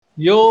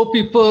Yo,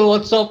 people,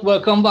 what's up?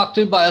 Welcome back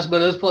to Bias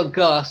Brothers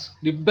Podcast,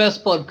 the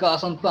best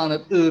podcast on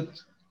planet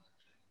Earth.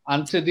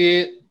 And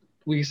today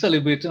we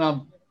celebrating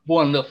a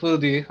wonderful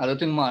day. I don't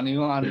think Man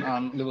U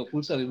and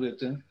Liverpool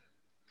celebrating.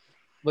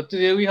 But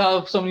today we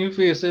have some new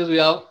faces. We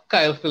have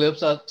Kyle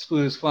Phillips, a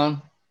Spurs fan.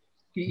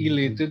 He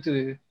elated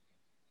today.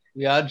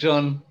 We have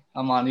John,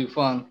 a Man U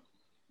fan.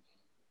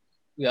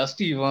 We have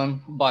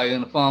Steven,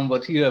 Bayern fan,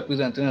 but he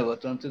representing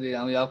Everton today.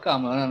 And we have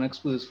Cameron, an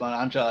Spurs fan,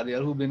 and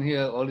Jadiel, who been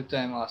here all the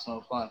time,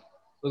 Arsenal fan.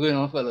 What's going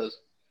on, fellas?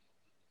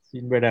 See,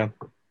 brother.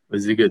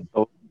 Was it good?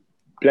 Oh,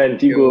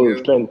 plenty Yo, goals,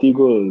 yo. plenty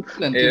goals.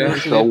 Plenty Yeah. goals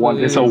It's today for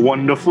it's a you.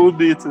 wonderful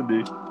day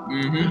today.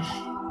 Mm-hmm.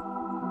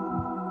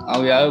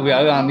 And we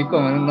are Randy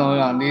coming in now.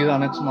 Randy is our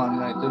next Man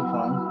United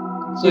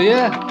fan. So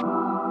yeah,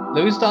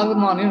 let me start with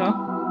Man U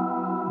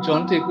now.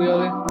 John, take me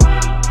away.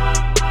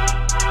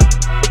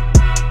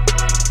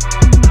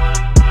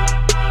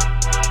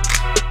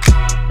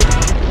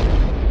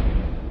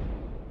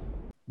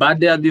 Bad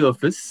day at the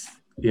office,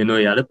 you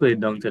had to put it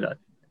down to that.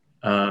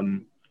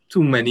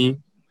 Too many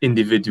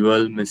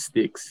individual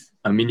mistakes.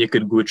 I mean, you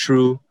could go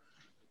through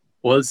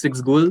all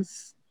 6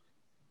 goals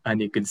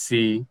and you could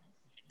see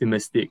the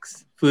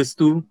mistakes. First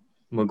two,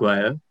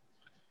 Maguire,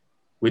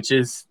 which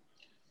is,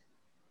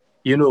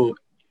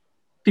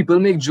 people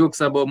make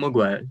jokes about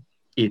Maguire,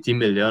 80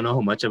 million or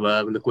how much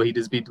ever, look what he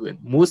just be doing.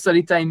 Most of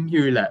the time, he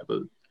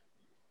reliable.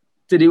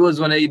 Today was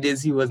one of the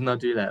days he was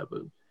not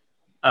reliable.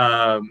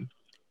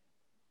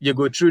 You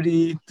go through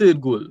the third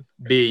goal,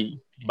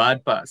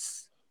 bad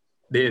pass.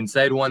 The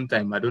inside one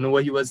time. I don't know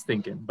what he was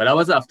thinking. But that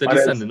was after the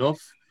sending off.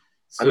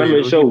 I'm not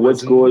even sure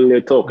which goal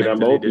they're talking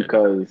about there.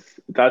 because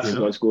that's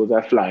much goals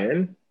are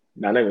flying.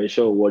 I'm not even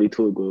sure what the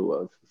third goal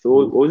was. So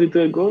what was the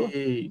third goal?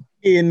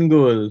 In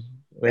goal,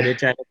 where they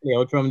try to play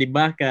out from the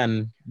back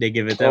and they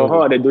give it Oh,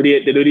 away. they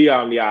do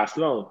the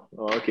Arsenal.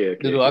 Oh, okay.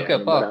 They do I okay,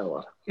 remember pa. that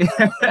one.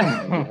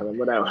 I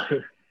remember that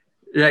one.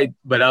 Right,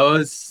 but that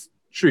was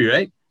 3,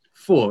 right?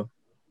 4.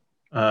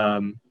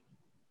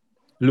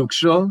 Luke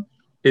Shaw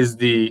is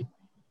the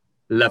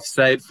left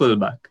side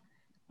fullback.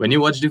 When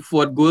you watch the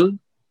 4th goal,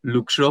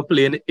 Luke Shaw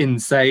playing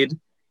inside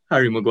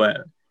Harry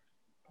Maguire.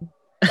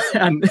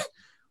 And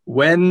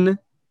when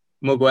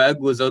Maguire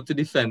goes out to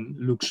defend,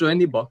 Luke Shaw in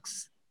the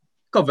box,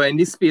 covering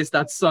the space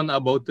that Son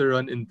about to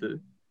run into.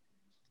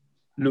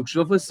 Luke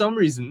Shaw, for some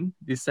reason,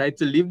 decide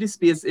to leave the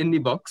space in the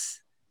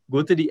box,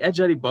 go to the edge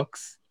of the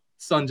box,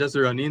 Son just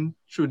running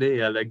through the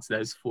air like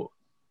there's 4.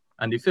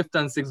 And the 5th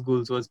and 6th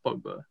goals was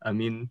Pogba. I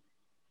mean,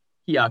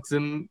 he asked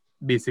him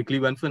basically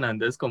when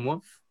Fernandes come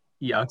off,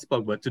 he asked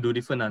Pogba to do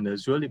the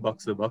Fernandes roll, the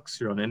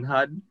box-to-box running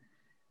hard.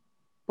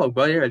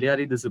 Pogba really had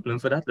the discipline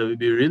for that, let me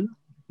be real.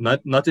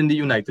 Not in the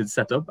United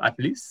setup, at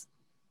least.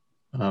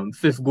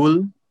 5th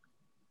goal,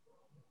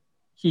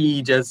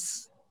 he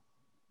just,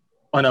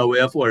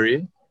 unaware of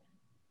worry,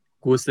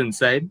 goes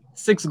inside.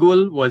 6th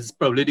goal was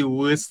probably the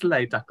worst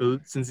slide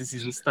tackle since the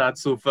season started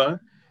so far.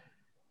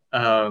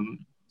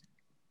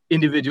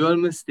 Individual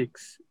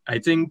mistakes. I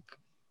think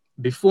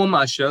before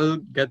Martial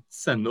gets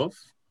sent off,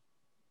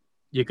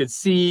 you could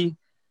see,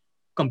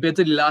 compared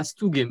to the last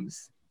 2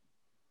 games,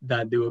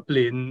 that they were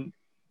playing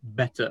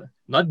better.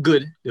 Not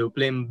good, they were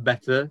playing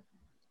better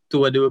to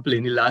what they were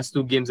playing the last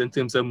 2 games in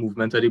terms of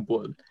movement of the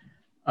ball.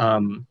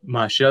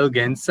 Martial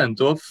getting sent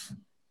off.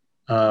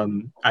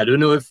 I don't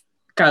know if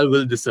Kyle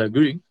will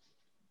disagree,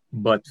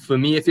 but for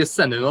me, if you're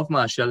sending off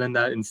Martial in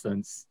that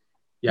instance,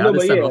 you have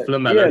to send off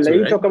Lamella let too,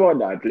 you right? talk about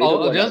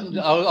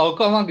that. I'll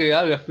come and give you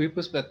a referee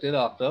perspective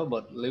after,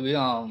 but let me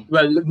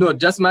Well, no,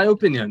 just my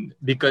opinion,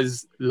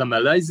 because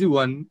Lamella is the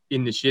one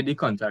initiate the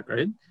contact,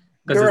 right?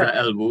 Because it's an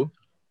elbow.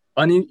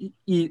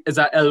 It's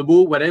an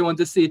elbow, what I want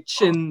to say,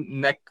 chin,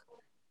 neck,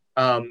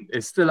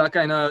 is still a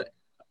kind of,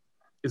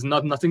 it's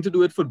nothing to do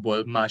with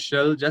football.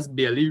 Martial just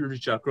barely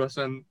reach across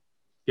and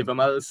give him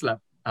a little slap.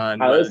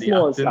 And A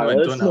small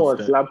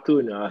after. slap too,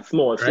 a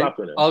small slap.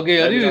 I'll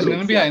get the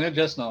reasoning behind it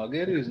just now. I'll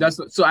get the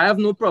reasoning. So I have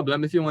no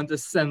problem if you want to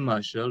send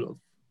Martial off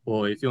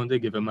or if you want to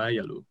give him a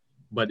yellow.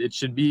 But it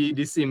should be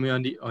the same way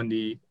on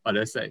the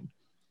other side.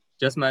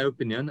 Just my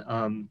opinion.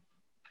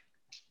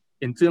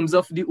 In terms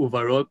of the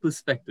overall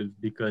perspective,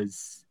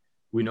 because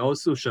we know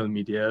social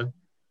media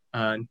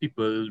and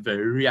people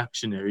very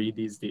reactionary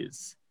these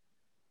days.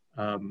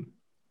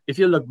 If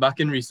you look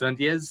back in recent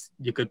years,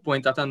 you could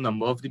point at a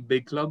number of the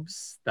big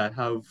clubs that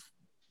have,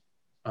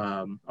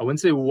 I wouldn't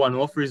say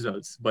one-off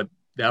results, but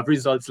they have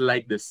results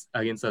like this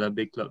against other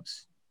big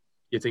clubs.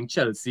 You think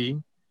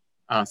Chelsea,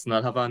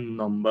 Arsenal have a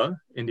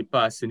number in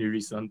the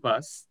recent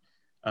past.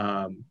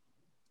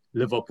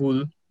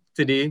 Liverpool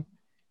today,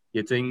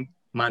 you think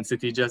Man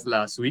City just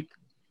last week.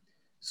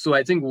 So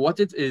I think what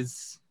it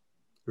is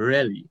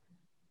really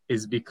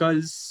is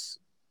because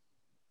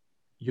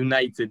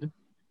United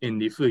in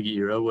the Fergie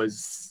era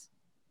was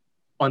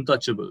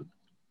untouchable.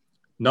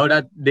 Now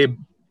that they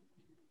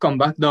come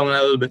back down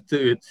a little bit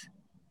to it,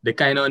 they're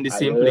kind of on the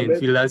same playing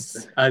field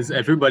as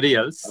everybody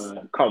else.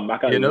 Come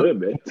back a little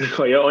bit.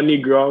 You're on the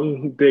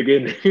ground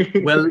digging.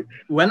 Well,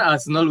 when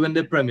Arsenal win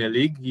the Premier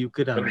League, you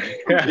could have.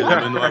 You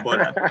never know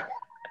about that.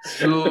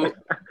 So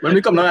when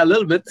we come down a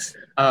little bit,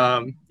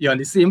 you're on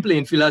the same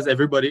playing field as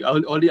everybody,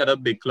 all the other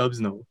big clubs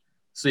now.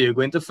 So you're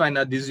going to find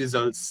that these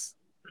results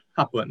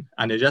happen,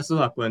 and it just so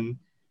happen.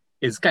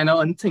 It's kind of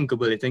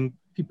unthinkable. I think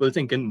people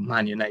thinking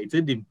Man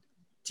United, the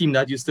team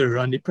that used to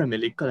run the Premier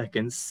League,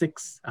 collecting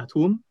 6 at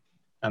home.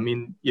 I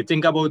mean, you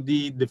think about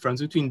the difference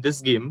between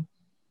this game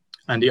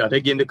and the other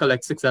game they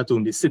collect 6 at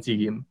home, the City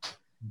game.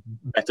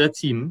 Better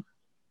team,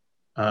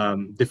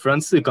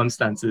 different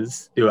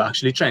circumstances. They were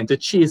actually trying to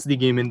chase the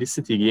game in the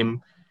City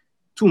game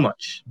too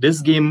much.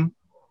 This game,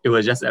 it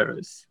was just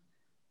errors.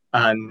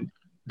 And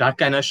that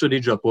kind of showed a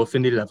drop off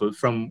in the level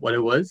from what it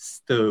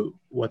was to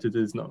what it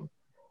is now.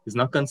 It's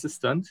not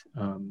consistent.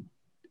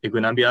 It's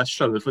going to be a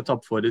struggle for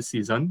top 4 this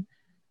season.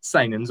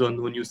 Signings on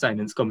no new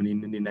signings coming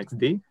in the next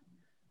day.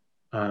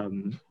 I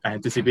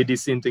anticipate the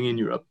same thing in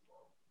Europe.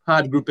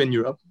 Hard group in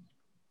Europe.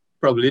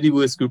 Probably the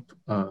worst group.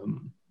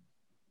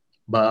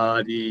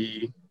 But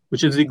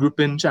which is the group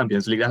in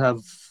Champions League that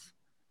have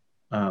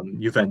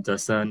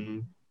Juventus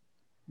and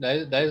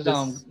That is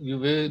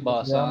Juve,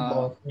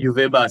 Barca.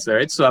 Juve, Barca,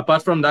 right? So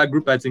apart from that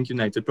group, I think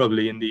United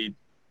probably in the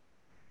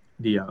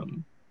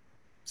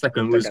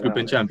second worst group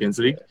in Champions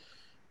League.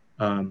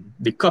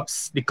 The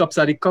cups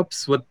are the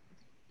cups.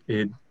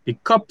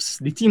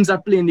 The teams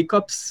that play in the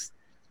cups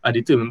are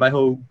determined by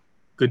how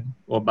good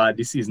or bad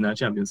the season of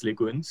Champions League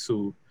going.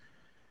 So,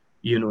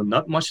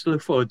 not much to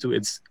look forward to.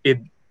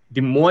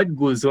 The more it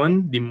goes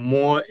on, the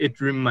more it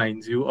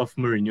reminds you of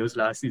Mourinho's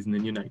last season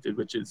in United,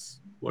 which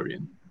is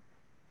worrying.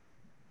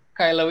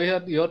 Kyle, we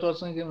had your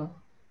thoughts on the game?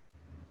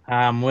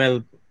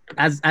 Well,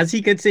 as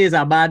he could say, it's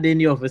a bad day in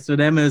the office. For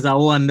them, it was a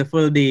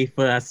wonderful day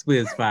for a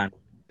Spurs fan.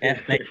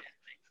 Like,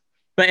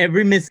 for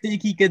every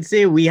mistake he could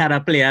say, we had a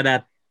player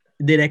that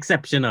did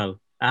exceptional.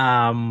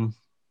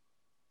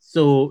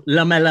 So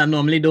Lamela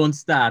normally don't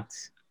start,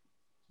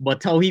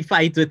 but how he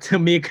fighted to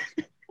make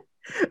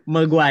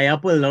Maguire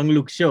pull along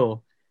Luke Shaw,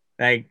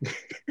 like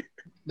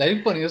that is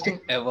the funniest thing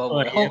ever.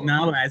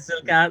 Now I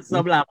still can't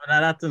stop laughing at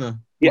that, you know.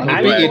 Yeah,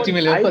 I pay 80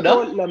 million for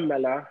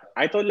that.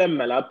 I thought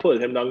Lamela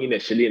pulled him down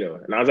initially,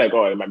 and I was like,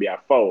 oh, it might be a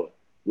foul.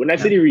 When I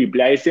see the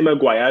replay, I see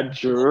Maguire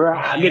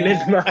dragging his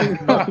man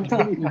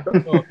down.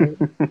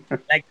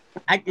 Like,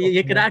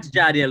 you could ask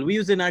Jadiel, we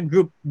was in a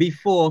group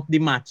before the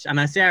match, and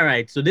I say, all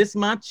right, so this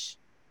match,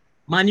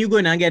 Man U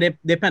going to get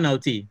the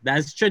penalty.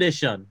 That's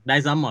tradition.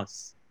 That's a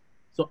must.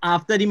 So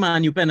after the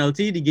Man U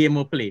penalty, the game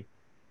will play.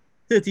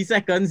 30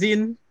 seconds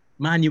in,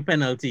 Man U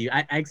penalty.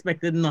 I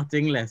expected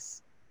nothing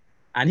less.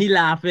 And he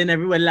laughing,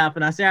 everyone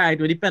laughing. I say, all right,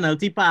 with the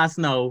penalty pass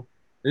now,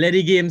 let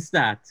the game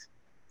start.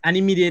 And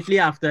immediately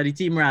after, the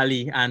team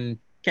rally and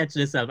catch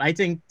themselves. I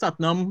think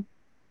Tottenham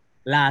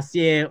last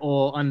year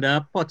or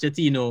under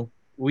Pochettino,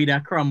 we'd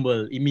have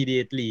crumble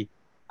immediately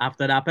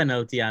after that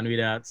penalty and we'd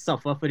have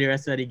suffer for the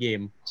rest of the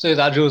game. So is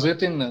that Jose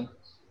thing then?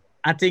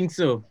 I think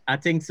so.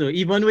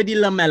 Even with the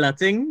Lamela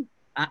thing,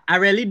 I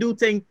really do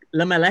think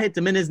Lamela hit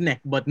him in his neck,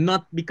 but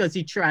not because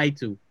he tried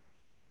to.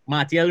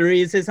 Martial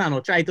raised his hand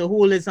or tried to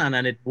hold his hand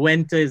and it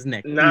went to his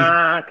neck.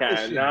 Nah,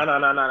 Ken. No.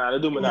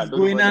 Don't do me that.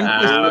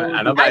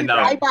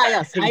 I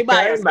bias. I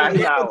bias. Trust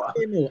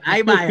me.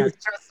 I bias.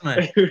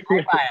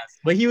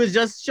 But he was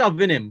just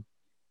shoving him.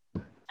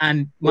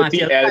 And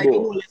Martial tried to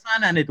hold his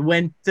hand and it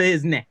went to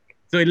his neck.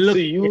 So it looked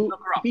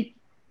rough.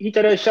 He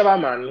tried to shove a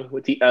man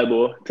with the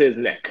elbow to his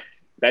neck.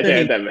 That's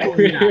it, man.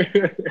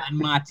 And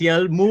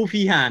Martial moved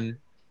his hand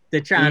to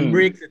try and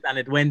break it and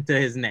it went to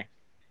his neck.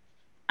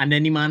 And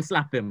then the man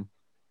slapped him.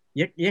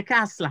 You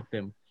can't slap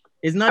him.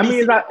 It's not.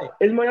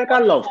 It's more like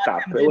a love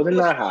tap. It wasn't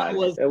that hard.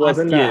 It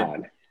wasn't that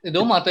hard. It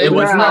don't matter if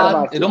it's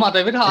hard. It don't matter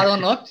if it's hard or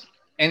not.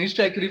 Any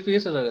strike to the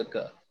face is a red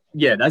card.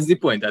 Yeah, that's the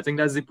point. I think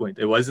that's the point.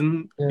 It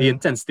wasn't the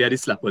intensity of the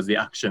slap, was the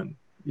action.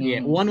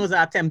 Yeah, one was an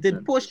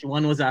attempted push,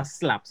 one was a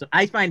slap. So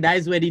I find that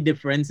is where the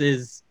difference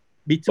is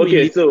between.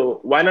 Okay,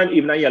 so why not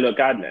even a yellow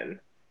card then?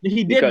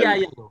 He did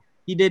get yellow.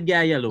 He did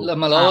get yellow.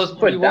 Lamela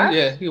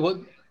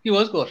he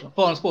was caution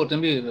for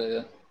sporting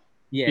behavior.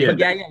 Yeah. He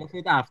got yellow for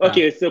it after.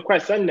 Okay, so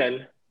question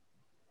then.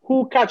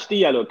 Who catch the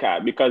yellow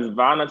card? Because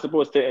VAR not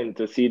supposed to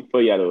intercede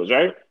for yellows,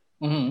 right?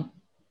 Mm-hmm.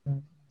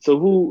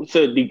 So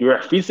the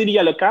referee see the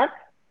yellow card?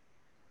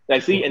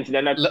 Like see the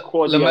incident that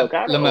caused the yellow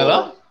card?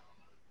 Lamela?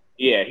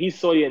 Yeah, he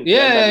saw the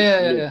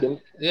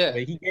incident. Yeah.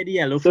 But he get the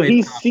yellow. So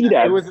he see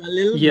that. It was a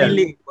little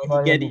delay, but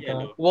he get the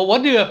yellow. Well,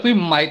 what the referee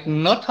might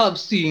not have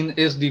seen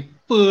is the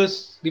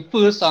first the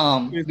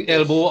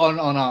elbow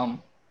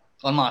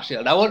on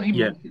Martial. That one,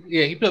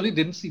 he probably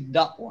didn't see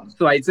that one.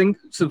 So I think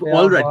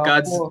all red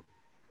cards.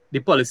 The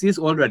policy is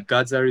all red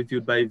cards are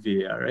reviewed by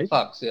VAR, right?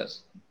 Facts,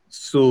 yes.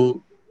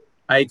 So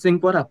I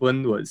think what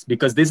happened was,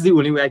 because this is the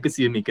only way I could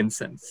see it making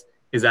sense,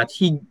 is that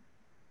he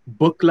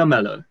booked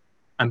Lamela.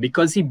 And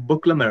because he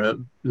booked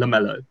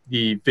Lamela,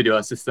 the video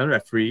assistant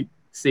referee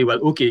say, well,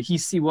 okay, he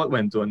see what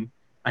went on,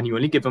 and you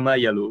only give him a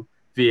yellow.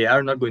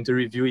 VAR not going to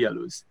review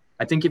yellows.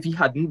 I think if he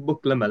hadn't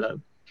booked Lamela,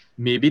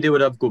 maybe they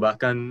would have go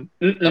back and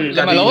no, because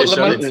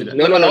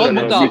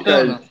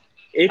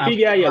if you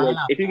get a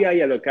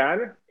yellow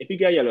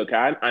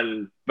card,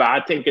 and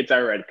VAR think it's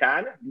a red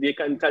card, they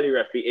can tell the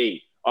referee,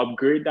 hey,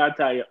 upgrade that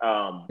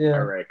Yeah.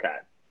 a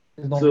record.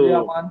 It's normally a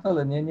So man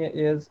telling you in your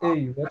ears,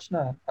 hey, watch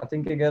now. I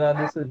think you get a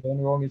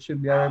decision wrong. It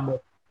should be alright,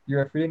 but the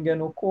referee didn't get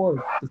no call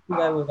to see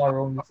that was a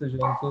wrong decision.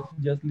 So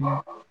he just leave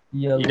the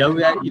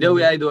yellow. Either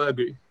way, I don't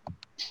agree.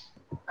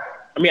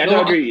 I mean, I No,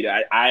 don't agree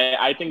either.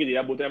 I think it's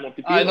either both of them up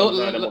the I field know.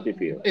 or none of them up the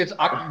field. It's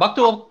back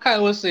to what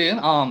Kyle was saying.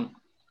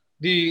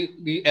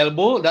 The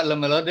elbow that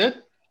Lamela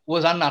did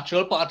was a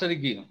natural part of the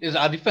game. Is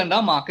a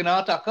defender marking an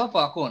attacker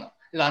for a corner.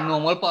 It's a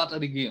normal part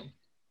of the game.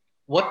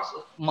 What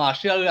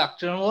Martial's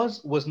reaction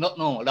was not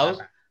normal. That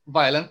was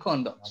violent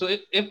conduct. So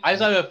if I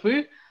as a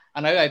referee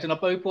and I writing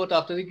up a report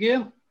after the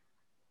game,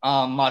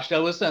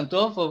 Martial was sent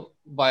off for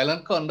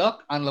violent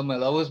conduct and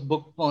Lamela was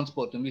booked for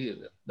unsporting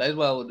behavior. That is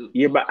what I would do.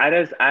 Yeah, but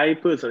I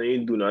personally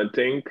do not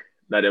think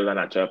that it was a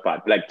natural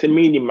part. Like to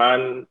me, the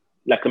man,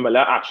 like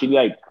Kamala, actually,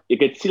 like you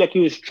could see, like he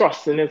was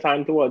thrusting his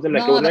hand towards him,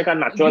 like it was like a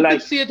natural, you like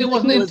could see it. It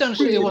wasn't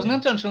intentional. It wasn't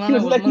intentional. He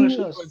And was it was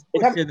like, malicious.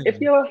 if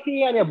you're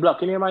here and you're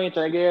blocking him and you're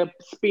trying to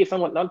get space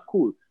and whatnot,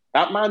 cool.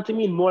 That man to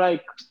me more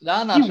like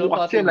That you natural watch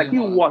part him, of like the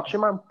you game, watch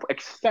him and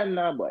extend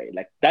that boy.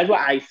 Like that's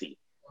what I see.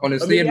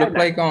 Honestly, I mean, it looked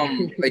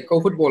like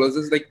how footballers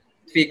is like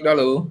fake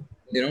dollar,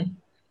 you know?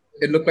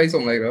 It looked like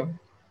something like that.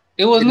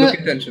 It It wasn't. looked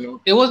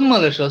intentional. It wasn't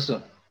malicious,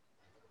 sir.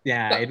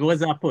 Yeah, it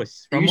was a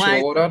push. Are From you my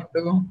sure about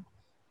that, though?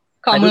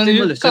 Come don't on, think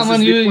you, malicious come is on,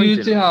 the you, point,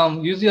 you, you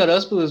know. use the other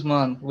Spurs,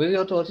 man. What are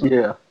your thoughts?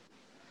 Yeah.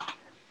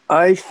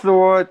 I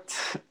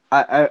thought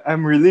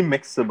I'm really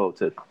mixed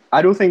about it.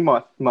 I don't think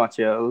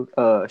Martial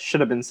should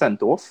have been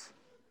sent off.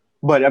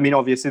 But I mean,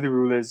 obviously the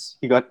rule is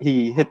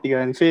he hit the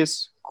guy in the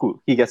face,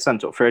 cool, he gets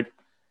sent off, right?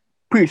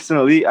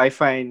 Personally, I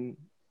find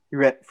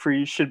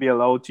referees should be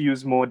allowed to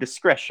use more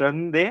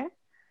discretion there.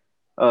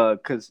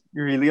 Because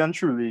really and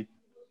truly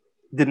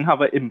didn't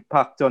have an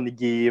impact on the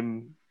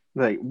game.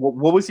 Like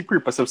what was the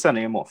purpose of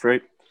sending him off,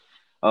 right?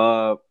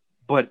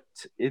 But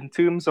in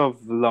terms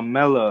of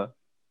Lamela,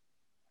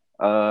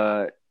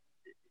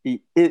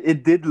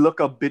 it did look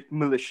a bit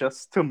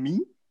malicious to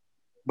me,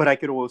 but I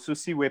could also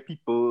see where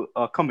people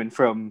are coming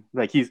from.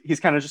 Like he's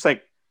kind of just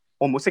like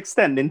almost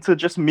extending to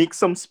just make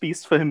some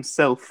space for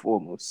himself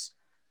almost.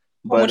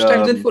 How much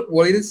times in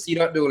football you didn't see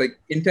that though, like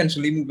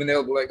intentionally moving the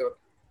elbow like that?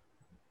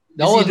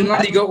 That You see it in wasn't, La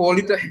Liga all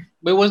the time.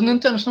 but it wasn't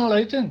intentional,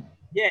 I think.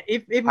 Yeah,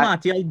 if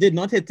Martial did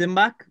not hit him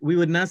back, we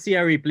would not see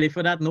a replay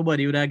for that.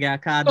 Nobody would have got a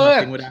card.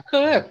 Nothing would have.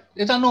 Correct.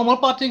 It's a normal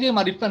part of the game.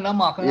 A defender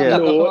marking an Yeah.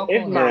 attacker No, from a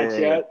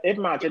if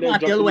corner.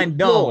 Martial went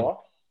down,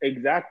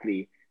 exactly,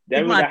 if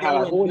then we'd have a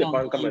Martial whole went down,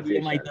 different you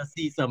conversation. might have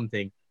see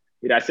something.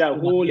 We'd have a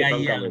whole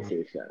different Yeah.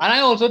 conversation. And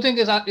I also think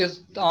it's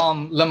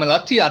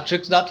Lamela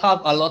theatrics that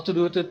have a lot to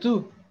do with it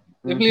too.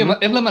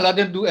 If Lamela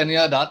didn't do any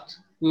of that,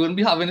 we wouldn't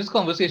be having this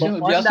conversation.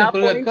 It would be a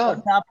simple red card.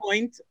 On that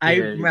point, I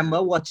Yeah.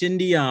 remember watching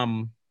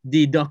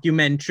the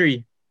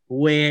documentary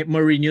where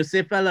Mourinho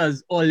said,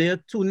 fellas, all you're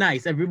too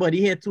nice. Everybody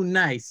here too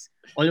nice.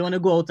 All you want to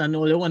go out and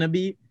all you want to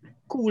be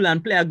cool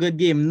and play a good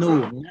game.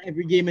 No, not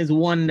every game is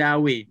won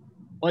that way.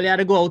 All you have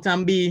to go out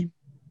and be,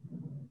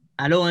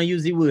 I don't want to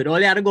use the word, all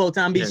you have to go out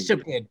and be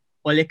stupid.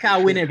 All you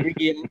can't win every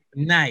game.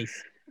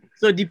 Nice.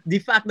 So the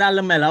fact that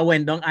Lamela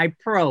went down, I'm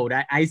proud.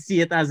 I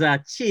see it as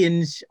a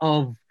change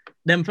of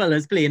them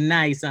fellas playing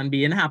nice and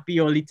being happy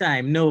all the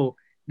time. No,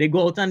 they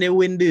go out and they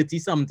win dirty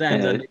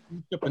sometimes and they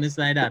do stuff and it's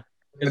like that.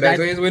 But that's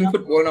why you win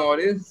football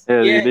nowadays.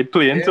 Yeah, Yeah. they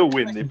play to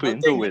win. They play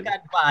to win. Look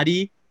at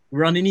Vardy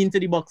running into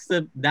the box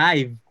to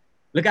dive.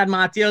 Look at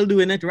Martial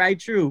doing it right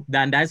through.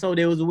 Then that's how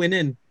they was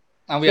winning.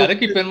 And we had to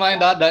keep in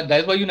mind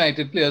that's what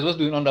United players was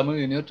doing under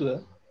Mourinho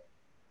too.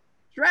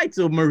 Right,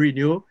 so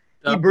Mourinho,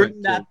 he That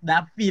bring point,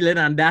 that feeling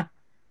and that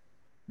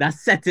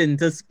setting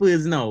to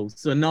Spurs now.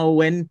 So now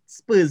when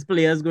Spurs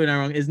players going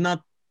around, it's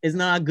not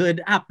a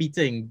good happy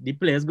thing. The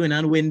players going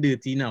and win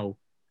dirty now.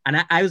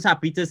 And I was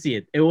happy to see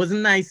it. It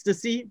wasn't nice to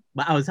see,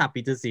 but I was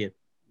happy to see it.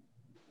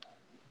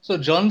 So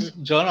John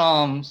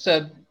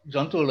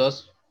told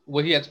us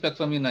what he expects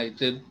from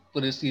United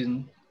for this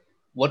season.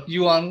 What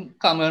you want,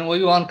 Cameron? What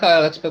you want,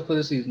 Kyle? Expect for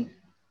the season?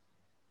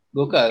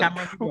 Go, Kyle.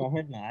 Cameron, go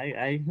ahead now.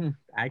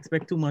 I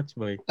expect too much,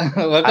 boy.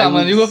 Well,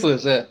 Cameron, you go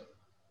first. Yeah.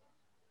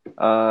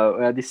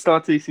 At the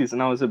start of the season,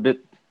 I was a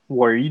bit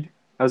worried.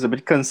 I was a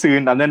bit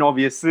concerned, and then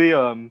obviously,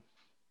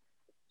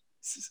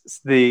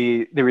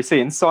 they were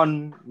saying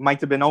Son might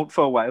have been out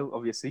for a while.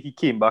 Obviously, he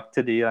came back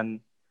today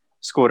and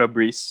scored a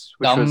brace,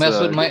 which That was mess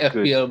with my good.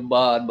 FPL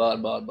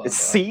bad.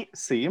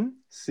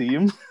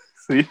 Same.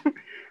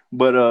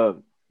 But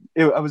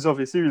I was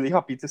obviously really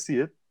happy to see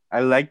it. I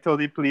liked how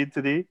they played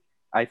today.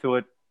 I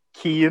thought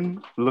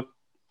Keane looked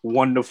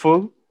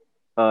wonderful.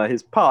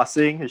 His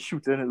passing, his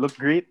shooting, it looked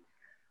great.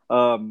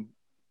 I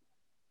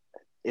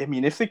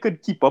mean, if they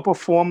could keep up a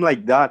form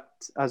like that,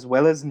 as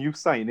well as new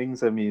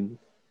signings, I mean,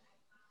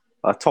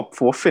 a top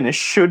 4 finish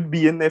should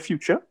be in their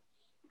future.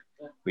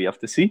 We have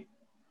to see.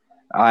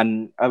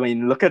 And I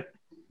mean, look at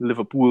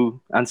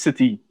Liverpool and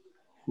City,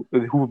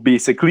 who've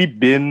basically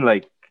been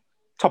like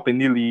top in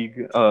the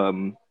league.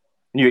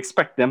 You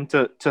expect them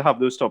to have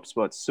those top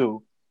spots.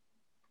 So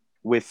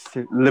with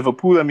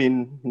Liverpool, I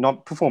mean,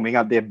 not performing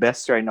at their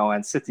best right now,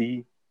 and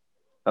City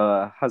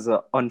has an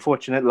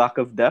unfortunate lack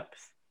of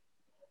depth.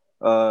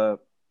 Yeah,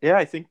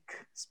 I think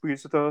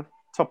Spurs with a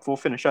top 4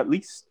 finish at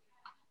least.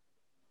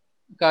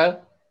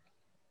 Kyle?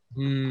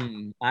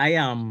 I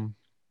am.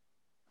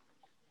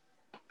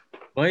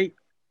 Boy,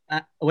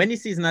 when the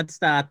season had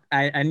start,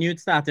 I knew it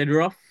started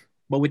rough,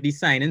 but with the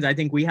signings, I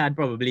think we had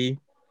probably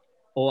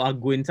or are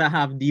going to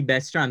have the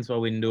best transfer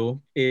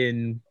window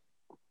in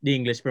the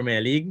English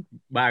Premier League.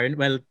 Barring,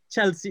 well,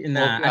 Chelsea.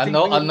 Nah, Okay,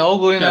 I'm now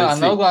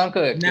going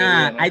correct.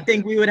 Nah, I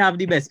think we would have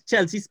the best.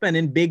 Chelsea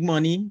spending big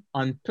money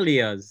on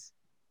players.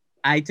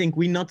 I think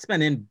we're not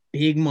spending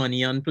big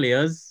money on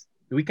players.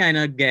 We kind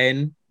of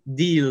getting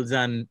deals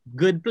and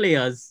good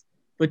players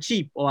for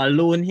cheap or a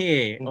loan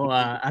here or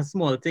a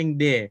small thing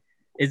there.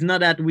 It's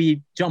not that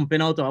we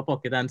jumping out of our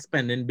pocket and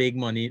spending big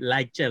money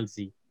like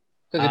Chelsea.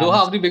 Because they don't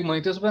have the big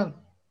money to spend.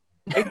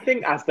 I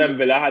think Aston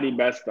Villa had the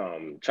best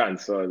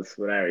transfers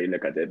when I really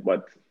look at it,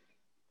 but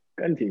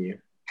continue.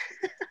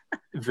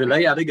 Villa,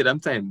 you had to give them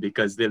time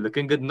because they're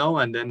looking good now,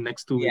 and then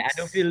next 2 weeks. Yeah, I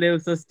don't feel they'll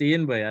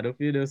sustain, boy. I don't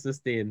feel they'll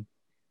sustain.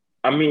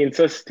 I mean,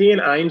 sustain,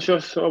 I ain't sure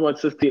about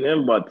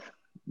sustaining, but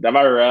they have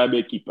a real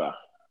big keeper.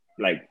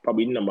 Like,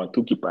 probably number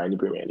 2 keeper in the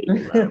Premier League,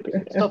 in my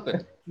opinion. Stop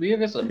it.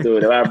 Behave yourself. So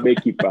they have a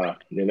big keeper,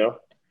 you know.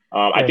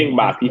 I think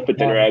Barkley fit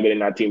in real good in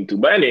that team too.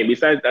 But anyway,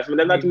 besides that's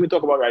nothing we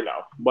talk about right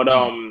now. But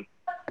I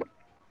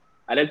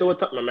didn't know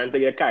Tottenham meant to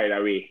get carried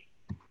away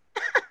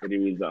with the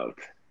result.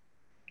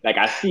 Like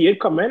I see it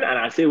coming and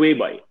I say, wait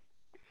boy.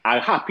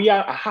 I'm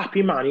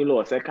happy Man U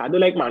lost. Like, I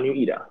don't like Man U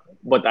either.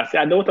 But I say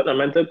I don't Tottenham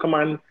meant to come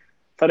and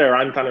start a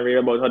rant and rave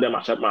about how they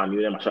mash up Man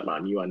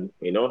U, and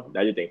you know,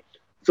 that's the thing.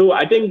 So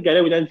I think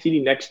we then see the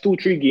next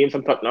 2-3 games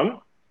from Tottenham,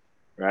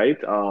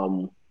 right?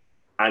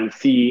 And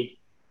see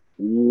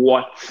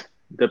what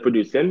they're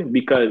producing,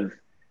 because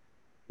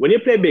when you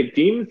play big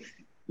teams,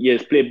 you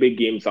just play big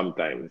games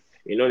sometimes.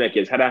 You know, like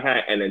it's had that kind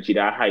of energy,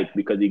 that hype,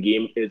 because the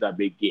game is a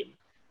big game.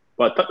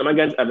 But Tottenham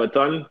against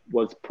Everton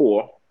was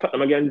poor.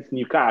 Tottenham against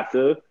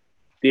Newcastle,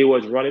 they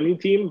was running the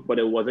team, but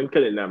it wasn't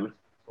killing them.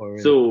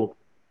 So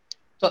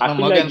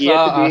Tottenham against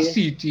our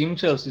C team,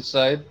 Chelsea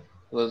side,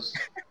 was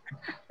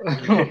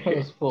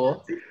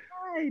poor.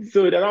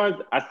 So then I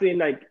was saying,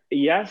 like,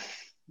 yes,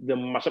 the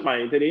matchup Man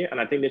U today, and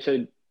I think they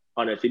should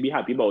honestly be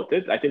happy about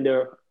it. I think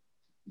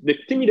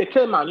they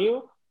killed Man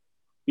U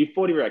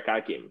before the red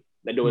card came.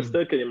 Like they were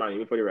still killing Man U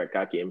before the red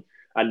card came,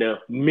 and they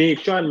make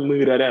sure and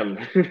murder them,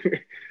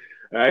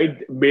 right?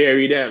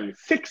 Bury them,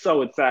 6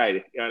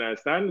 outside. You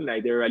understand?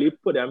 Like they really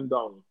put them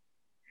down.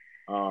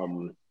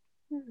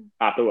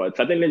 Afterwards,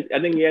 I think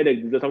they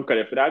deserve some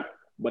credit for that.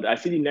 But I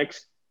see the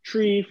next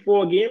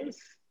 3-4 games,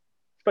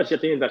 especially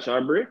after the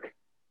international break.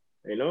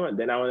 You know, and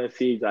then I want to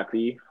see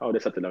exactly how they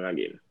settle down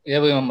again.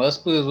 Yeah, but remember,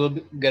 Spurs will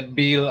get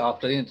Bale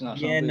after the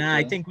international break.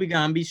 I think we're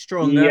going to be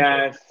stronger.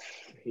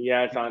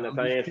 Yes, I understand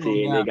what you're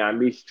saying. They're going to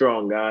be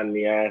stronger, and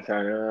yes,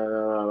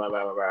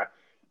 and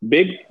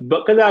big,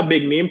 because a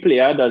big name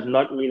player does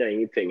not mean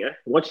anything.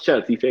 Watch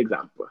Chelsea, for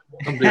example.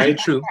 Completely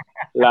true.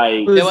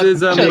 Like,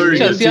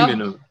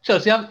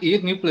 Chelsea have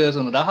 8 new players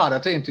on it. That's harder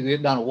to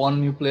integrate than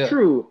 1 new player.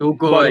 True. Oh,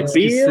 God,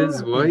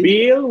 excuses, boy.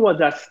 Bale was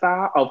a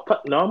star of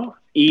Tottenham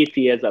 8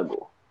 years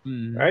ago.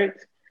 Right?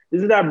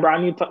 This is a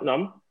brand new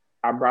Tottenham,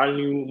 a brand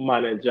new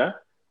manager,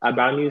 a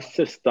brand new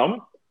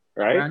system,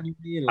 right? And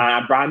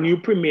a brand new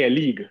Premier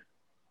League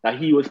that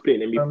he was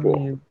playing in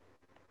before.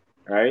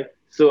 Right?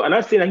 So I'm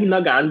not saying that he's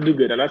not going to do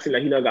good. I'm not saying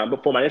that he's not going to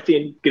perform. I'm just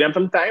saying give him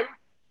some time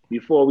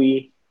before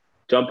we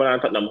jump on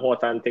Tottenham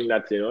horse and think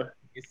that, you know.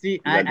 You see,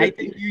 I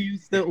think you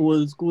used the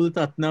old school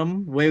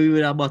Tottenham where we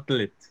would have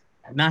bottled it.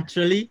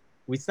 Naturally,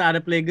 we started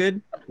to play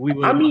good.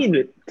 I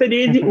mean,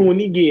 today is the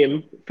only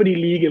game for the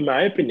league, in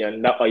my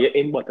opinion, that you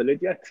ain't bottled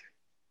it yet.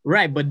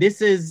 Right, but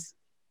this is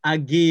a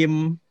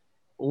game,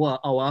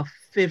 our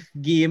 5th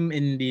game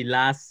in the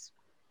last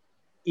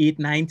 8,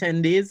 9,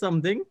 10 days,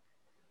 something.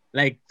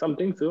 Like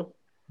something so.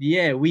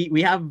 Yeah,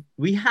 we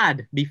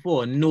had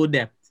before no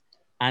depth.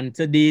 And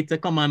today to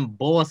come and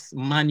boss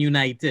Man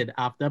United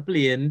after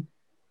playing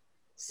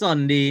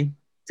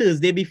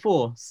Thursday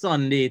before,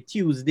 Sunday,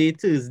 Tuesday,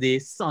 Thursday,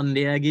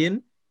 Sunday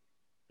again.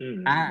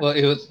 Well,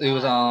 it was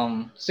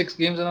 6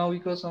 games in a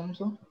week or something.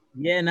 So.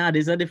 Yeah,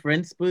 there's a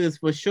different Spurs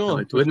for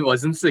sure. No, it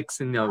wasn't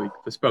 6 in a week.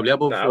 It was probably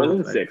about 4. It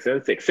wasn't 6. It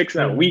was 6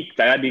 in a week.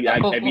 Point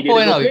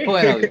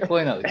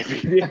out.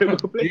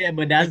 Yeah,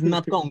 but that's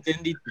not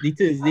counting the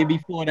Thursday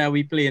before that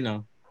we play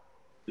now.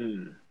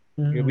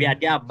 We had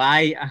got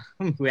buy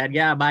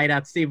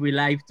that save we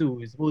life too.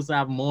 We're supposed to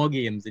have more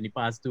games in the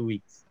past 2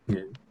 weeks.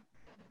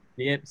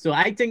 Yeah, so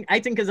I think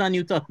it's a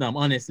new Tottenham,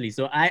 honestly.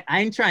 So I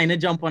ain't trying to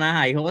jump on a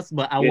high horse,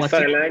 but you're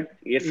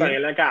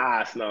sounding like an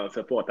Arsenal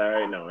supporter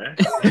right now, eh?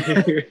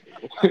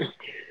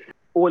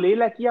 Ole,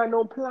 like, he had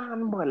no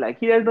plan, but like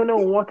he just don't know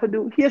what to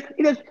do. He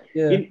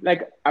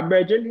like a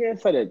virgin here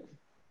said it.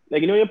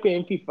 Like, you know, you're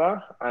playing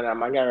FIFA and a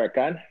man get a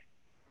record,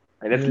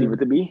 and just leave it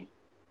to be.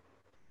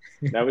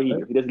 That way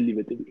he just leave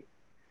it to be.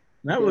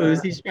 That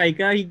was his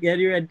striker. He get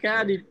your red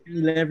card. He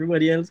let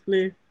everybody else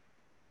play.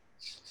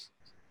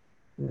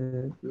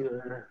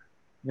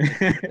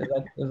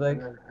 It's like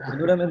you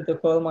know them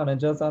intercall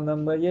managers and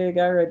them, but yeah, you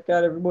got a red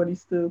card, everybody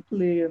still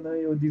play, you know,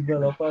 you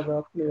develop as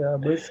a player.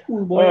 But it's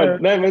schoolboy Oh,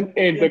 errors. never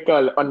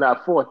intercall on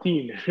that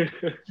 14.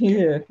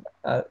 Yeah,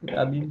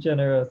 I been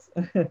generous.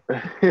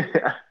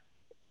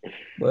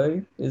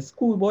 Boy, it's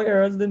schoolboy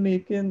errors they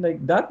making.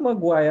 Like that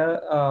Maguire,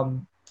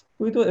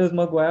 who it was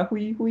Maguire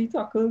who he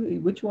tackle?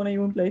 Which one of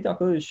you play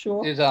tackle is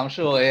sure? Yes, I'm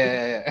sure.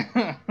 Yeah.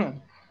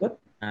 What?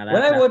 Nah,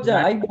 When I watch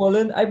that,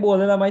 that I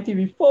balling on my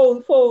TV,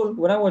 foul.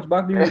 When I watch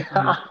back the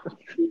replay,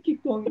 he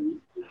kicked on me.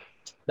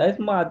 That's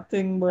mad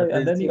thing, boy. that And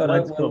is then the too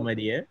other, much well,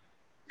 comedy, eh?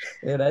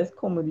 yeah, that's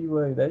comedy,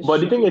 boy. That's But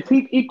the shit.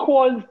 thing is, he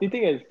calls. The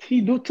thing is, he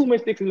do two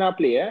mistakes in that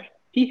play. Eh?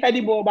 He had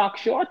the ball back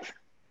short. That's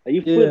the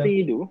first Yeah, thing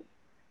he do,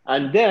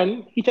 and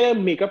then he try to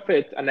make up for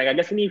it. And like I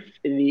guess in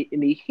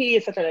the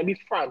haste, trying to be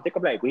frantic,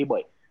 I'm like, wait,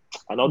 boy,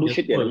 I don't do Just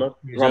shit there. pull. Man.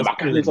 You Run just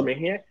back and pull do it. something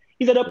here.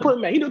 He said, pull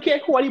man. He don't care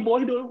who are the ball.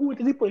 He don't who it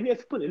is he pulling.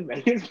 He's pulling,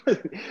 man. He's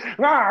pulling.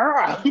 Rah,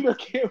 rah. He don't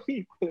care who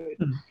he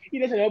pulling. He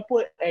doesn't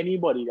pull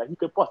anybody that he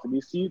could possibly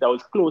see that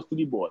was close to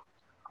the ball.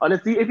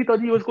 Honestly, if he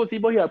thought he was close to the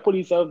ball, he had pull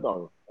himself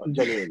down.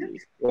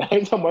 Genuinely,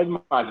 like so much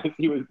madness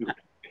he was doing.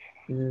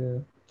 yeah.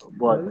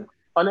 But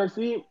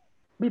honestly,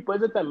 people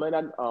at the time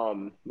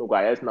that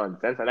Maguire is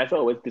nonsense, and I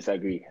always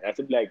disagree. I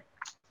said like,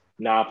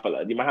 nah,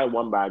 fella, they might have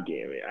one bad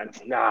game, and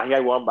nah, he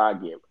had one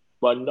bad game.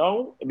 But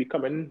now it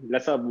becoming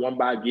less of one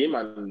bad game,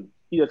 and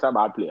he's just a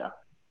bad player,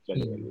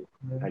 genuinely.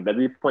 And that's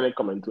the point it's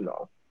coming to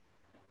now.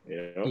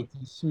 You know? 80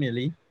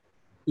 Schmilly.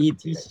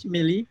 80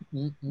 Schmilly.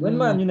 When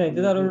Man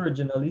United had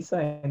originally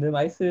signed him,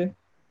 I say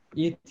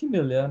 80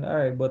 million, all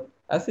right. But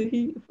I say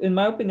he, in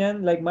my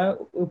opinion, like my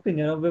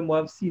opinion of him,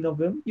 what I've seen of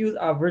him, he was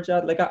average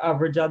at like an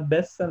average at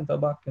best centre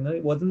back. You know,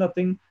 it wasn't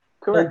nothing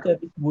Correct. out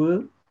of this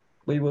world,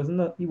 but he wasn't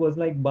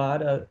like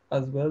bad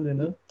as well. You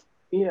know.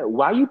 Yeah.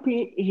 Why you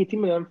paying 80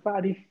 million for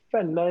a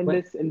defender in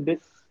When,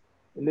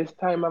 this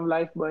time of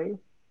life, boy?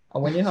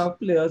 and when you have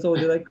players out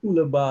there like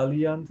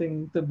Koulibaly and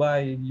things to buy,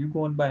 you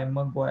go and buy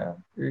Maguire.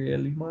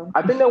 Really, man?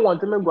 I think they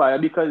wanted Maguire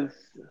because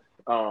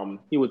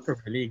he was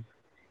Premier League.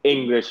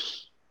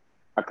 English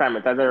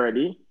acclimatized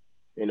already,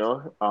 you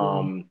know,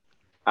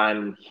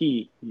 and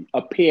he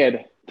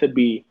appeared to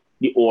be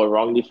the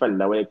all-round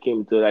defender when it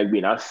came to like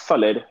being a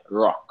solid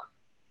rock,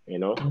 you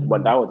know.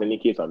 But that wasn't the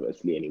case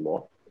obviously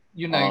anymore.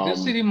 United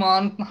City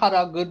man had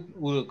a good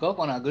World Cup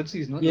and a good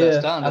season with Yeah,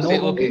 Leicester, and I they say,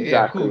 know. okay,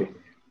 Exactly. yeah, cool.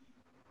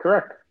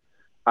 Correct.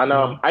 And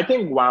I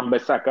think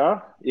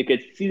Wan-Bissaka, you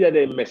could see that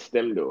they missed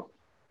him though.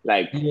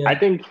 Like Yeah. I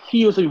think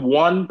he was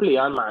one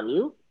player on Man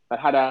U that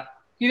had a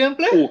He didn't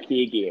play?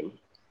 okay game.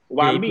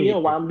 played.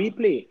 Wan-B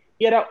play.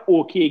 He had an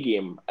okay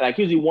game. Like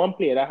he was the one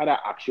player that had an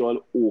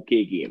actual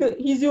okay game.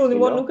 He's the only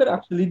You one know? who could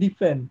actually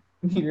defend.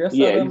 The rest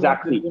Yeah, of them,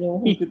 exactly. you know,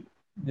 who could,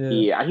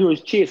 Yeah, and he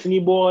was chasing the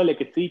ball, like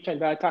a trying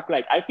to attack.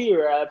 Like I feel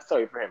real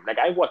sorry for him. Like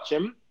I watch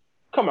him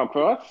come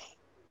across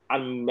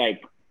and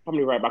like from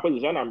the right back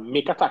position and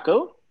make a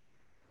tackle,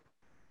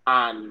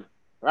 and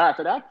right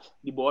after that,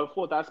 the ball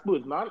fought that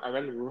Spurs man and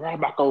then right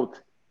back out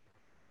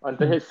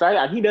onto his side,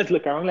 and he just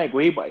look around like,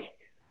 wait, boy,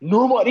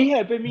 nobody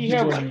helping me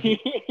here, boy.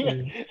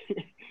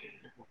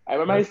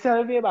 I'm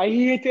myself here, but I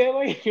hate it,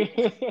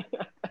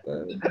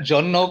 boy.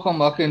 John now come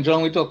back and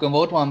John we talking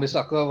about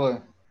Wan-Bissaka,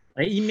 boy.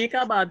 He make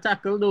a bad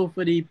tackle though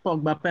for the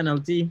Pogba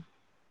penalty.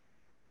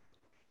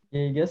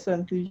 Yeah, he gets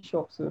sent to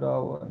shops with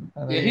that one.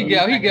 And Yeah,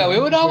 he get away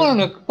with that one.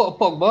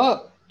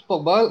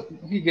 Pogba,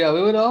 he get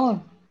away with that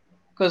one.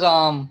 Cause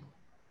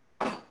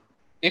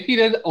if he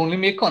did only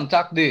make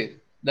contact there,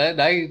 that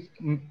is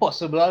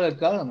possible red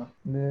card.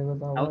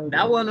 No?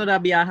 That one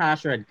would be a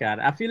harsh red card.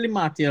 I feel the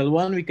Martial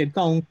one we could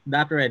count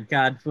that red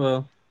card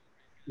for,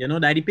 you know,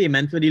 that the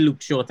payment for the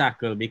Luke Shaw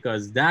tackle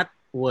because that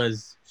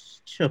was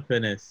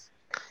stupidness.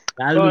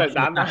 That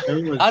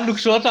Luke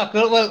Shaw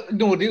tackle. Well,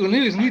 no, the only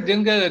reason he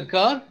didn't get a red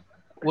card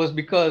was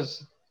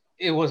because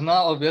it was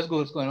not obvious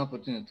goal scoring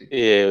opportunity.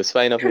 Yeah, it was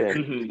fine up here.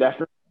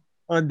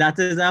 Oh, that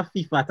is a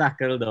FIFA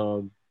tackle,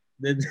 dog.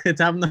 It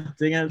have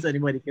nothing else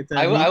anybody can tell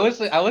me. I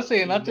was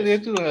saying that today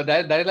too.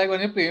 That is like when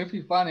you're playing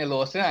FIFA and you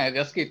lost and I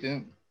just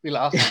skating the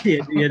last.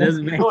 Yeah, that's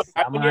No,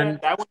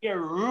 that would be a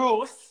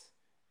roast.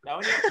 That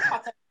would be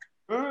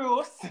a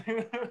roast.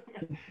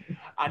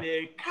 And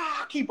you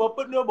can't keep up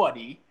with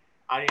nobody.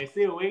 And you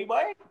say, wait,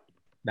 boy.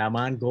 That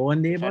man go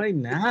on there, boy.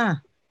 Nah.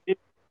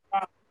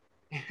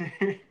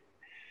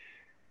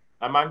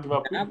 That man give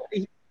up.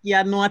 He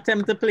had no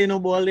attempt to play no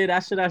ball there.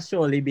 That should have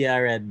surely be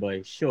a red,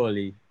 boy.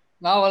 Surely.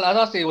 No, well, as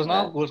I say, it was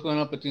not goal scoring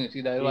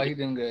opportunity. That's why he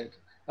didn't get it.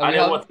 We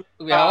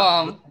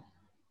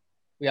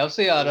have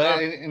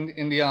Sayara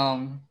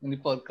in the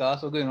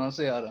podcast. We're going on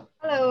Sayara.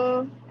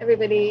 Hello,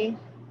 everybody.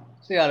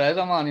 Sayara is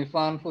a Man U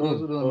fan for those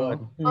who don't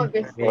know.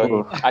 Obviously.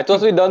 I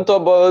thought we done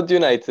talk about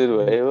United.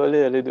 What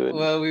are you doing?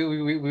 Well,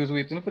 we was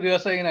waiting for the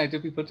other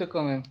United people to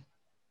come in.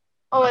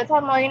 Oh, it's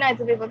had more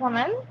United people come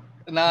in?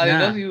 Nah,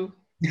 it was you.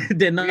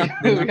 They're not.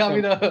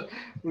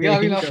 We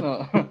have enough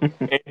now.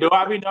 They don't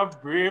have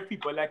enough brave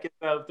people like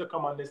yourself to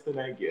come on this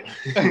tonight here.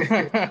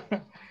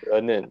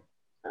 Running.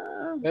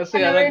 Let's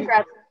say,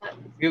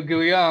 give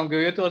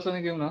your thoughts on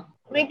the game now.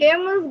 The game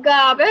was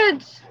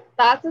garbage.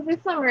 That is the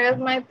summary of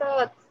my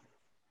thoughts.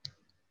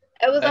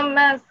 It was a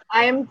mess.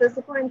 I am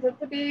disappointed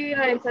to be a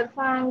United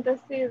fan this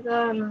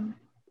season.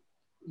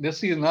 This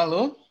season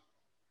alone?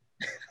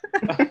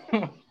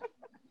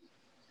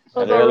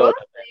 So the road,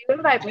 you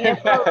invite me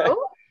for a road?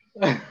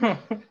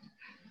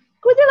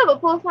 Who's a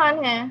Liverpool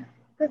fan here?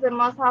 Because it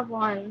must have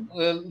one.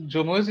 Well,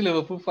 Jomo is a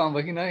Liverpool fan,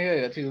 but he's not here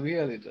yet. He'll be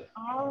here later.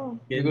 Oh.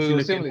 She's Because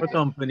looking simply- for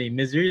company.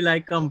 Misery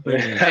like company.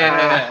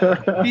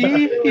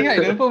 He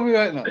hiding from me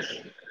right now.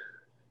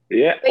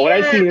 Yeah, But all yeah,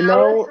 I see that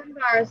now, was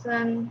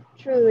embarrassing,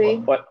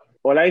 truly.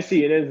 all I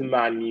see is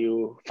Man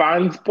U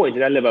fans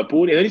pointing at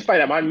Liverpool. You know the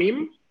Spider-Man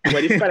meme?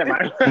 Where the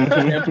Spider-Man?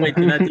 They're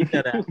pointing at each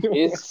other.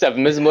 Is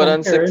 7 is more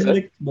than 6. Comparing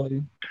licks,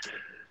 boy.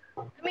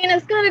 I mean,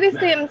 it's kind of the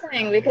same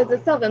thing because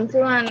it's 7-2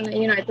 and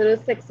United is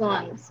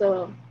 6-1.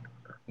 So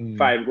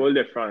 5 goal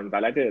difference. I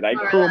like it. Like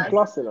More or Chrome less.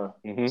 Plus, you know.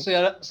 Mm-hmm.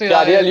 So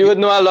Gabriel, you would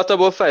know a lot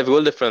about 5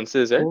 goal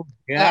differences, eh? Oh,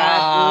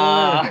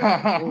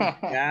 Ah.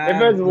 If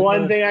there's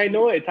one thing I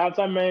know, it's have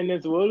some men in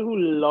this world who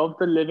love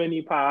to live in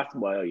the past,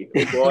 boy.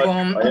 Oh,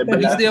 God. At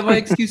least they have an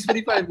excuse for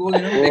the 5 goal,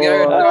 you know? They get a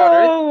red Oh. card,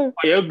 right? Oh,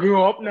 you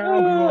grew up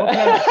now.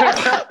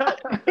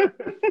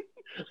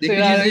 They So, could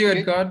yeah, use the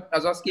red card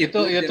as a Your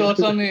scapegoat. you know?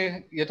 thoughts on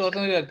the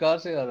red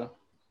card, Sarah?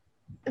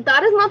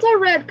 that is not a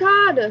red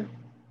card.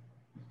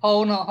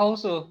 How now? How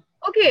so?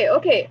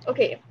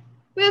 Okay.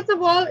 First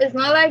of all, it's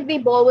not like the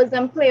ball was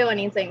in play or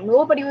anything.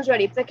 Nobody was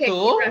ready to kick.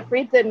 So? The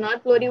referee did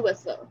not blow the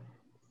whistle.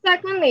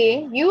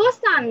 Secondly, you are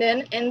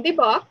standing in the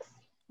box.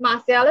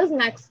 Martial is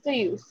next to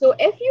you. So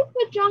if you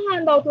put your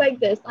hand out like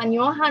this and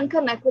your hand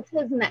connect with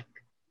his neck,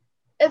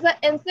 it's an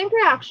instant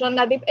reaction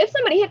that if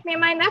somebody hit me in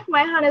my neck,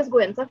 my hand is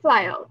going to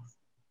fly out.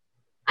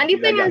 And the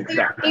thing is, the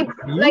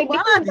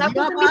contact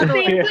was in the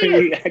same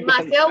place.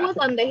 Martial was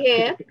on the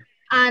hair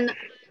and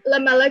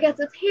Lamella gets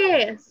his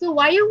hair. So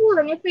why you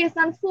holding your face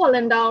and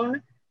falling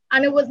down?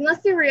 And it was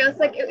not serious.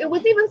 Like it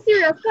was even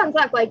serious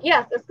contact. Like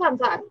yes, it's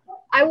contact.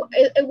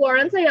 It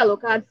warrants a yellow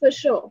card for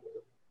sure.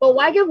 But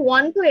why give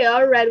one player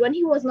a red when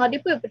he was not the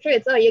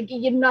perpetrator?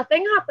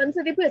 Nothing happened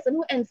to the person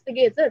who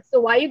instigates it.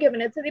 So why are you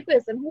giving it to the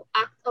person who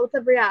acts out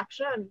of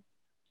reaction?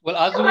 Well,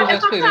 as we was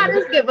If a card explaining,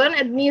 is given,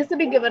 it needs to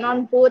be given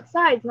on both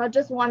sides, not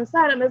just one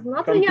side. And it's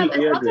not a yellow, it's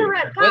not a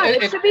red Well, card.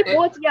 It should be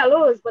both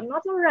yellows, but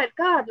not a red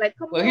card. Like,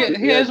 come well, on.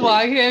 here's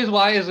why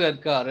is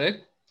red card, right?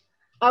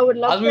 I would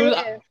love As we to will-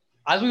 hear.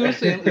 As we were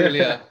saying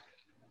earlier,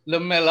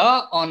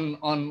 Lamella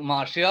on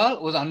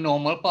Martial was a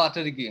normal part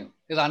of the game.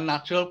 It's a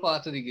natural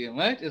part of the game,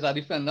 right? It's a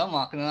defender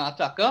marking an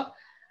attacker,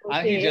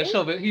 and he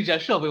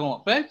just shove him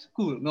off, right?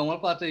 Cool, normal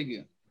part of the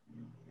game.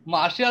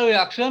 Martial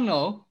reaction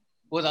now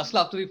was a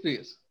slap to the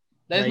face.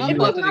 That is not It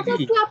part was of the not a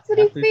game. slap to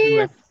the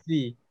face.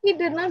 UFC. He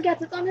did not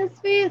get it on his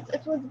face.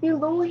 It was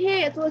below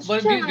here. It was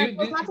But chin. It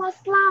was not a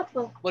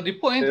slap. But the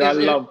point It's a is,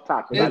 love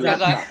tap. it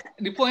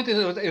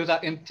was an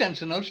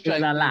intentional strike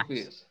It's a to the lax.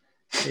 face.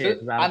 Yeah,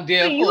 And So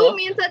you therefore,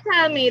 mean to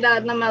tell me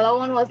that Lamella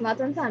one was not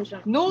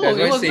intentional? no, That's it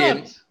what I was say.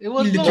 not. It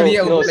was He not. literally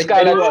No, like-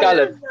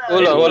 Scarlett.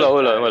 Hold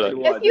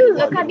on. If you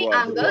look at the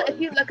angle, if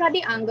you look at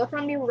the angle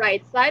from the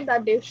right side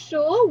that they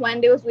show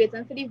when they was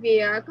waiting for the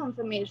VAR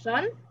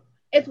confirmation,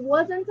 it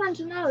was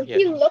intentional.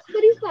 He looked to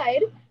the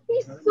side.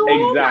 He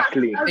saw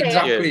Exactly. Martial there,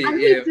 Exactly,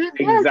 and yeah. he did this.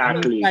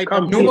 Exactly. Like,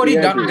 Nobody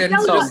done agree. then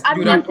some And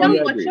do that. Martial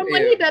Yeah. watched him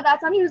when he did that,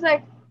 and he was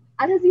like,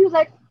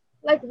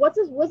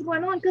 what's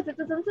going on? Because it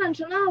is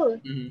intentional.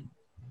 Mhm.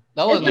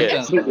 That was Yeah.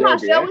 intentional.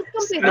 Martial was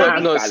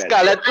completely No,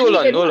 Scarlett, hold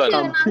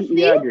on.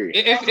 Completely agree.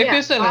 If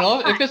you're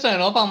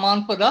selling off a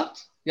man for that,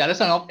 yeah, they're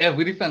selling off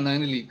every defender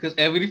in the league because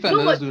every defender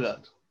No, does but- do that.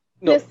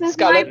 No, This is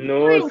Scarlett, my No,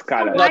 point. So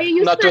Scarlett. why are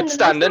you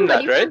Notwithstanding that, sending off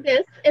somebody right? for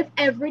this if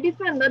every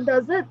defender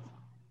does it?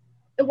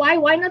 Why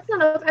not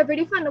send off every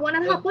defender when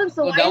it happens?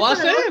 So Well, why that you was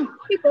sending him.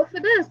 off people for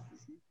this?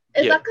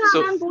 It's Yeah, a card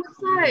so- on both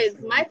sides.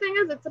 My thing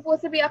is it's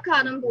supposed to be a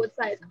card on both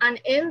sides. And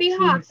in the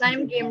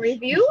halftime game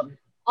review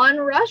on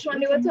Rush, when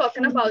they were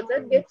talking about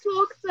it, they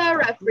talked to a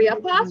referee, a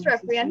past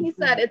referee, and he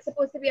said it's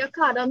supposed to be a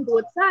card on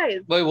both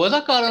sides. But it was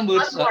a card on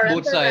both Not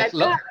warranted sides.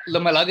 red card.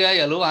 Lamella get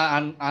yellow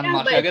and Yeah,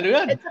 Martial but get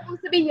red. it's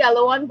supposed to be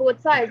yellow on both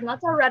sides, not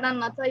a red and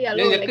not a yellow.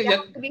 Yeah, Like, you yeah,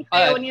 have to be all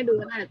fair right. when you're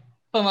doing it.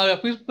 From a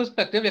referee's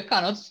perspective, you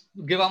cannot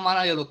give a man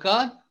a yellow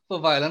card for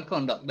violent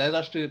conduct. That is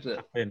a straight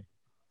red.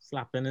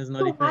 Slapping is not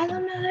So the why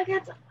question. Lamella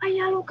gets a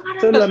yellow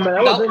card? So and Lamella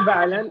not- wasn't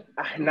violent.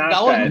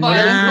 That wasn't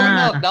violent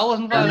conduct. That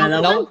wasn't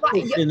Lamella violent. was That,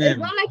 pushing It's him.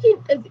 not like he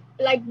is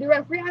like the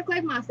referee act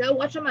like Marcel,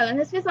 watch Lamella in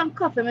his face and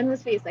cuff him in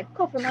his face, like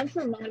cuff him and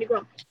throw him on the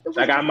ground. It was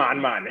Like a just-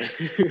 man.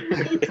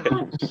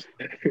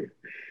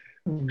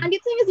 And the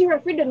thing is, the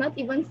referee did not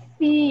even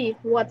see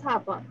what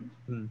happened.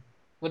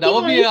 but that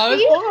would be how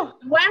it's for.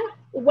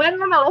 When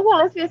Lamella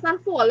hold his face and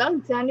fall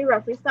out, then the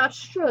referee starts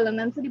strolling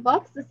into the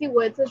box to see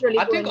what is really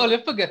I going think on. all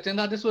you're forgetting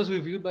that this was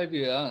reviewed by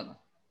VAR.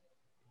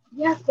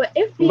 Yes, but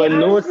if But they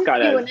no, are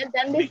Scarlett. reviewing it,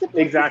 then they supposed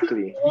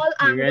Exactly. to see all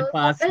He read angles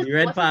past, of it. he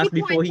read What's past the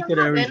before point he of could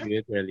have having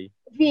reviewed it, really.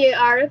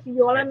 VAR if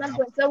you all are not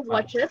going to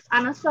watch it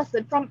and assess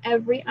it from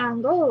every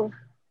angle?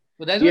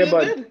 But that's Yeah, what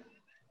but- they did.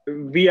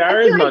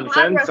 VR is I feel like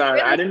that nonsense,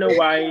 and I don't know reference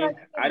why. is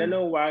I don't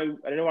know why. I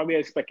don't know why we're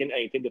expecting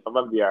anything different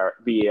from VR.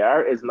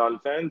 VR is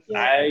nonsense.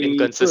 Yeah. I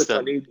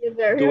Inconsistent. personally You're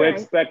very do right.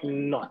 expect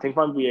nothing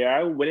from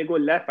VR. When it go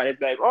left, and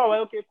it's like, oh,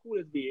 well, okay, cool,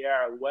 it's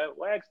VR.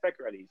 What I expect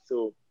really?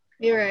 So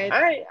You're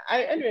right.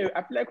 anyway,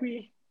 I feel like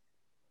we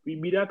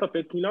beat that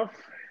topic enough.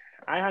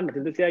 I have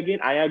nothing to say again.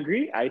 I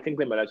agree. I think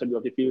Lamella should be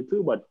off the field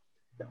too, but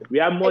we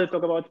have more to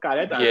talk about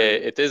Scarlett, and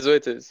Yeah, it is what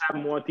it is.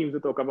 have more teams to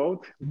talk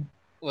about.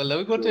 Well, let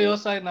me go to your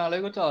side now.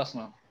 Let's go to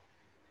Arsenal.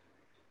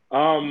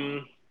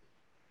 And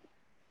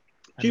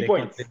 3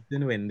 points.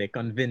 They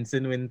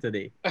convincing win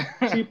today.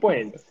 3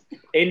 points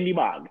in the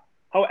bag.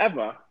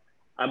 However,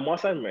 I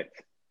must admit,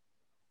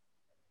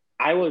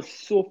 I was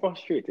so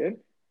frustrated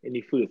in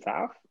the first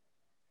half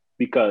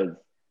because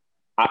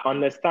I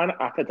understand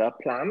after that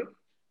plan,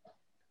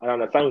 I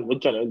understand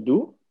what John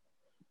do,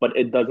 but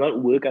it does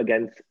not work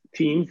against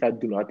teams that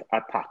do not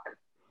attack.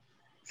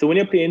 So when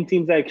you're playing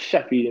teams like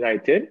Sheffield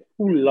United,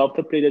 who love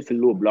to play this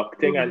low block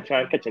thing and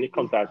try and catch any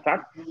counter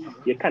attack,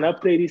 you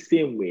cannot play the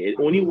same way. It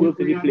only works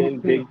if you're playing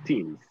big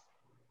teams,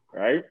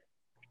 right?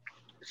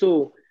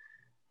 So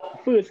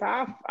first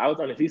half, I was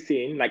honestly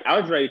saying, like, I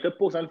was ready to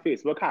post on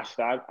Facebook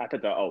hashtag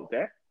Ateta out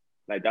there.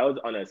 Like, that was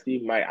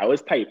honestly I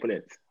was typing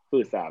it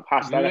first half.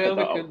 Hashtag You are Ateta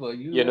wicked, out. boy.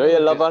 You know you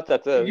love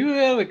Arteta. You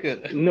are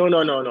wicked. No.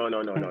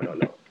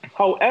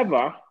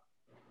 However,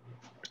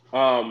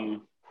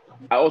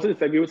 I also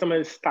disagree with some of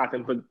his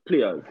starting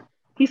players.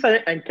 He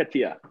started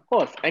Nketiah. Of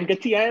course,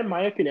 Nketiah, in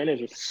my opinion, is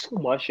just so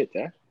much shit.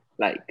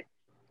 Like,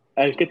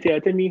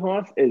 Nketiah to me,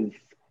 horse, is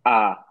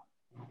a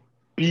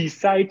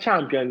B-side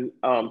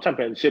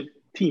championship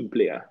team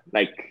player.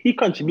 Like, he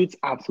contributes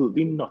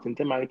absolutely nothing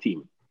to my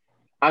team.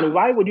 And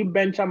why would you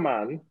bench a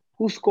man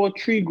who scored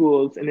 3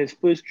 goals in his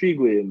first 3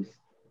 games?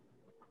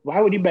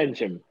 Why would you bench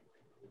him?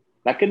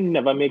 That can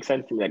never make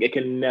sense to me. Like, it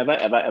can never,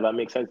 ever, ever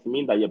make sense to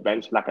me that you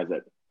bench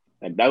Lacazette.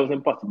 Like, that was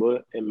impossible,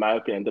 in my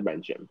opinion, to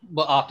bench him.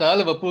 But after a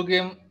Liverpool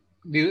game,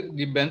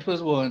 the bench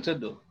was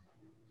warranted, though.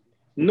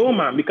 No,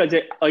 man, because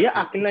you're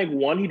acting like,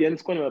 1, he didn't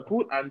score in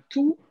Liverpool, and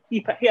 2,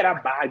 he had a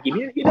bad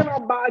game. He didn't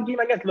have a bad game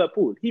against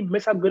Liverpool. He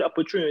missed a good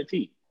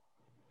opportunity.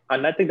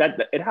 And I think that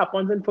it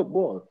happens in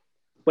football.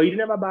 But he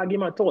didn't have a bad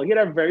game at all. He had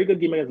a very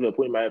good game against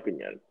Liverpool, in my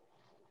opinion.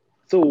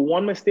 So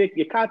one mistake,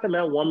 you can't tell me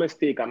one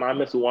mistake, a man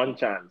missed one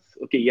chance.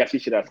 Okay, yes, he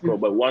should have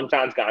scored, but one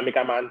chance can make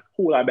a man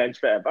hold a bench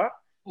forever.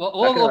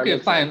 Well, okay,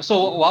 fine.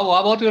 So what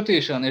about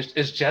rotation?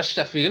 It's just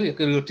Sheffield. You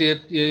could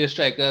rotate your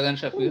striker and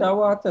Sheffield.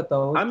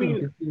 I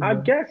mean, I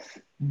guess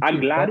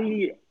I'm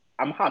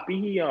happy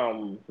he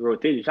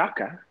rotated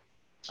Xhaka.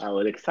 I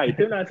was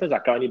excited when I saw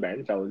Xhaka on the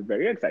bench. I was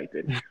very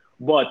excited.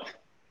 But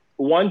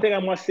one thing I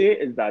must say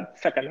is that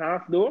second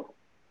half though,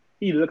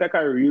 he looked like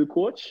a real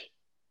coach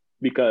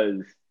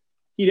because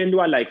he didn't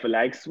do a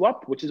like-for-like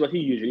swap, which is what he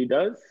usually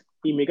does.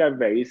 He make a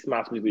very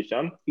smart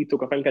substitution. He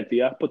took off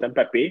Nketiah, put on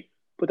Pepe,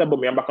 put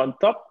Aubameyang back on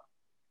top,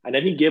 and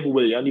then he gave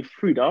Willian the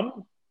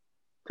freedom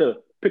to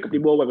pick up the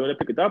ball wherever he want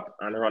to pick it up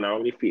and run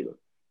around the field.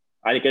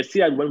 And you can see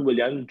that when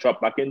Willian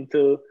dropped back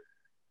into,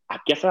 I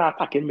guess, an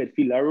attacking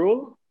midfielder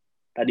role,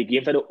 that the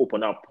game started to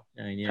open up.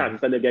 Chances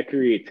started to get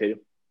created,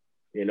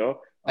 you know.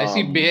 I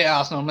see bare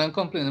Arsenal men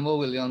complaining about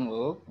Willian.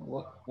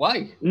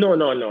 Why? No.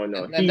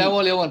 And that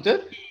all you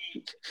wanted?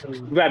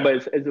 Right,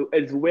 but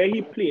it's where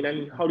he played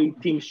and how the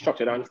team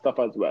structured and stuff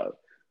as well.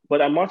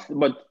 But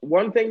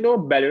one thing though,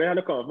 Bellerin had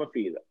to come off my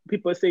field.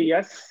 People say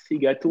yes, he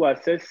got 2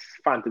 assists,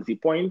 fantasy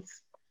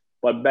points,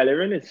 but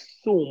Bellerin is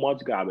so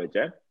much garbage.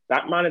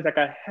 That man is like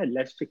a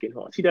headless chicken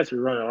horse. He just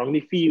run around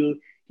the field.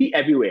 He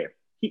everywhere.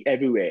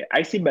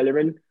 I see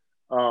Bellerin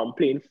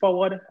playing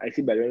forward. I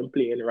see Bellerin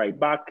playing right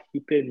back. He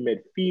played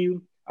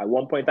midfield. At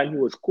one point in time, he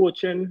was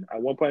coaching.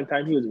 At one point in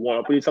time, he was one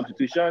up with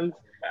substitutions.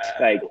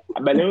 Like,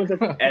 Bellerin was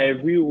just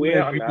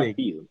everywhere on that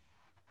field.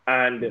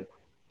 And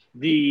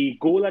the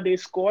goal that they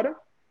scored,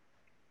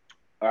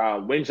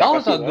 when that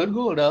was a good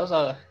goal. It was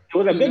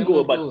a good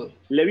goal, but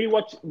let me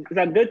watch. It's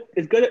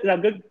a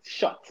good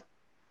shot.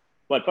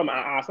 But from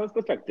Arsenal's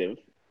perspective,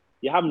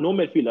 you have no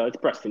midfielders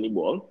pressing the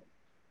ball.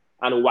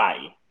 And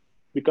why?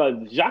 Because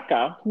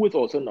Xhaka, who is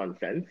also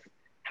nonsense,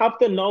 have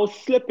to now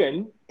slip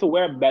in to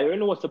where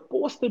Bellerin was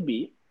supposed to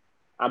be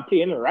and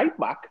playing right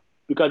back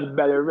because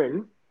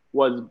Bellerin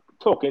was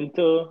talking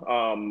to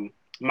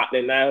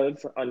Maitland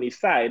Niles on the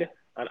side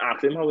and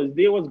asking him how his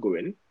day was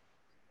going.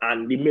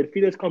 And the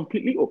midfield is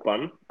completely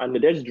open and they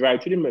just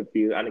drive to the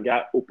midfield and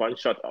get open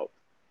shot out.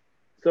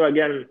 So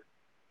again,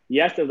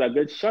 yes, there's a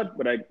good shot,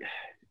 but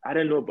I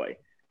don't know, boy.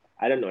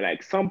 I don't know.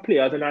 Like, some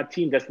players in our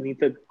team just need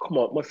to come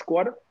out my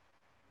squad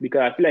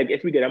because I feel like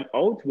if we get them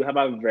out, we have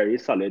a very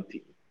solid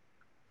team.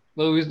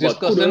 Well, we was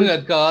discussing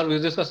red card. We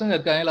was discussing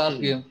red card in the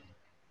last game.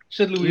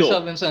 Should Luis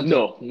have been sent?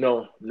 No.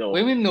 What do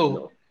you mean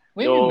no?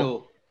 What do you mean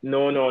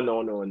no?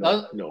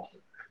 No.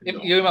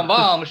 If you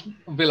remember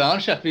Villa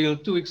and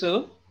Sheffield 2 weeks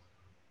ago,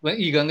 when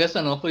Egan gets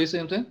sent off for the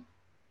same thing?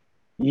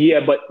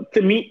 Yeah, but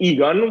to me,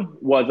 Egan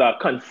was a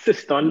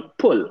consistent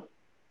pull.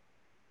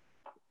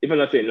 If I'm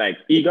not saying, like,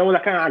 Egan was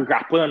a kind of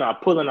grapple and a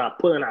pull and a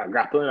pull and a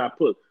grapple and a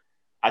pull.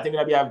 I think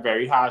that'd be a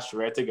very harsh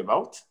rate to give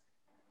out.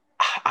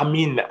 I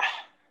mean,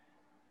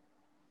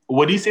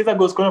 would you say that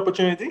goal scoring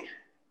opportunity?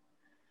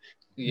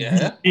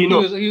 Yeah. You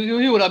know,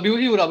 he would have been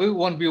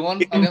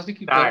 1v1 against the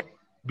keeper.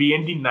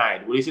 Being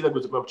denied. Would you say that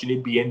goal scoring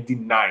opportunity being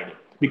denied?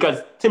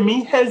 Because to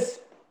me, his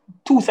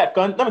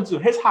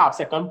his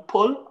half-second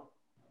pull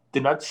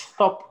did not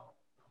stop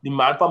the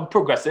man from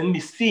progressing the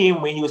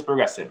same way he was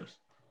progressing.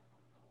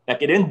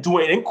 Like it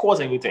didn't cause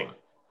anything.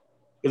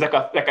 It's like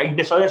a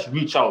initial just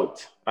reach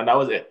out, and that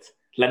was it.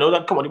 Leno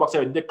that come on the box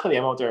already, they clear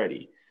him out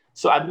already.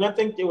 So I do not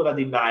think it was a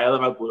denial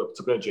of a goal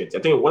scoring opportunity.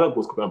 I think it was a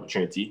goal scoring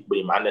opportunity, but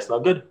the man that's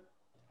not good.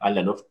 And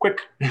Leno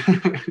quick. You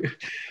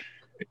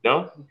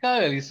know? You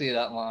can't really say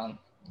that, man.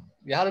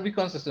 You have to be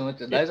consistent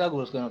with it. That is a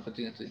goal scoring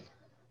opportunity.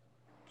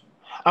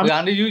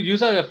 Andy, you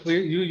said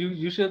referee.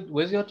 You should.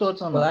 Where's your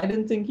thoughts on Well, that? I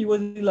didn't think he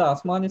was the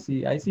last man, you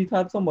see. I see it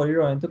had somebody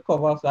running to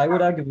cover, so I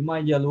would have given my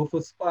yellow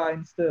for Spa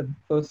instead,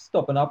 for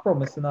stopping a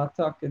promising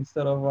attack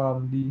instead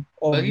of the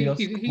But he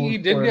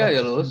obvious. did get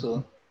yellow,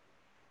 so.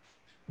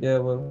 Yeah,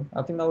 well,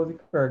 I think that was the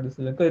correct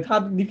decision. Because it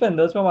had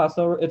defenders from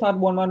Arsenal. It had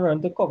one man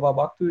running to cover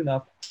back to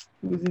enough.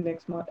 Who was the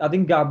next man? I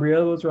think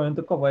Gabriel was running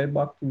to cover it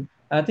back to. And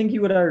I think he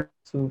would have.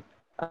 So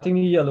I think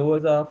the yellow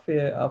was a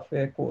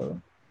fair call.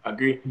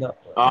 Agree. Yeah.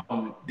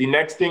 The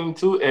next thing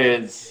too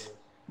is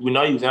we're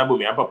not using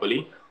Aubameyang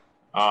properly.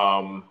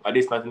 At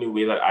least not in the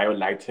way that I would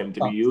like him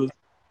to be used.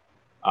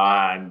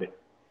 And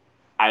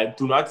I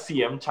do not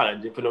see him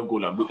challenging for no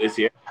goal and boot this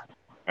year.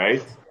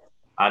 Right?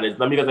 And it's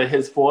not because of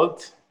his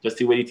fault. Just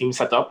the way the team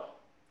set up.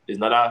 The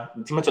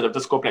team is set up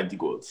to score plenty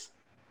goals.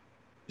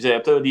 You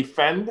have to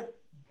defend,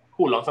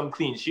 hold on some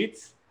clean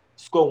sheets,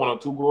 score 1 or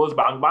 2 goals,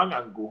 bang bang,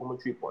 and go home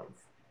with 3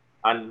 points.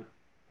 And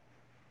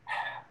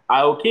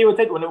I'm okay with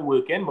it when it's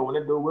working, but when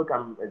it don't work,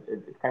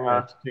 it's kind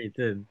of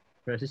frustrated.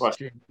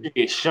 Frustration.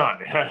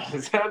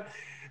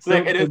 So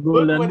like it is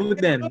good when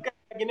it then. Look,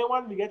 you know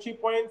what? We get 3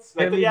 points.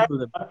 Like, yeah, I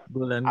was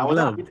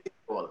happy to take the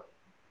ball,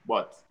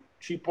 but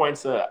 3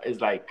 points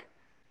is like,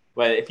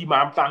 well, if your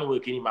man plan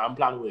working,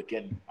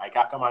 I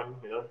can't come and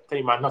tell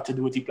your man not to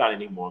do what he plan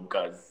anymore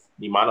because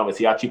the man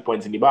obviously had 3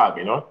 points in the bag,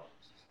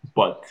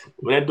 But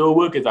when it don't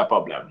work, it's a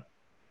problem.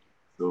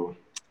 So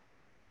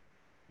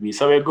we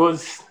saw where it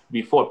goes.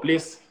 We 4th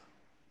place.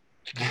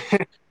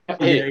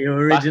 Your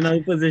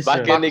original position.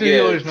 Back to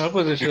the original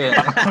position.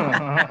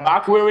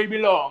 Back where we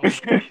belong.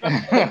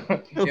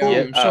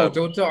 Shout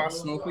out to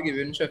Arsenal for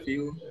giving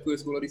Sheffield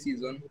first goal of the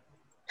season.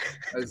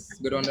 That's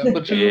good on them.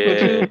 But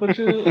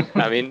you.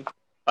 I mean,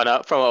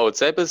 from an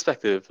outside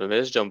perspective, let me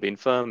just jump in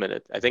for a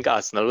minute. I think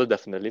Arsenal will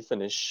definitely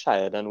finish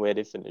higher than where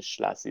they finished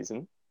last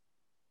season.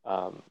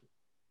 Higher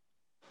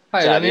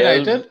than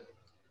United?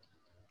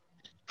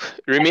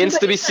 Remains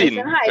to be seen,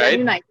 right?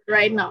 United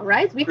right now,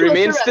 right?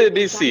 Remains to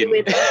be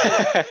seen.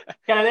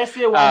 Can I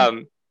say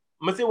one?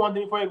 Must say one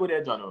thing before you go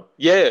there, Jono.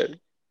 Yeah. You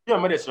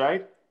remember this,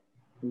 right?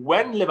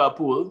 When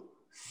Liverpool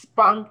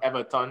spanked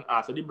Everton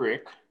after the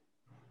break,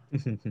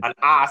 and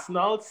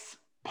Arsenal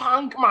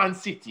spanked Man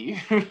City.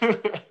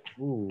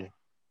 Ooh.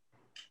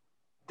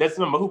 Just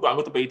remember who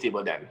going to pay the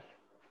table then.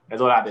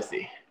 That's all I have to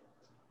say.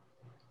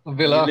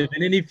 Villa. You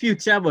living in the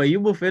future, boy. You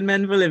buffing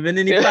men for living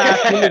in the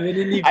past. You living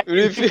in the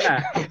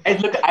future.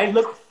 I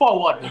look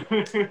forward.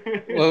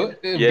 Well,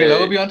 Villa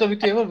will be on top of the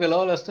table. Villa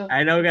or Leicester.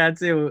 I know, God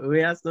say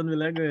we Aston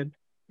Villa good.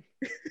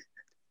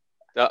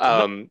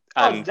 And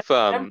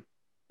from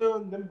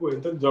them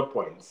going to drop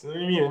points.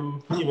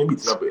 Even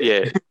beats up.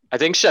 Yeah, I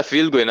think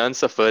Sheffield going on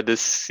suffer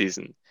this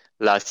season.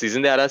 Last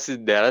season they had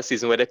a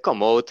season where they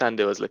come out and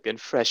they was looking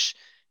fresh.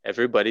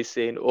 Everybody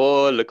saying,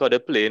 "Oh, look how they're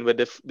playing with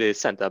the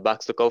centre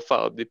backs. Look how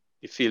far up the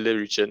field they're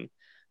reaching."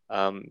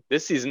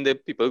 This season, the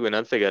people going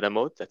to figure them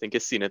out. I think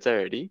you've seen it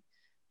already.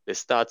 They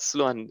start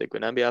slow and they're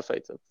going to be a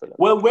fighter for them.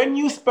 Well, when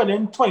you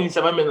spending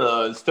 27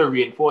 million to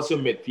reinforce your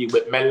midfield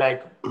with men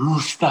like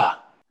Brewster,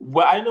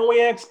 well, I know what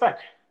you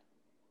expect.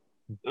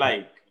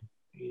 Like,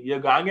 you're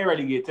going to get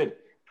relegated.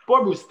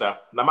 Poor Brewster.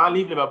 The man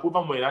leave Liverpool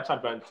from winning a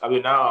champion. I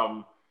mean,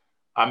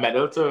 a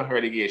medal to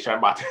relegation,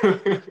 but...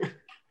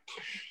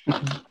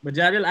 But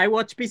Jadil, I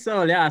watched piece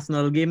of the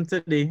Arsenal game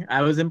today.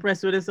 I was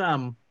impressed with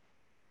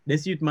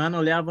this youth man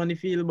all they have on the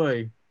field,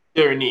 boy.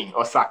 Tierney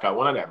or Saka,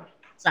 one of them.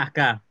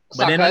 Saka.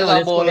 But then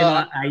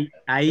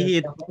I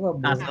hate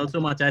Arsenal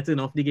so much I turn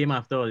off the game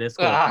after all they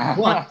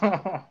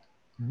score.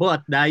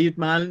 But that youth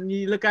man,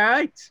 he look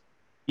alright.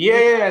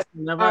 Yes.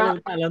 Never a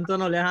little talent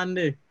on all their hand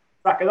there.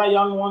 Saka's a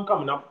young one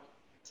coming up.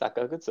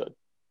 Saka good son.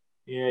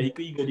 Yeah, he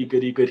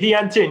good. He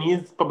and Tierney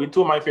is probably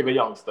 2 of my favorite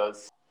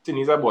youngsters.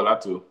 Tierney's a baller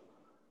too.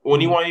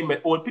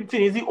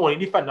 Tierney is the only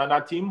defender on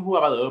that team who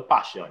have a little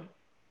passion.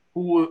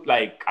 Who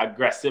like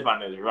aggressive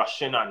and is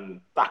rushing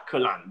and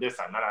tackle and this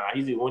and that.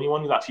 He's the only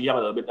one who's actually have a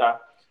little bit of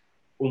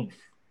oomph,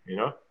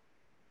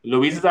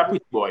 Luis is a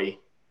pretty boy.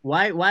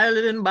 Why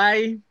they didn't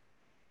buy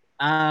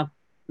a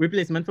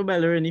replacement for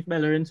Bellerin if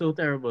Bellerin so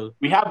terrible?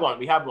 We have one.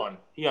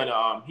 He had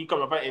he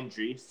come up an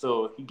injury,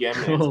 so he gave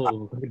me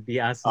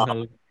the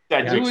Arsenal.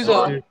 Cedric.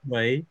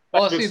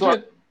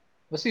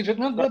 Was Cedric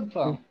not good,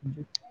 fam?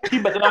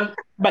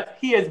 But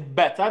he is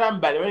better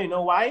than Bellerin. You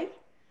know why?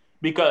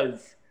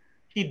 because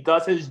he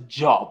does his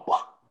job.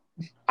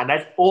 And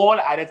that's all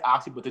I just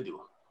ask people to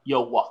do.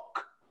 Your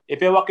work.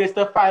 If your work is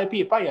to file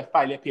paper, you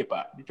file your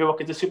paper. If your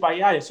work is to sweep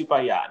yard, you sweep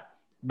yard.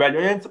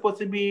 Bellerin supposed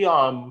to be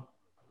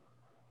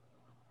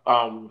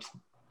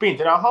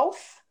painting a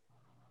house.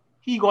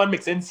 He go and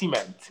mixing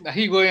cement.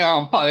 He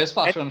going Paris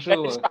fashion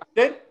show.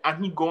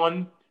 And he go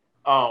on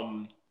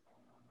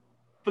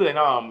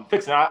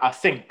fixing a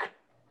sink.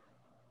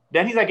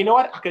 Then he's like, you know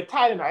what? I could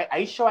tile and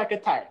I sure I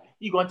could tile.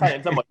 He go and tile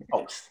in somebody's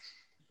house.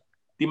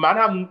 The man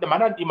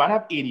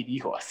have ADD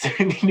horse.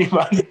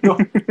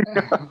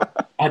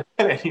 I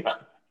tell you.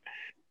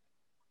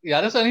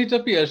 Yeah, that's only to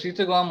PSG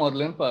to go on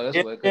modeling Paris.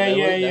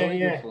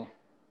 Yeah.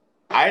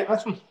 I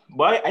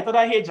thought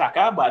I hate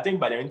Xhaka, but I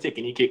think Bellerin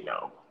taking the cake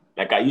now.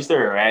 Like I used to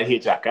really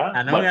hate Xhaka.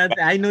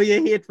 I know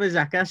you hate for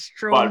Xhaka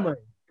strong,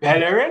 but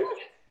Bellerin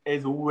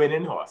is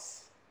winning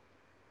horse.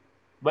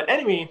 But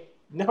anyway,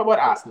 enough about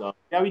Arsenal.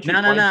 No.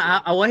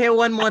 I will hear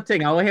one more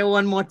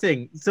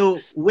thing. So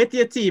with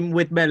your team,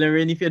 with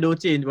Bellerin, if you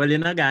don't change, well, you're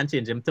not going to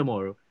change him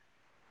tomorrow.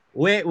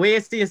 Where you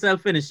see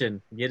yourself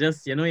finishing? You're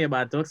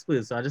about to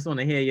Spurs, so I just want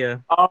to hear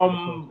you.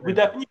 We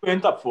definitely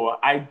going top 4.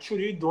 I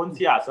truly don't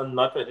see Arsenal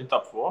not finishing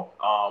top 4.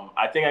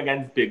 I think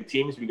against big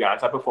teams, we're going to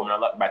start performing a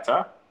lot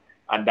better.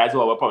 And that's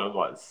what our problem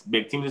was.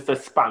 Big teams is the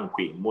spank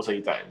queen most of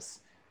the times.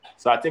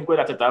 So I think with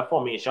that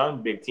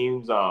formation, big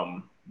teams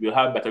will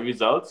have better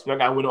results. We're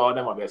not going to win all of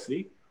them,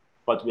 obviously,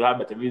 but we'll have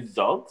better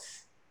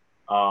results.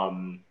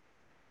 So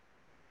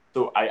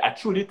I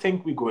truly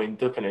think we're going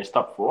to finish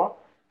top 4.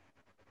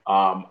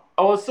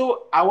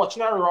 Also, I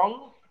watching that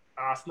wrong,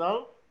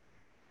 Arsenal,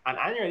 and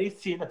I ain't really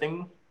seen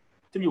nothing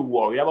to be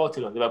worried about.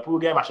 Liverpool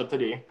get mashed up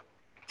today.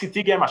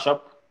 City get mashed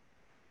up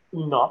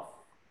enough.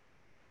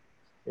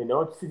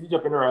 City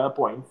dropping around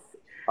points.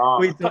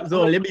 Wait,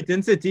 so only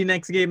beating City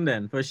next game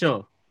then, for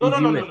sure?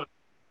 No.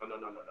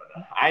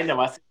 I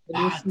never said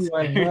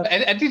that.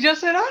 And he just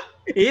said that?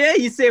 Yeah,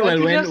 he said, well,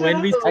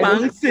 when we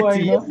spank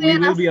City, we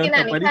will be on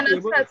top of the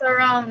table.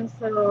 Around,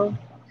 so...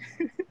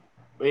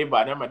 Wait, but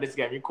remember this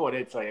game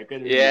recorded, so you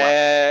couldn't.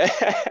 Yeah.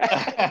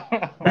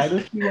 I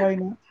don't see why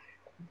not.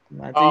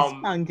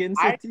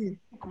 I think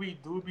we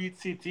do beat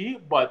City,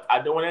 but I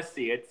don't want to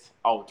say it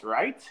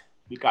outright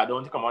because I don't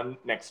want to come on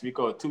next week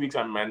or 2 weeks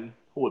and man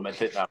hold my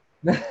tit now.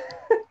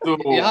 So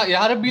you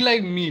had to be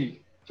like me.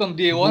 From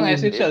day one, I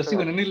said Chelsea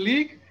winning the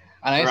league,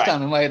 and I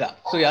stand by that.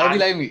 So you had to be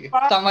like me.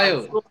 Stand by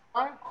you.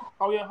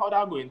 How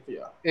that going for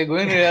you? It's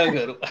going real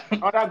good.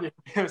 How that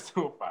going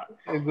so far?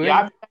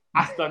 Yeah,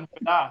 Aston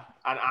Villa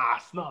and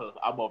Arsenal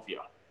above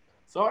you.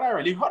 So how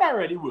that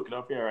really working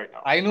up here right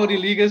now? I know the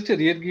league is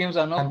 38 games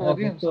and not 4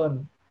 games.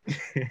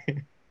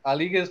 Our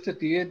league is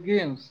 38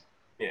 games.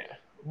 Yeah.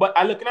 But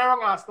I looking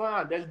around Arsenal and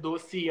I just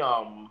don't see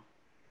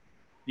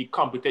the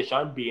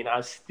competition being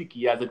as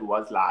sticky as it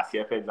was last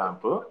year, for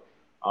example.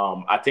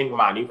 I think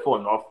Man U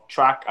falling off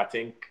track. I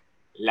think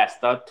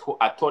Leicester,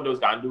 I thought they was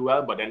going to do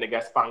well, but then they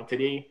got spanked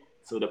today.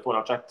 So they're falling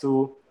off track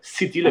too.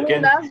 City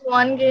looking... that's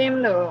one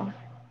game though.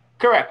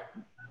 Correct.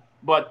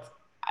 But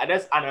I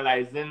just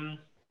analyzing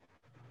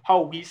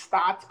how we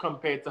start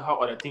compared to how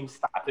other teams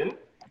starting.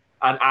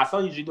 And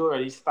Arsenal usually don't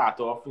really start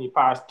off in the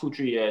past 2-3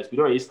 years. We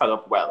don't really start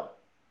off well.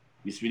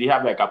 We really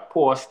have like a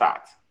poor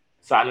start.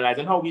 So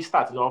analyzing how we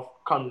starting off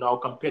now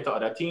compared to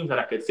other teams, and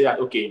I could say that,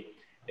 okay,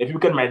 if we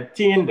can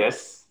maintain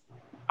this,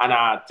 and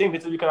I think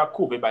this is because of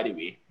COVID, by the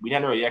way, we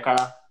didn't really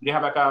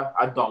have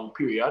a down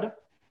period.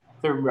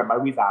 So remember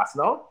with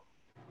Arsenal,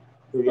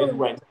 so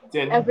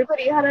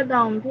everybody had a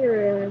down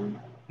period.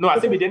 No, I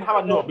think we didn't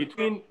have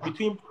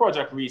between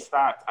Project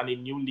Restart and the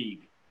new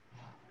league.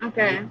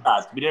 Okay.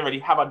 We didn't really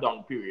have a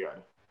down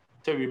period.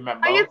 So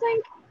remember.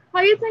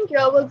 How you think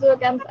y'all will do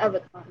against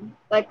Everton?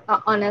 Like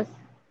an honest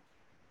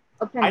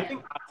opinion. I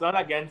think Arsenal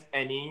against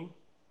any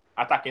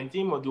attacking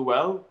team will do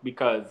well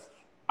because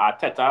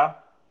Arteta,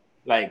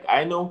 like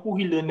I know who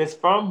he learned this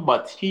from,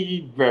 but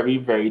he very,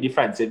 very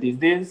defensive these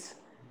days.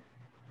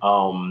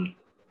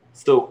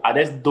 So I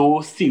just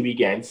don't see we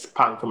getting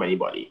spanked from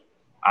anybody,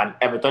 and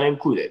Everton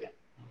included.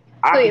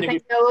 So you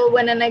think you will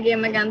win in a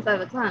game against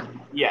Everton?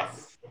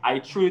 Yes, I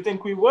truly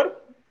think we would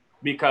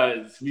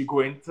because we're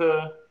going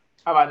to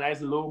have a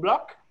nice low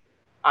block.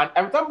 And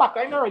Everton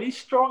backline not really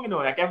strong,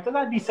 Like Everton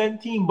a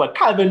decent team, but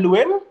Calvin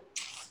Lewin.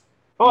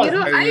 I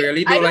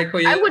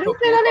wouldn't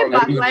say that their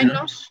backline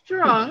not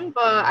strong,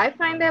 but I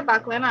find their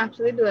backline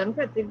actually doing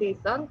pretty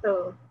decent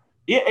though.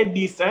 Yeah, it's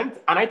decent,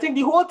 and I think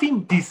the whole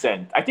team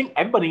decent. I think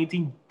everybody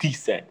team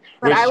decent.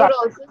 But I would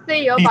also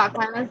say your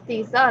backline is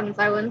decent.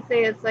 I wouldn't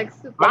say it's like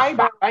super. My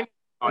backline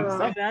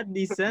is that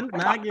decent?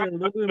 Nah, girl,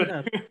 don't do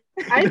that.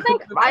 I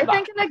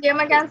think in the game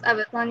against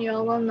Everton, you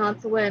will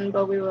not win,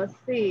 but we will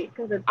see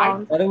because it's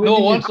bound.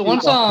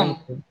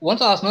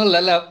 Once Arsenal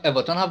let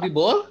Everton have the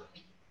ball,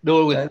 they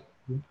will win.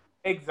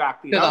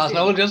 Exactly. Because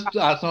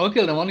Arsenal will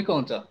kill them on the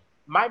counter.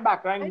 My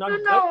backline, I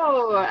don't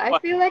know. I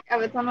feel like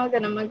Everton will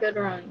get them a good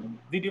run.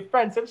 The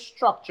defensive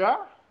structure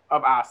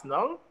of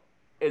Arsenal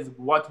is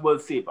what will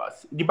save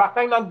us. The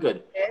backline not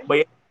good,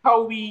 but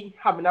how we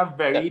having a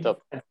very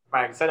defensive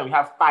mindset, and we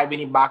have 5 in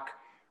the back,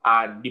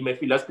 and the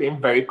midfielders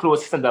playing very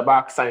close to centre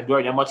backs and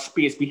don't have much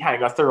space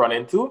behind us to run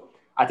into.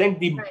 I think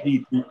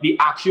the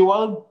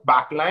actual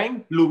back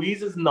line,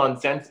 Luis is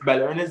nonsense,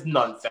 Bellerin is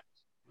nonsense,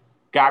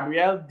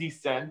 Gabriel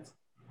decent,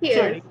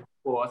 Tierney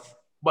course,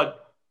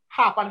 but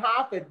half and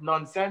half is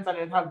nonsense and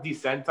then have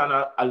decent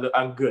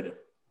and good.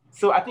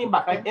 So I think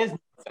backline is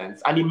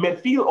nonsense. And the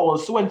midfield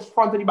also in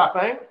front of the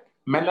backline,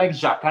 men like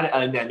Xhaka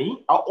and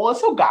Elneny are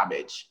also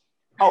garbage.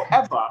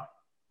 However,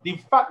 the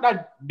fact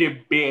that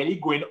they're barely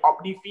going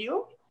up the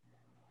field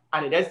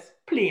and it is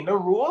playing a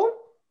role,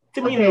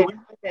 to me,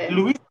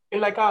 Luis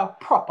is like a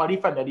proper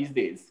defender these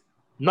days.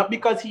 Not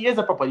because he is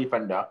a proper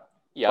defender,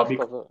 but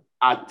because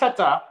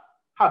Arteta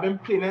have been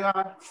playing in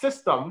a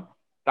system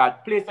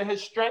that plays to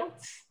his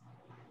strengths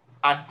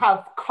and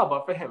have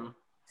cover for him.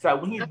 So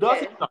when he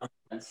does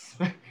nonsense,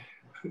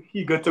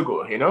 he good to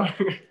go, you know?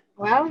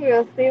 Well,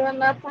 we'll see when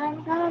that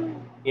time comes.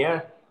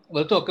 Yeah.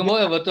 Well, talking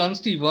about Everton,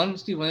 Stephen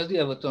is the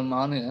Everton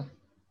man here.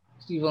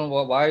 Stephen,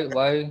 why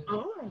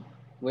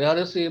are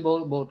they say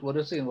about what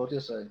they're saying about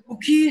your side?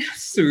 Okay,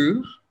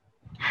 so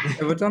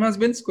Everton has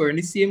been scoring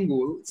the same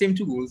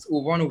two goals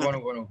over and over and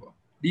over and over.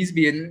 These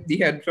being the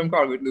head from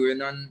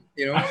Calvert-Lewin and,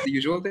 you know, the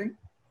usual thing.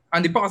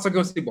 And the pass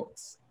across the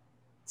box.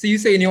 So you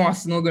saying your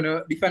Arsenal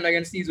gonna defend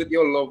against these with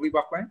your lovely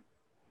backline?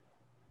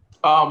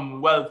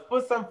 Well,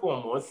 first and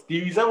foremost,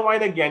 the reason why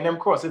they're getting them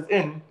crosses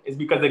in is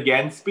because they're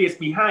getting space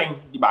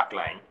behind the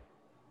backline.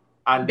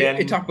 And then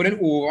it's happening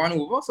over and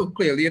over, so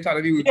clearly it's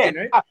out be routine,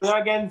 right? Happening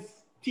against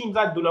teams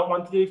that do not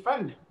want to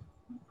defend.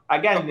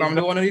 Again, Tottenham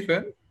don't want to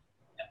defend.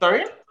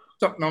 Sorry?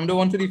 Tottenham don't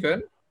want to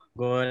defend.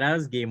 God, that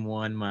was game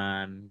one,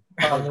 man.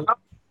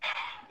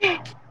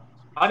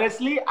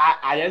 Honestly,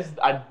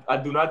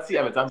 I do not see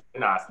Everton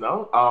in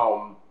Arsenal.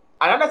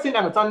 I'm not saying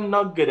Everton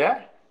not good,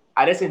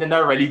 I just say they're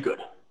not really good.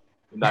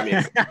 That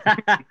means.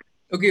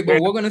 Okay,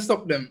 but we're gonna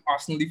stop them.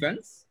 Arsenal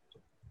defense.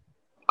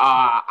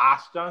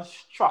 Arsenal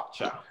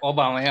structure.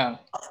 Aubameyang.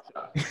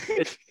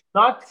 It's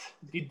not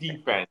the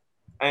defense,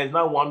 and it's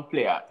not one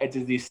player. It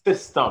is the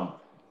system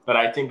that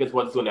I think is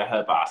what's going to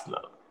help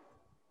Arsenal.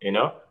 You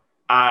know,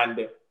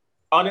 and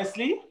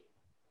honestly,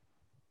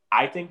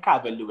 I think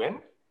Calvert-Lewin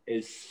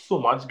is so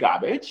much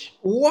garbage.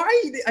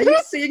 Why are you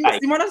saying this?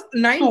 The man has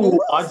 9 goals?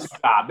 So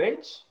much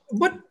garbage.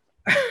 But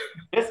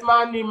this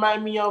man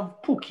remind me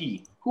of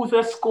Pookie, who's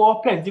going to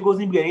score plenty goals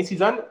in the beginning of the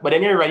season, but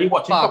then you're already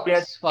watching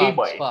players.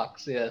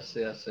 Facts. Yes.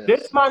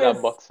 This man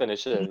is box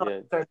finisher.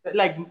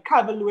 Like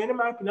Calvert-Lewin, in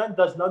my opinion,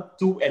 does not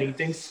do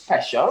anything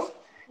special.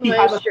 He No,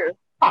 has it's true.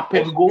 a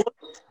tap-in goal,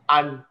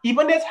 and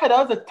even this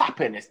header is a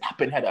tap-in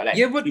header. Like,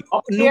 yeah, but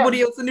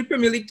nobody else in the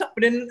Premier League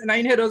tapping in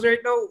 9 headers right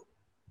now.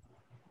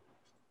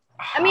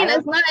 I mean,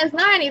 it's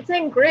not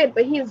anything great,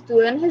 but he's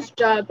doing his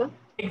job.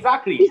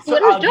 Exactly. He's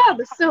doing his job,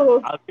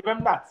 so I'll give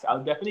him that.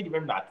 I'll definitely give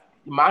him that.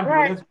 The man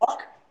doing his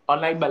work,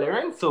 unlike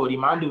Bellerin, so the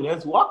man doing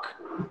his work.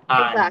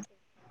 And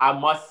I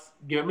must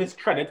give him his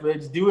credit where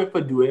it's due for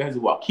doing his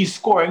work. He's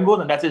scoring goals,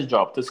 and that's his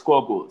job, to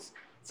score goals.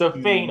 So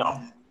fair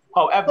enough.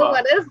 However, so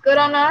what is good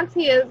or not,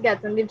 he is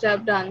getting the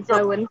job done. So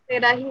I wouldn't say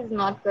that he's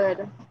not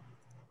good.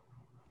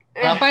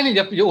 I find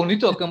you're only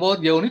talking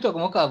about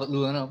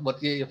Calvert-Lewin,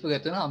 but you're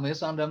forgetting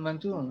James and them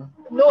too.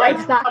 No,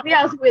 exactly.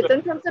 I was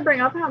waiting for him to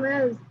bring up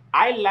James.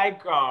 I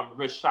like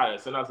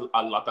Richarlison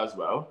a lot as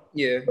well.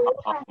 Yeah.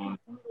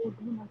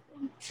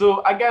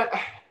 So I get,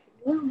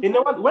 you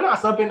know what? When I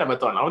start playing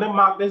Everton, I want to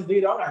mark this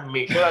day down and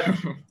make sure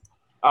that.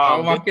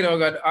 I'll mark it out.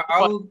 God.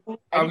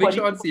 I'll make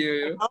sure it's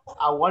here.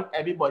 I want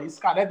everybody,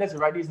 Scarlett, let's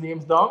write these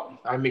names down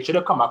and make sure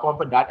to come back on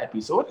for that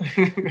episode.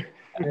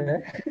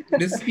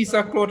 This piece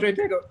of cloth right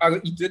there,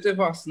 I'll eat it if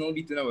Arsenal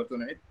beat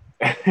Everton,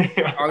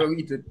 right? I'll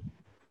eat it.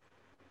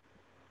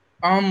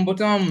 But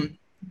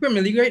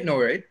Premier League right now,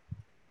 right?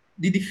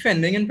 The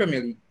defending in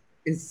Premier League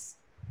is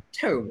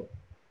terrible.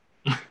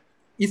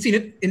 You've seen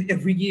it in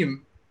every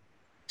game.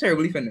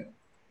 Terrible defending.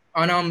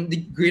 And the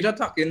great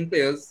attacking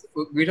players,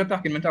 great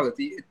attacking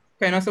mentality, it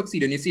kind of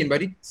succeeded. You've seen by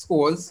the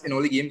scores in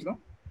all the games now.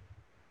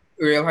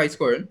 Real high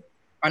scoring.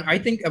 And I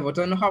think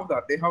Everton have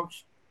that. They have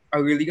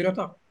a really good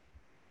attack.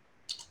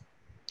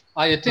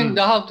 I think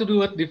that have to do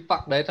with the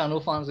fact that there are no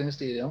fans in the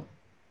stadium.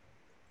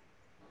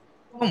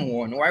 Come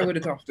on, why would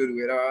it have to do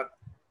with that?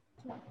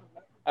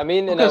 I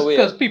mean, in a way,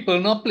 because people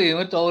not playing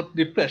without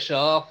the pressure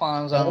of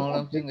fans and all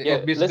that thing. Yeah,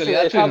 basically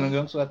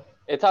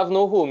it have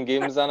no home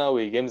games and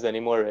away games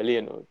anymore, really,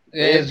 you know.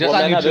 Yeah, it's just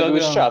a neutral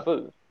ground.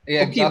 Travel.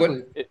 Yeah,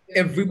 exactly. But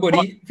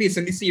everybody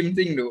facing the same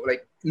thing though.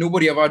 Like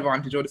nobody have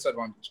advantage or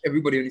disadvantage.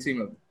 Everybody on the same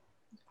level.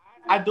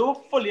 I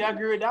don't fully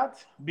agree with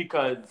that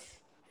because,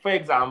 for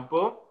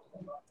example,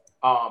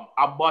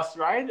 a bus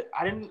ride,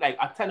 I'm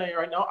telling you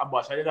right now, a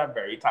bus ride is a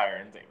very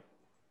tiring thing.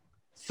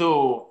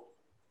 So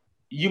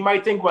you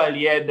might think, well,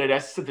 yeah, they're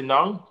just sitting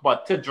down,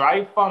 but to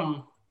drive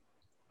from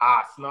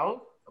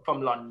Arsenal,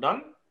 from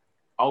London,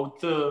 out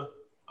to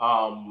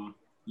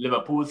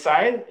Liverpool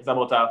side, it's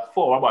about a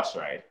 4-hour bus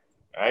ride,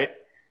 right?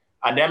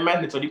 And then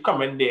men literally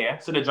come in there,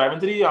 so they're driving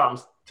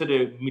to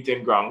the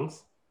meeting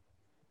grounds,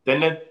 then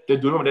they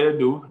do what they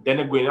do, then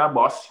they go in a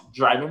bus,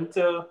 driving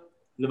to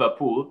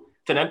Liverpool,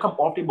 to then come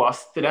off the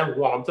bus, to then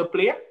warm to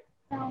play,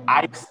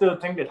 I still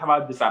think they have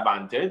a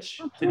disadvantage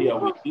to the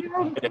away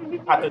team. They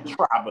have to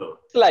travel.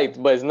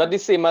 Slight, but it's not the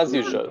same as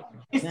usual.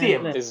 It's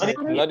same. It's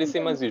not the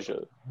same as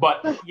usual.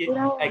 But you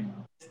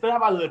still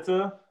have a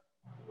little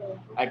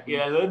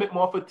bit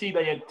more fatigue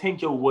than you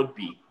think you would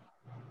be.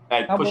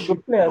 Like But the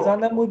players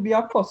and them would be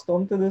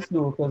accustomed to this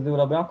though, because they would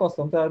have been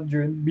accustomed to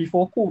that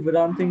before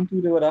COVID and thing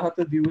too. They would have had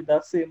to deal with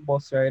that same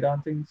bus ride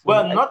and things. So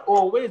well, not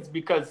always,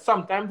 because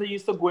sometimes they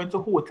used to go into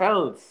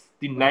hotels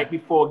the night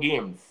before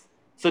games.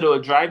 So they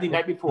would drive the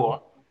night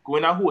before, go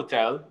in a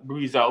hotel,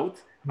 breeze out,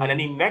 and then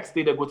the next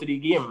day they go to the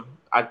game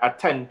at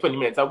 10, 20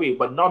 minutes away.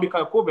 But now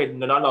because of COVID,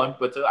 they're not allowing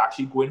people to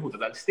actually go in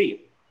hotels and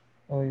stay.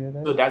 Oh yeah.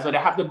 So that's why they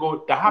have to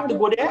go. They have to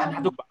go there and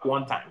have to go back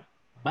one time.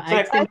 But So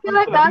I feel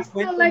like that's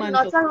still like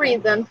not a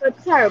reason for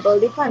terrible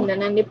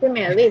defending in the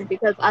Premier League,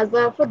 because as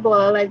a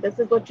footballer, like this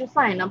is what you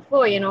sign up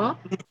for, you know.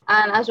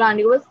 And as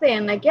Randy was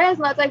saying, like it's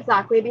not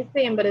exactly the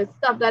same, but it's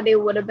stuff that they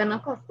would have been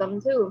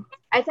accustomed to.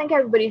 I think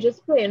everybody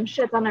just playing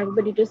shit and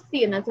everybody just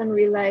seeing it in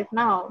real life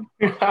now.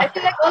 I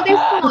feel like all these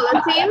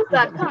smaller teams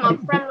that come up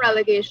from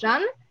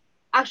relegation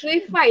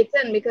actually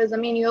fighting, because I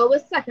mean you're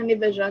always second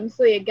division,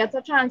 so you get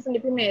a chance in the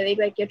Premier League,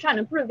 like you're trying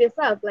to prove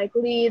yourself, like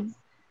Leeds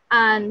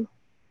and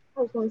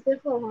I was going to say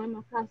Fulham,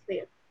 I can't say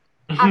it.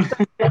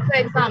 Aston Villa, for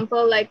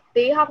example, like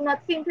they have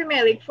not seen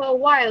Premier League for a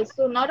while,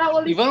 so now that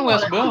all these Even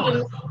West smaller Brom.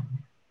 teams,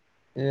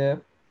 Yeah.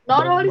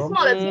 not all the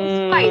smaller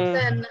teams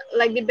fighting,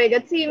 like the bigger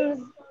teams,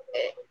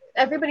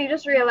 everybody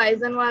just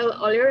realizing, well,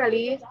 all you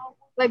really,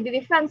 like the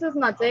defense is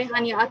nothing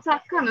and your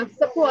attack cannot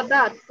support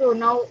that. So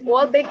now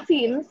all big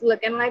teams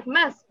looking like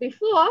mess.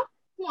 Before,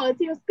 smaller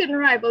teams couldn't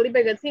rival the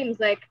bigger teams.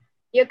 Like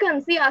you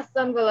can see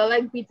Aston Villa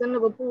like beating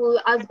Liverpool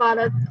as bad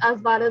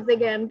as they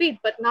get beat.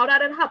 But now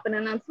that it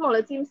happening and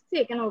smaller teams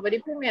taking over the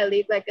Premier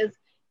League, like it's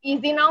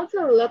easy now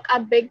to look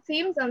at big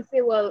teams and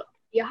say, well,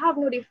 you have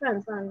no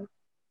defense, and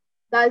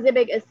that is a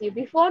big issue.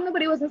 Before,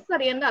 nobody wasn't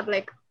studying that.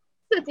 Like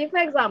City, for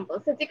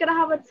example, City could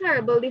have a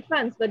terrible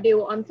defense, but they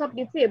were on top of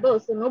the table,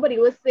 so nobody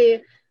would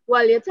say,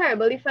 well, your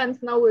terrible defense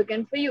now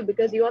working for you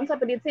because you're on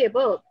top of the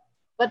table.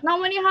 But now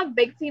when you have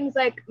big teams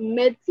like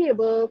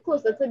mid-table,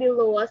 closer to the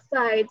lower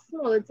side,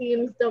 smaller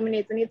teams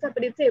dominating the top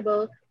of the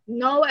table,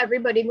 now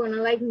everybody going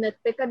to like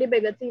nitpick at the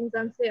bigger teams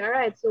and say, all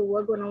right, so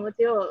we're going on with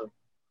you all.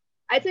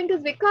 I think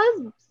it's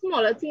because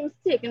smaller teams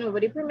taking over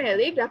the Premier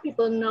League that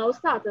people now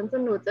starting to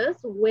notice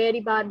where the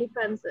bad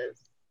defense is.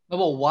 No,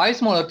 but why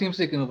smaller teams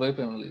taking over the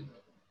Premier League?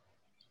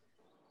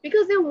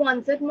 Because they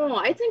want it more.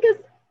 I think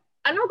it's,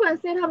 I'm not going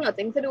to say it have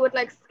nothing to do with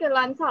like skill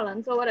and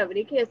talent or whatever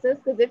the case is,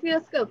 because if you're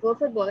a skillful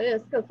footballer, you're a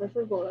skillful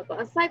footballer.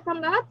 But aside from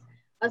that,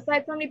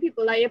 aside from the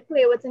people that you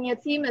play with in your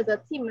team, is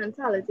a team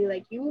mentality.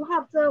 Like you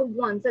have to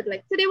want it.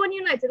 Like today when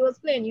United was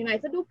playing,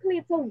 United don't play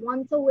to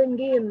want to win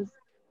games.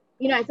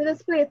 United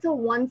is play to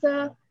want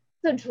to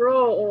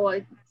draw,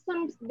 or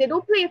they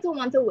don't play to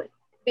want to win,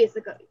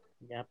 basically.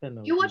 Yeah,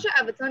 you watch an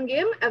Everton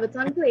game,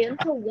 Everton playing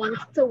to want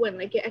to win.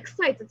 Like you're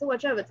excited to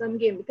watch Everton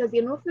game because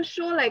you know for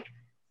sure like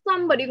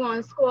somebody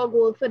gonna score a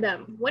goal for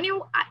them. When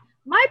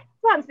my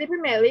fantasy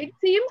Premier League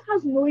team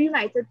has no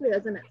United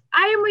players in it.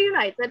 I am a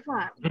United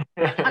fan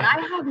and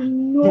I have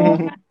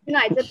no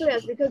United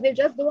players because they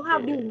just don't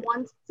have the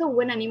want to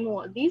win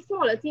anymore. These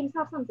smaller teams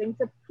have something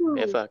to prove.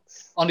 Yeah,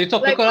 facts. On the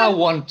topic of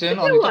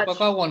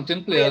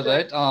wanting players,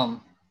 right?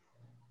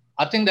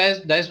 I think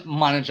there's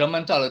manager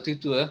mentality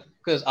to it.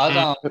 Because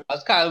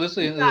as Kyle was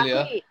saying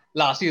earlier,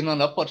 last season on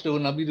that Poch, they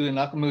would not be doing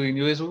that.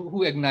 Mourinho is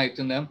who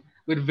igniting them.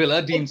 With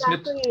Villa, Dean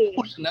Smith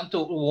pushing them to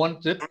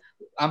want it.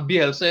 And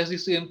Bielsa is the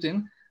same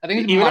thing. I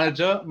think it's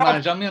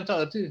manager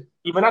mentality.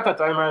 Even at that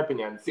time, in my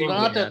opinion. Even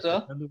at that,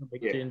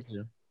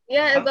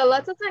 yeah, it's a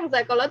lot of things.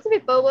 Like a lot of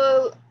people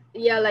will,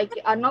 like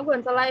I'm not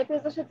going to lie, if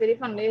he's a shitty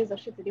defender, he's a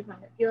shitty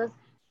defender. You're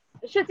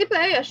a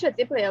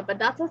shitty player, but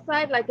that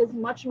aside, like, it's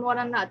much more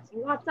than that.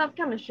 You have to have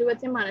chemistry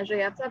with your manager,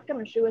 you have to have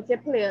chemistry with your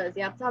players,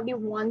 you have to have the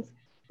want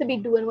to be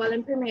doing well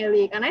in Premier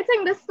League. And I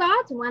think this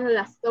starts when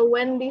Leicester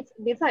win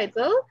the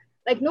title.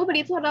 Like,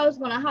 nobody thought that was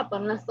going to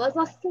happen. Leicester is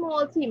a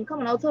small team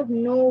coming out of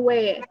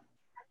nowhere,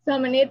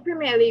 dominate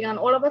Premier League, and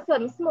all of a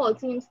sudden, small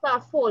teams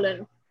start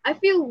falling. I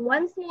feel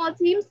when small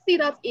teams see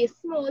that a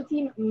small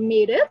team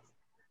made it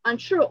and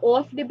throw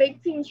off the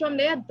big teams from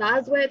there,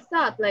 that's where it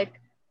starts. Like,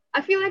 I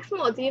feel like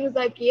small teams,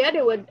 like, yeah,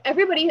 they would,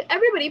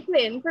 everybody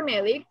playing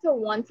Premier League to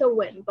want to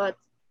win. But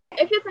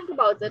if you think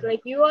about it,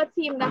 like, you are a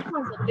team that's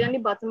constantly on the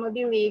bottom of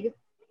the league.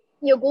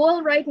 Your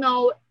goal right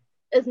now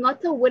is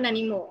not to win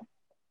anymore,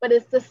 but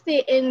it's to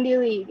stay in the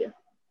league.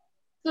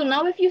 So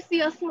now if you see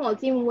a small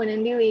team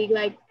winning the league,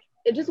 like,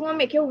 it just won't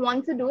make you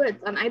want to do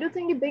it. And I don't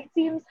think the big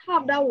teams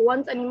have that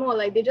want anymore.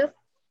 Like, they just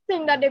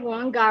think that they're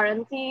going to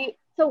guarantee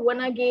to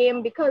win a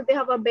game because they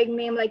have a big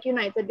name like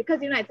United.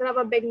 Because United have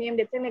a big name,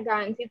 they think they're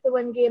guaranteed to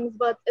win games,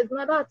 but it's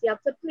not that. You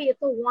have to play to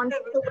want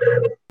to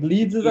win.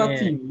 Leeds is our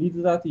team.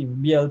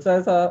 Bielsa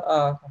is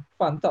a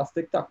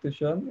fantastic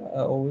tactician. I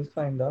always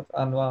find that.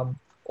 And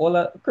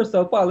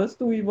Crystal Palace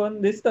too,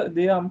 even they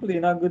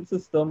playing a good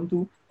system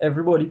too.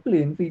 Everybody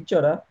playing for each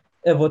other.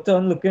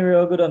 Everton looking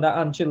real good under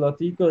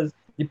Ancelotti because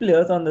the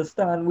players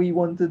understand what you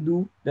want to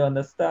do. They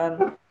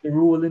understand the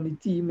role in the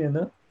team, you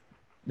know.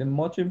 They're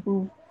much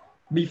improved.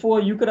 Before,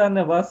 you could have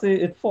never say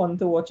it's fun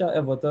to watch our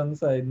Everton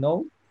side.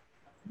 Now,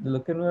 they're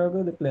looking real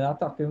good. They're playing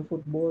attacking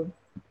football.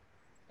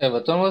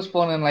 Everton was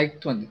born in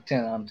like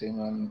 2010, I think,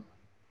 when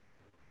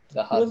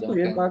they Who had was them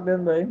playing kind back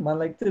then, right? Man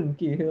like Tim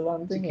Cahill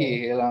and thing.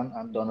 Cahill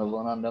and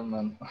Donovan and them,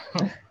 man.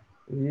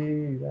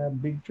 Hey, that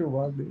big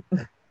throwback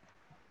there.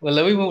 Well,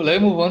 let me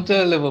move on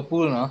to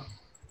Liverpool now.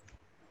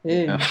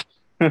 Hey. Yeah.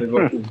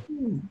 Liverpool.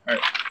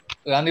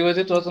 Randy, what's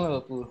your thoughts on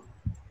Liverpool?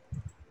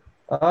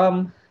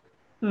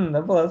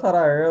 The Palace had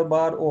a real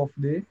bad off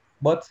day.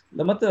 But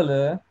let me tell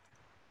you,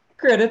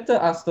 credit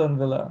to Aston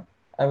Villa.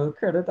 I will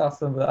credit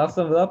Aston Villa.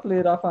 Aston Villa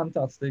played a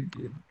fantastic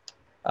game.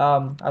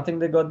 I think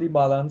they got the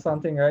balance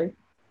and thing right.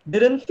 They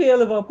didn't fail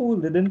Liverpool.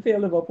 They didn't fail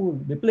Liverpool.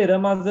 They played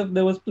them as if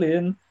they was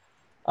playing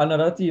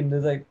another team.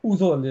 There's like,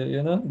 who's all there,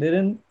 you know? They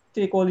didn't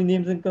take all the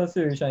names in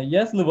consideration.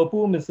 Yes,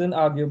 Liverpool missing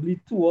arguably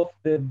two of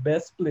their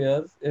best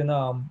players in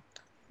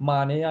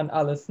Mane and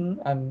Alisson.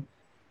 And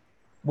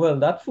well,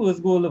 that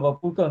first goal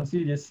Liverpool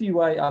conceded, you see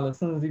why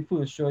Alisson is the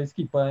first choice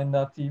keeper in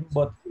that team.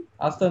 But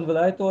Aston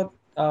Villa, I thought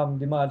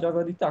the manager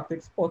got the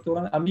tactics spot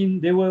on. I mean,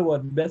 they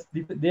were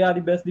they are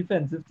the best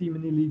defensive team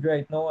in the league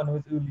right now. I know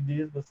it's early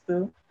days, but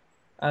still.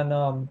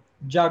 And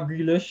Jack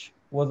Grealish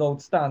was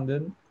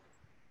outstanding.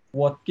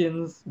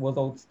 Watkins was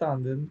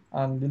outstanding,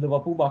 and the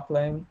Liverpool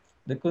backline,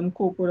 they couldn't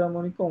cope with them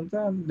on the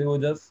counter, and they were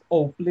just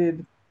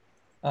outplayed.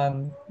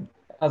 And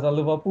as a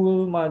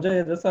Liverpool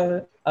manager,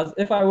 as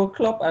if I were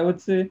Klopp, I would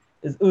say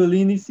it's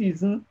early in the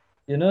season.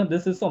 You know,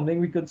 this is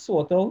something we could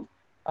sort out,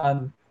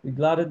 and we're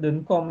glad it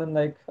didn't come in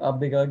like a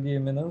bigger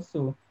game. You know,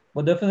 so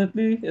but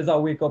definitely is a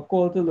wake up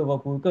call to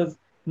Liverpool because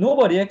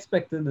nobody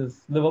expected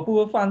this. Liverpool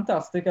were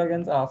fantastic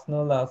against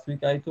Arsenal last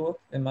week. I thought,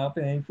 in my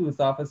opinion, first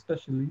half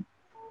especially.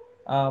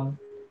 Um,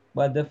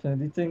 but I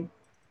definitely think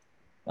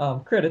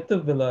credit to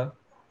Villa,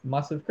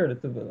 massive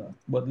credit to Villa.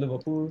 But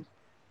Liverpool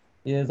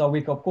is a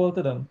wake up call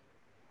to them.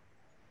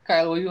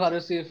 Kyle, what you had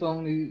to say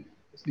from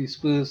the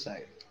Spurs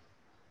side?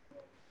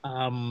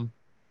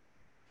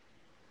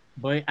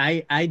 Boy,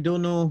 I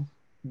don't know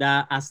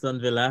that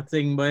Aston Villa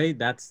thing, boy.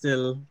 That's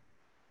still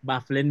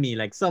baffling me.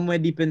 Like somewhere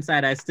deep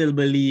inside, I still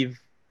believe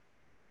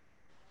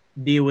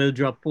they will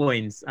drop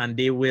points and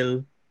they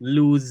will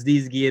lose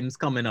these games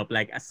coming up.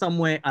 Like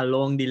somewhere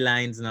along the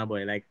lines now,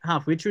 boy. Like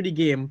halfway through the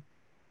game,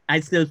 I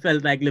still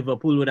felt like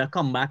Liverpool would have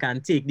come back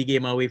and take the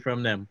game away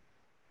from them.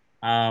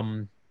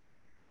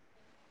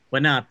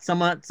 But not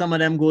some of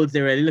them goals,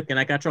 they're really looking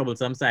like a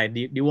troublesome side.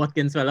 The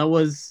Watkins fella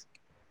was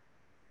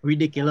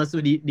ridiculous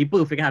with the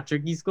perfect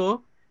hat-trick he scored.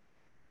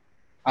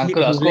 And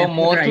could have scored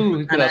more too.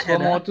 He could have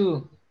scored more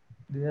too.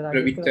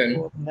 Maybe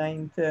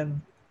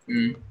 9-10.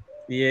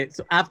 Yeah,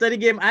 so after the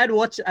game, I had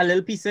watched a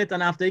little piece of it,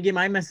 and after the game,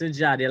 I messaged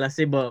Jadiel. I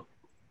said, but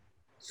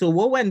so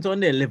what went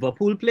on there?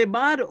 Liverpool play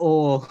bad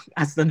or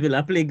Aston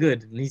Villa play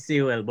good? And he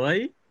said, well,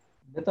 boy,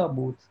 better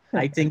both.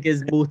 I think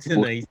it's both, you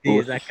know. He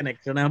says a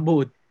connection of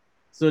both.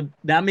 So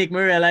that make me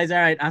realize, all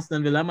right,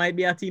 Aston Villa might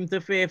be a team to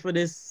fear for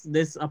this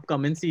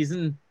upcoming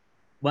season.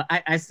 But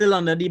I still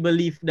under the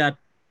belief that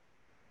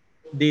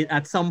they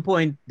at some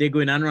point they're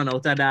going to run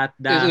out of that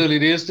it's early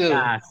days still.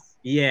 gas.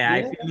 Yeah,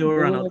 I feel they'll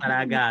run out of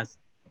that gas.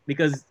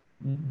 Because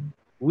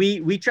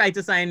we tried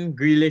to sign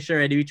Grealish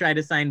already. We tried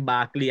to sign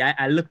Barkley.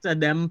 I looked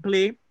at them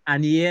play,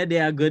 and yeah, they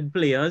are good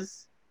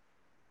players.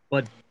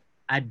 But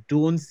I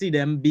don't see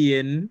them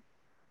being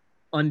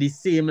on the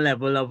same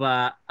level of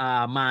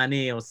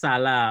Mane or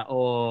Salah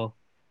or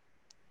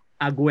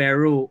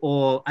Aguero,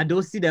 or I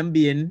don't see them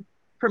being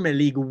Premier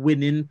League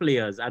winning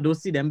players. I don't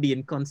see them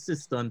being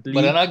consistently.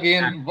 But then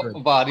again,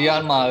 Vardy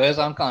and Mahrez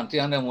and Kante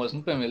and them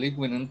wasn't Premier League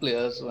winning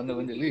players when they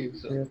win the league.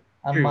 So. Yeah.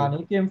 And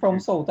Mane came from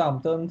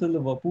Southampton to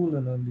Liverpool,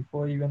 and then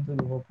before he went to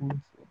Liverpool.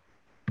 So.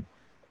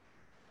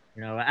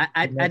 You know,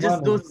 I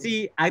just don't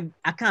see. I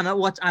cannot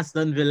watch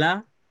Aston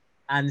Villa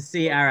and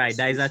say, all right,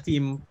 that is a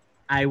team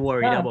I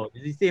worried about.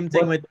 It's the same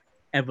thing with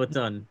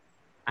Everton.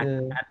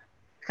 I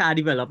can't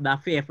develop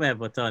that fear for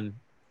Everton.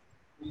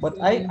 But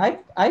I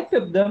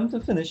picked them to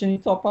finish in the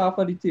top half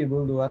of the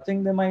table, though. I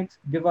think they might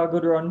give a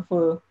good run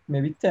for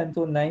maybe 10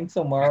 to 9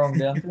 somewhere around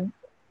there.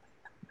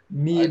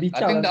 Maybe I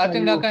think that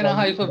kind of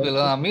high for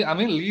Villa. I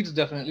mean, Leeds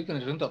definitely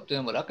finishing top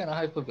 10, but that kind of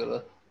high for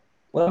Villa.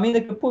 Well, I mean, they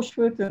could push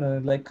for it, you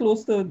know, like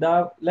close to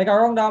that, like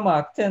around that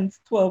mark, 10th,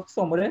 12th,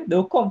 somewhere.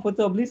 They'll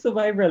comfortably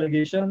survive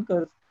relegation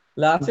because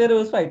last season they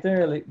was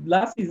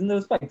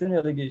fighting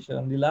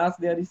relegation. The last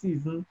day of the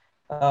season,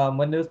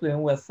 when they was playing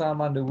West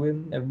Ham and they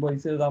win, everybody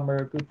says a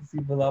miracle to see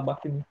Villa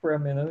back in the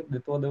Prem, you know. They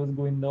thought they was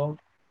going down,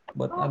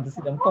 but and to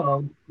see them come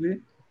out play,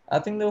 I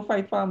think they'll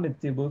fight for a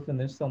mid-table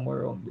finish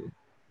somewhere around there.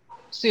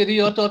 Sadie,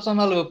 your thoughts on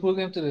the Liverpool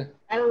game today?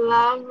 I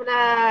love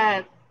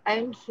that. I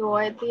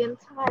enjoyed the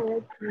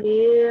entire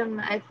game.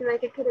 I feel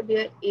like it could have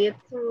been an 8th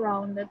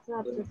round. That's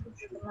not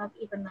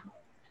even now.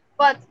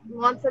 But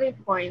more to the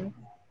point,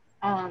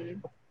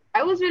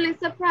 I was really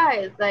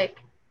surprised. Like,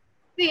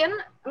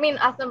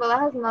 Aston Villa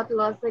has not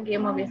lost a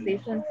game, obviously,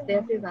 since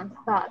their season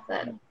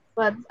started.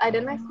 But I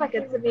didn't expect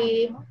it to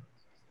be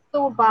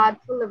so bad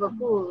for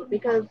Liverpool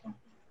because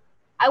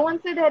I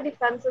won't say their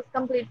defense is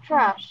complete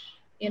trash,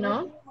 you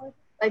know?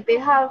 Like they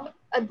have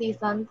a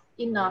decent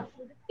enough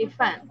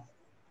defense.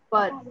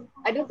 But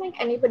I don't think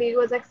anybody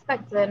was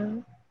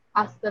expecting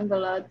Aston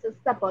Villa to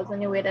step out in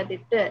the way that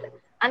they did.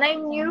 And I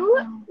knew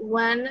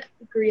when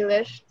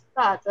Grealish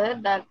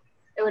started that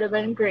it would have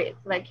been great.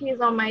 Like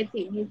he's on my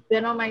team. He's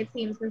been on my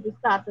team since he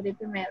started the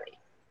Premier League.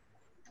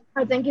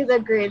 I think he's a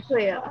great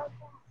player.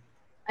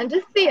 And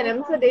just seeing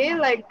him today,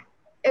 like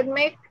it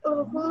makes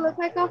Liverpool look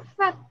like a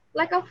fat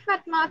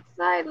mad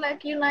side,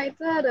 like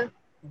United.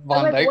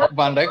 Van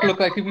Dijk look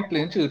like he'd be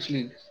playing Church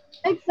League.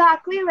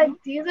 Exactly, like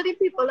these are the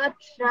people that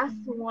just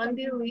won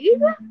the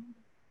league.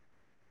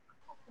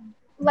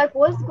 Like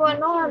what's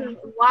going on?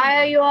 Why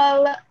are you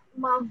all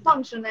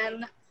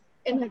malfunctioning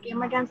in the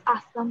game against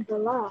Aston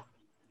Villa?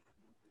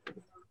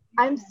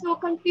 I'm so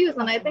confused,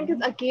 and I think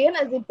it's again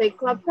is a big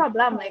club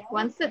problem. Like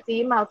when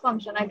City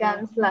malfunction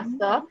against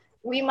Leicester,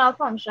 we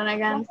malfunction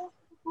against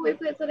who we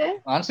play today?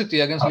 And City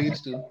against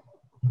Leeds too.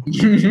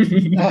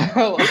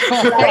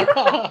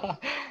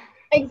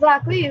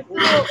 Exactly.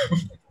 So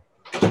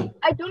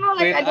I don't know.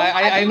 Like Wait,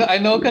 I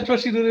know what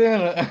she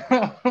doing.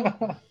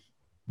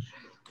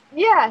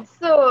 Yeah.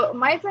 So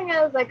my thing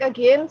is like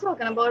again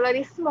talking about like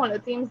these smaller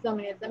teams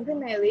dominating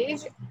Premier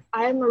League.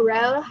 I'm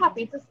real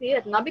happy to see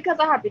it. Not because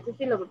I'm happy to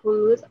see Liverpool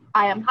lose.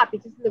 I am happy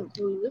to see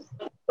Liverpool lose.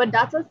 But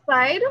that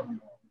aside,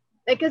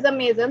 like it's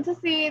amazing to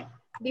see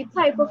the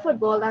type of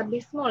football that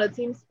these smaller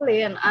teams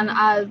play in, and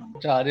as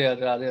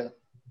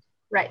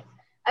right.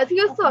 As he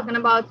was talking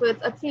about with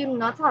a team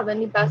not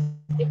having the best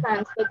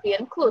defense but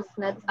being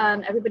close-knit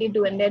and everybody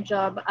doing their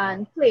job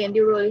and playing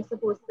the role you're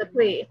supposed to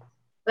play.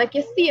 Like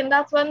you're seeing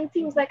that's when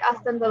teams like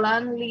Aston Villa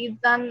and Leeds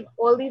and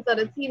all these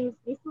other teams,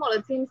 these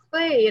smaller teams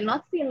play. You're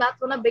not seeing that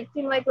when a big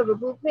team like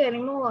Liverpool play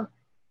anymore.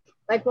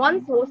 Like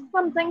once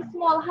something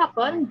small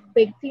happens,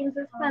 big teams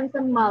just tend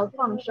to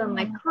malfunction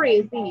like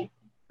crazy.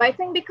 But I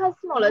think because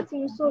smaller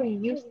teams so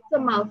used to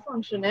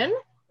malfunctioning,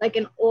 like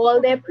in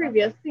all their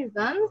previous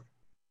seasons,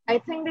 I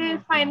think they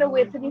find a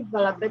way to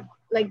develop it,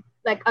 like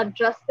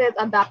adjust it,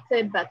 adapt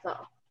it better.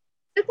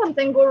 If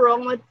something go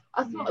wrong with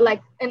us,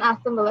 like in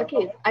Aston Villa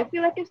case, I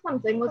feel like if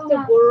something was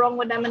to go wrong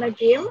with them in a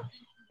game,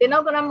 they're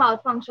not gonna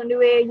malfunction the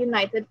way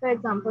United, for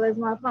example, is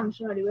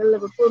malfunction or the way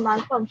Liverpool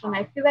malfunction.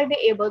 I feel like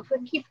they're able to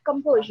keep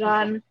composure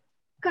and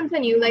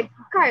continue like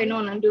carrying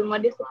on and doing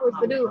what they're supposed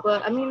to do.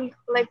 But I mean,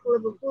 like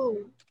Liverpool,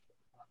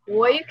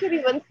 what you could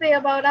even say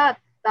about that?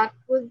 That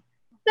was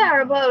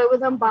terrible. It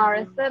was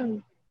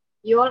embarrassing.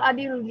 You all are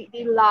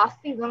the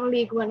last season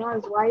league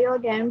winners. Why you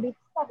again beat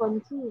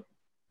 7-2?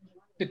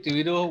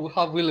 We don't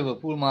have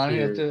Liverpool man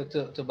here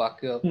to back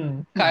you up.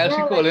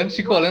 Kyle, Yeah,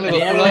 she calling Liverpool.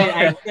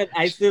 Yeah,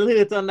 I still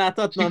hurt on that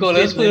She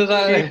calling us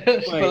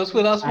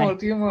for that small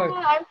team.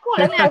 I'm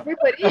calling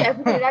everybody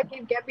that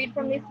can get beat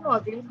from these small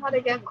teams. How they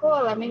get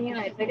called? I mean,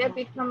 United get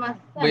beat from a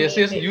But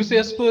you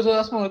say Spurs are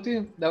a small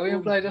team. That way you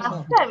imply just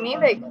now.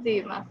 semi-big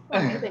team.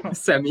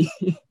 Semi.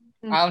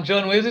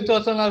 John, where's your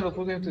thoughts on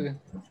Liverpool game today?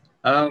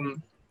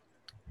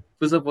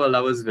 First of all,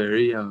 that was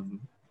very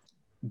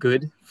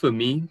good for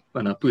me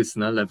on a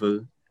personal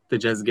level to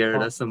just get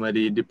rid of some of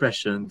the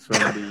depression from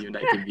the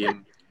United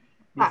game.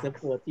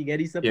 You get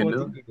the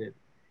support.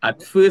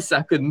 At first,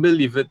 I couldn't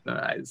believe it.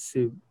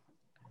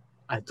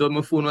 I thought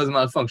my phone was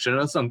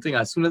malfunctioning or something.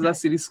 As soon as I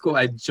see the score,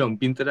 I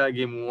jump into that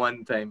game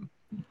one time.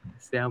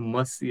 Say, I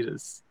must see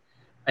this.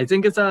 I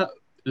think it's a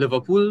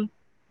Liverpool.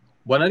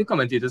 One of the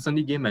commentators on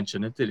the game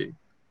mentioned it today.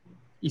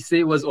 He said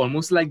it was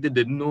almost like they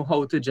didn't know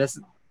how to just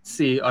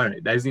say, all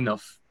right, that's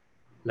enough.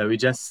 Like we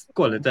just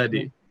call it a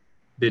day.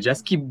 They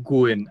just keep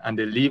going and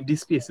they leave the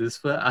spaces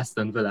for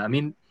Aston Villa. I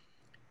mean,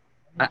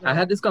 I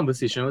had this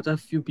conversation with a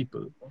few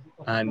people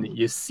and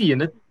you're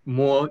seeing it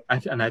more,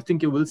 and I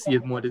think you will see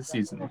it more this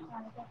season.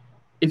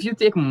 If you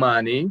take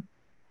Mane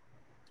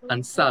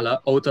and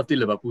Salah out of the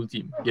Liverpool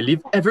team, you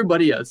leave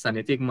everybody else and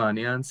you take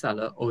Mane and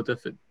Salah out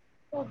of it.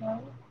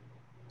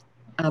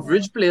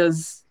 Average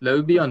players,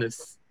 let's be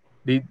honest,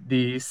 the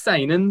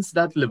signings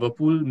that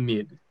Liverpool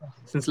made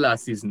since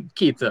last season,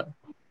 Keita,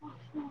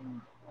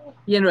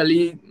 he ain't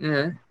really,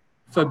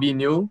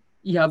 Fabinho,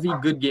 he have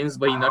good games,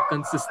 but he not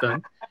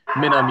consistent.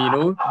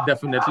 Minamino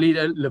definitely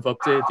live up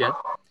to it yet.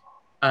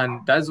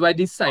 And that's why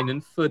the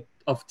signing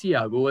of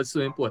Thiago was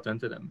so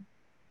important to them.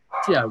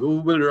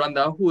 Thiago will run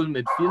that whole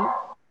midfield.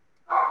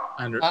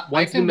 And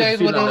I think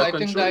that's what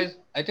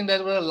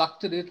I luck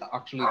to it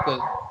actually,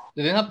 because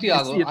they didn't have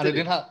Thiago and they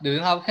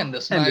didn't have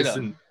Henderson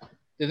either.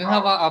 They didn't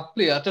have a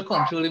player to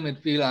control the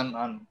midfield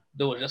and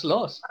they were just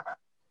lost.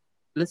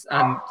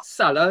 And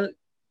Salah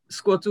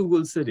scored 2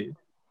 goals today,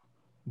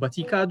 but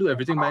he can't do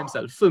everything by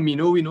himself.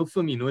 Firmino, we know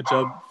Firmino's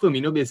job.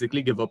 Firmino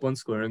basically give up on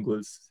scoring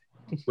goals.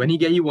 When he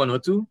get 1 or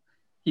 2,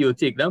 he will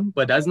take them,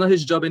 but that's not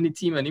his job in the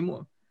team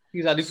anymore.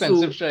 He's a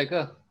defensive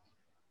striker.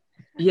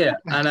 Yeah,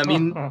 and I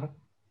mean,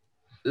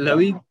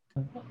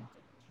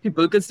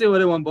 people could say what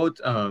they want about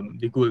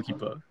the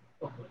goalkeeper,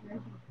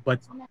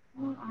 but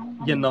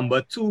your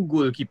number 2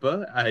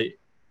 goalkeeper,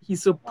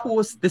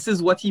 this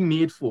is what he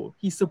made for.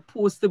 He's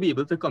supposed to be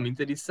able to come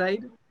into the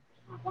side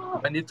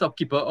when the top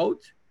keeper out,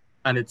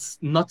 and it's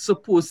not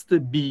supposed to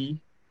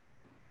be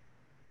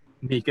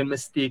making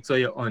mistakes or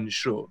you're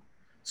unsure.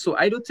 So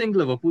I don't think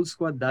Liverpool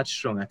squad that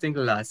strong. I think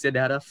last year they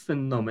had a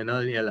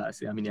phenomenal year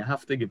last year. I mean, you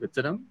have to give it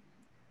to them,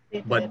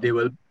 but they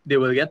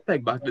will get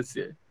pegged back this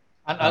year.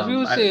 And as we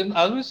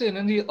were saying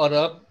in the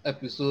other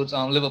episodes,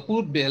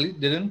 Liverpool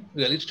didn't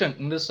really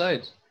strengthen the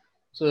side,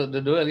 so they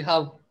don't really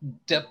have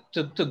depth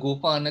to go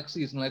for next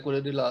season like what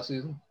they did last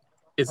season.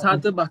 It's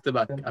hard to back to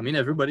back. I mean,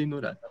 everybody know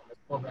that.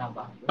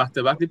 Back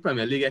to back, the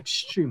Premier League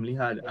extremely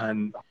hard,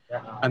 and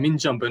I mean,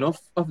 jumping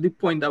off of the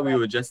point that we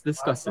were just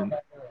discussing,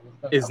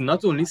 is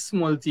not only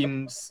small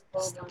teams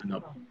stepping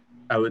up.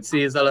 I would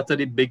say it's a lot of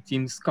the big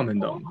teams coming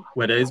down,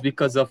 whether it's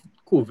because of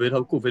COVID,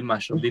 how COVID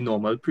mashed up the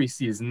normal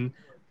preseason.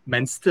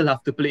 Men still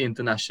have to play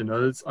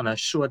internationals on a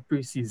short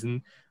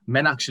preseason.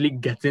 Men actually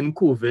get in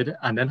COVID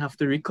and then have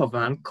to recover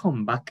and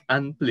come back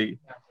and play.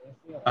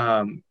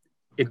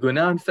 It's going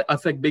to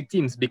affect big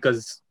teams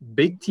because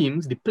big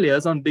teams, the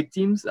players on big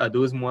teams are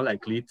those more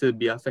likely to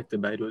be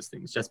affected by those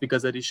things just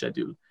because of the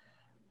schedule.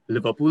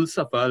 Liverpool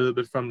suffer a little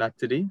bit from that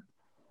today.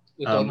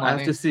 I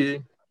have to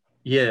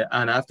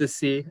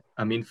say,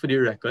 I mean, for the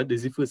record, this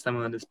is the first time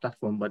I'm on this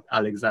platform, but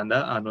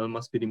Alexander-Arnold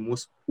must be the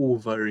most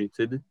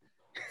overrated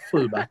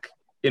fullback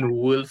in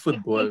world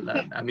football.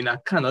 And, I mean, I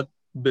cannot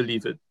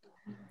believe it.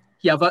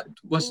 He have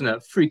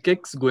free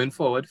kicks going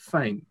forward,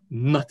 fine.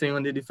 Nothing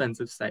on the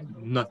defensive side.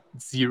 Not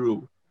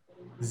zero.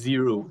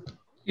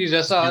 He's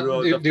just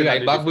the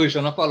right back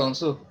version of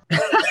Alonso.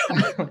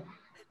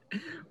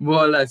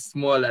 More or less.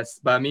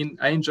 But I mean,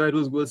 I enjoyed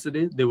those goals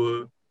today. They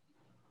were,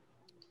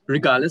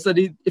 regardless of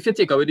if you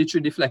take away the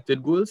 3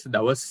 deflected goals,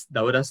 that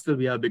would have still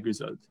be a big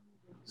result.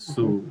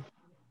 So,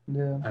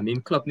 Yeah. I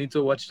mean, Klopp need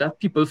to watch that.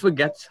 People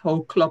forget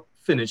how Klopp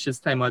finished his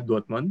time at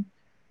Dortmund.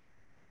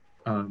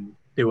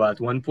 They were at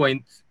one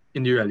point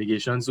in the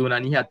relegation zone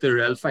and he had to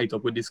real fight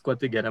up with the squad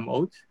to get him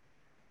out.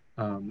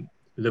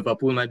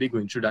 Liverpool might be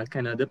going through that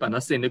kind of dip. I'm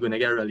not saying they're going to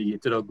get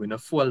relegated or going to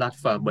fall that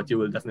far, but you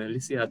will definitely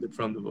see a dip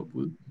from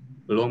Liverpool.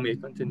 Long may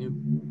it continue.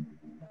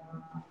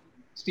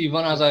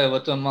 Stephen, as a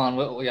Everton man,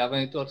 you have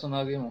any thoughts on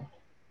that game?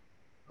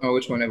 Oh,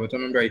 which one,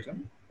 Everton and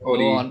Brighton?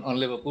 On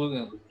Liverpool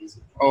game.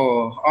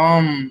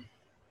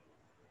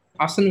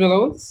 Aston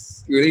Villa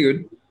was really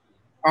good.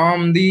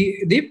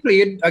 They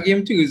played a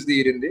game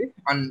Tuesday, didn't they?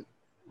 And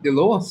they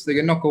lost. They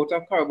got knocked out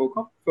of Carabao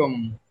Cup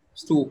from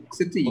Stoke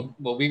City.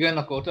 But we got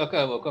knocked out of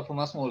Carabao Cup from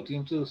a small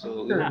team too.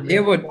 So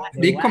yeah, but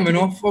they coming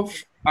off of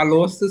a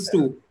loss to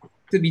Stoke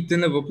to beat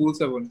Liverpool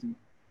 7-2.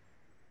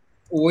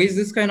 Always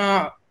this kind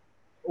of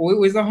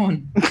always a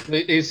horn.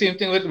 The same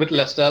thing with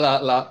Leicester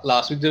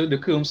last week. They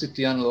came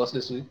City and lost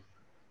this week.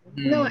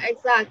 No,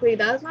 exactly.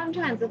 That's what I'm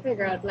trying to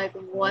figure out. Like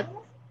what.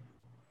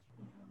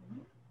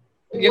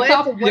 You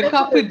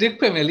can't predict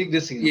Premier League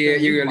this season. Yeah,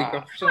 you really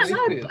can't.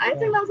 I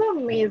think that's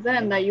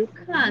amazing that you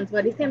can't, but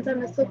at the same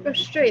time it's so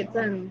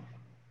frustrating.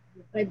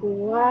 Like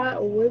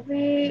what was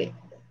it?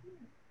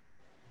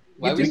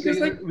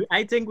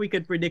 I think we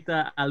could predict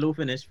a low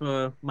finish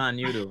for Man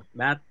U though.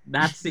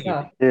 That's safe.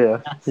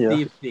 Yeah.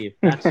 Safe.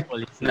 That's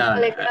fully safe.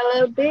 Like a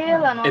little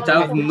bill and all. It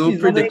have no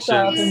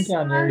predictions.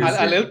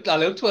 I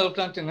live 12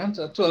 continents,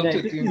 12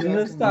 to 13.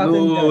 No.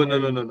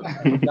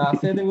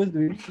 Last year they was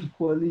doing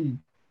equally.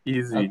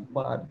 Easy.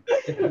 Bad.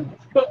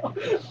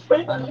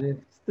 And they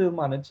still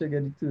managed to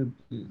get the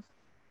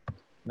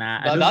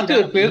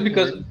 3rd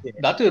place.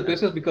 That third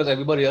place is because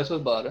everybody else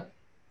was bad.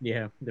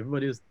 Yeah,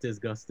 everybody was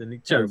disgustingly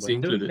Chelsea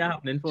terrible.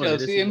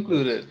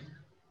 included.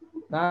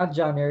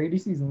 January the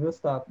season will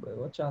start, but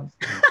what chance?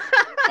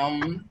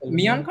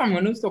 Me and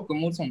Cameron was talking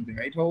about something,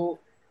 right? How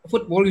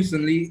football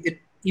recently it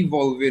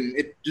evolving.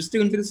 It just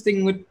turned to this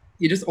thing with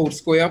you just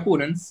outscore your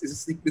opponents.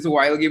 It's a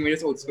wild game where you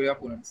just outscore your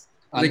opponents.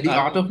 Like the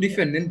art of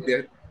defending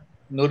there.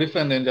 No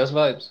defending, just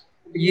vibes.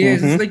 Yeah,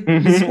 it's like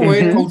you score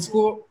and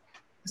outscore.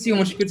 See how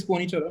much you can score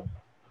on each other.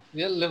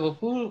 Yeah,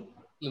 Liverpool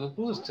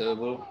is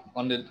terrible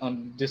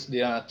on this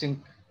day, and I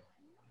think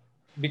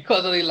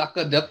because of the lack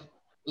of depth,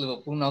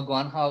 Liverpool now we're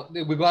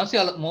going to see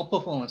a lot more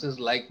performances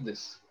like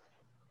this.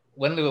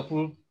 When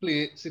Liverpool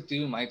play City,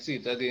 we might see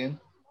it again.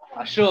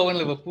 I'm sure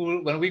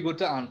when we go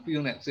to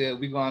Anfield next year,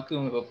 we're going to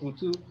kill Liverpool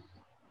too.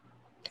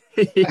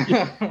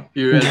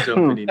 You're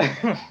jumping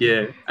in.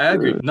 Yeah, I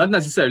agree. Not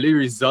necessarily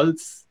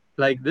results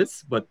like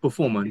this, but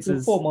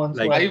performances.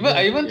 Like,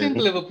 I even think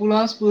Liverpool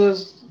and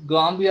Spurs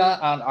Gambia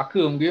and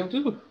Akum game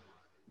too.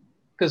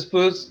 Because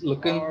Spurs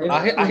looking,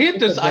 I hate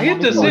to say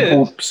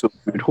it.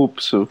 I'd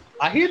hope so.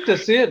 I hate to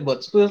say it,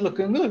 but Spurs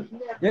looking good.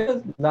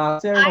 Yes,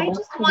 last year. I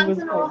just want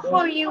to know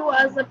how you,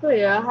 as a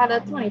player, had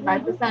a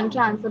 25%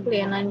 chance of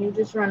playing and you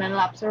just running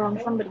laps around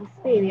somebody's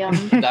stadium.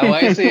 That's why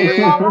I say.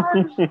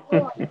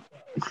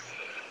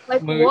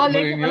 Like what?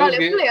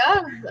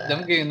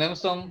 Them getting them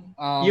some.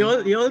 You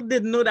all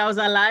didn't know that was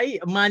a lie.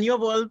 Man, you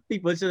of all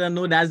people should have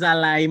known that's a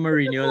lie.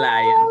 Mourinho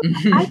lying.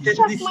 Since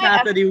the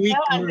start of the week,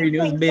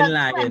 Mourinho's been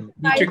lying.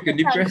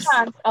 The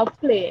chance of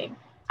playing.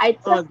 I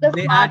took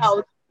the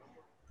out.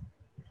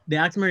 They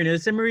asked Mourinho,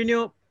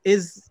 "Mourinho,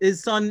 is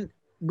his son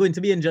going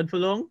to be injured for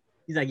long?"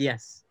 He's like,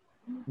 "Yes."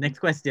 Next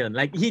question.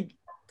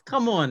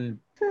 Come on.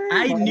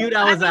 I knew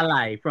that was a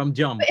lie from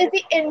jump. But is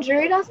the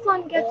injury that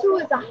Son get to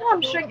is a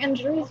hamstring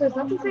injury, so it's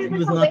not to say He that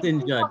was not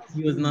injured.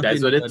 He was not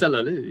That's what they injured. tell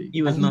her.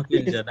 He was And not he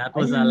injured. That and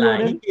was he a lie.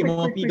 He running came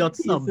off, he got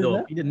quick subbed paces,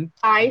 off. He didn't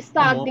I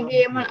start come the off.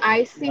 game and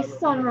I see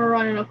Son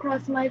running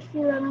across my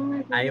field and I'm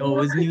like, I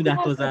always knew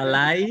that was a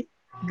lie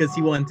because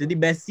he wanted the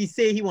best. He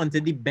say he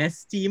wanted the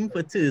best team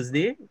for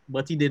Thursday,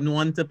 but he didn't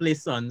want to play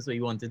Sun, so he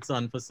wanted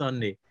Sun for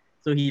Sunday.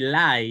 So he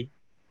lied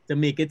to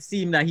make it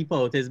seem that he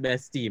put out his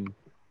best team.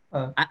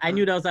 I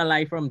knew that was a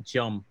lie from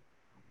jump.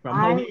 From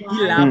how he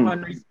laughed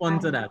and respond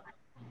to that.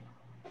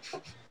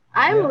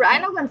 I'm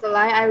not going to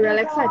lie, I'm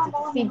really excited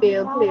to see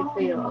Bale play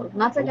for you all.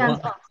 Not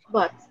against us,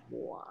 but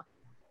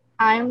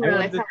I'm I really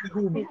want to excited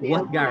see to see Bale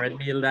what play. Gareth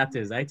Bale that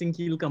is. I think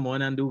he'll come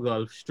on and do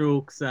golf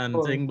strokes and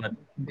thing, but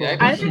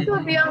I think it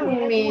would be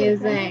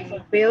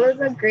amazing. Bale is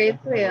a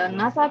great player,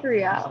 not at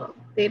Real.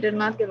 They did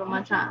not give him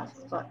a chance.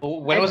 But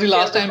When was the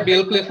last time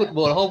Bale played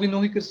football? How we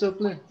know he could still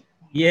play?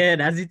 yeah,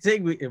 that's the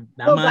thing. That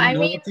No, but man I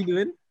knows mean- what he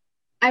doing.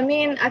 I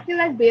mean, I feel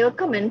like Bale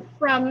coming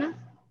from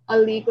a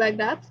league like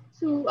that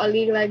to a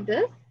league like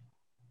this,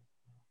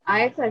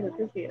 I'm excited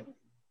to see it.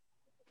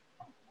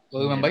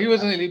 Well, remember, he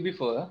was in the league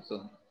before,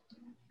 so.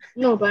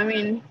 No, but I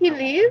mean, he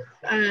leaves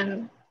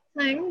and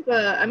thing,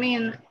 but I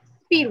mean,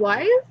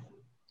 speed-wise,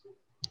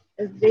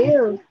 it's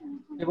Bale.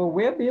 Yeah, but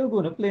where Bale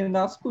going to play in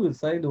that Spurs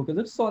side though?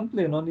 Because if Son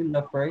playing on the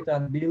left, right,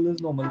 and Bale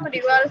is normally. Somebody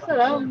got to sit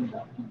down.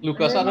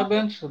 Lucas on the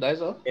bench,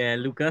 that's all. Yeah,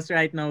 Lucas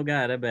right now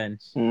got a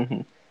bench.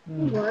 Mhm.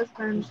 He was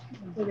benched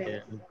today. Yeah,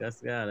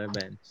 Lucas got a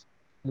bench.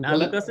 Now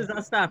Lucas is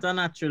a starter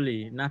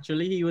naturally.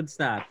 Naturally he would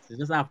start. It's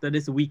just after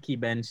this week he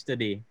benched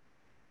today.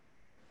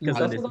 Because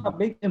of Lucas this. is a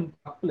big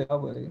impact player,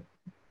 boy.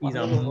 He's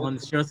a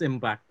monstrous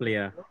impact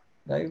player.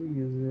 That he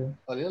is,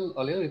 All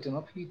your rating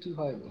up, he too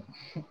high,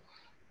 bro.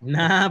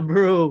 Nah,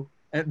 bro.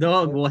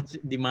 Dog, watch.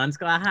 The man's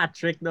got a hat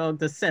trick, dog,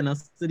 to send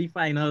us to the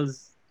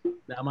finals.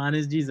 That man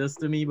is Jesus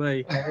to me,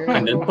 boy.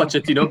 And then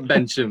Pochettino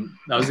bench him.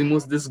 That was the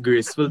most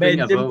disgraceful thing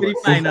Bench him ever. to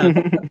the finals.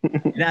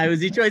 Yeah, it was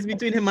the choice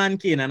between him and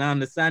Kane, and I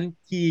understand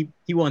he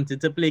wanted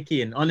to play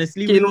Kane.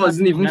 Honestly, Kane we were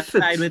wasn't a even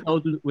stronger fit.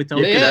 side without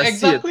Yeah, Kane. Yeah, I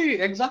see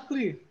it.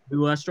 exactly. We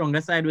were a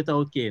stronger side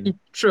without Kane. He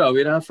threw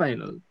away that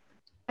final.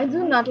 I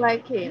do not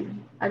like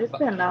Kane. I just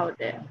put him out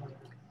there.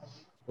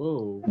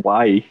 Oh,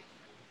 Why?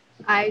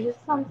 I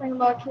just something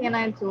about Kane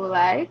I do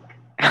like.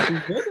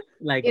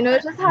 like You know,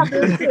 just have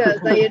those players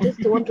that you just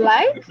don't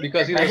like.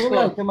 Because he I was don't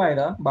like scored. him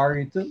either.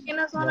 Barrington. Kane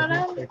is one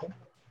of them.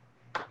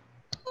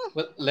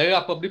 But let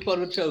wrap up the pod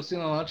with Chelsea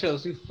now.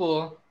 Chelsea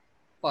 4,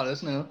 Palace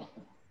 0.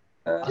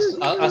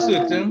 Uh,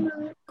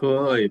 Certain.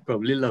 Boy,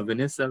 probably loving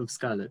yourself,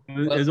 Scarlett.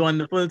 it was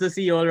wonderful to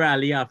see you all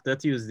rally after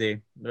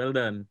Tuesday. Well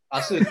done.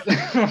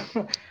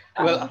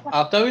 Well,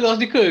 after we lost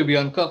the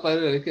Caribbean Cup, I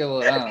really care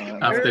about that.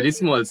 Man. After the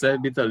small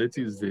side beat all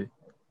Tuesday.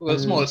 Well,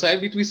 small side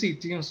beat we C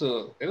team,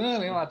 so it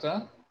doesn't really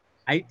matter.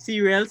 I see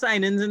real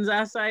signings in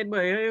that side,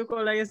 but you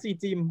call like a C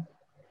team.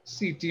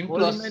 C team All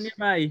plus the men you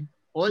buy.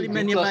 All the C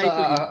men team you plus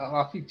buy. to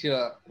a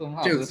feature from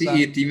Chelsea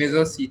Havertz. A team is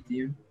a C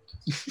team.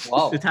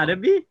 Wow. It had to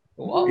be.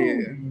 Wow.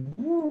 Yeah.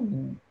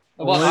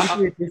 But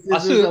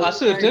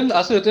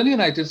a certain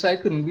United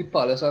side couldn't beat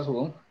Palace at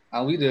home,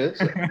 and we did.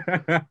 So.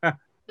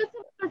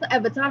 As an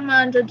Everton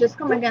manager just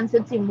come against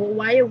your team, but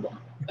why you want?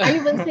 I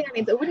didn't even say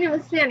anything. We didn't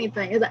even say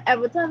anything. It's an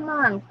Everton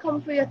man.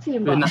 Come for your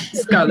team. Wait, But now, it's a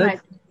Scarlett?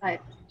 United side.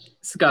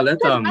 Scarlett,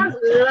 Fans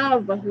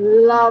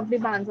love the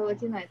banter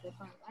with United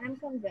fans. I'm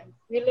convinced.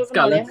 We live in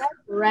Scarlett? Hollywood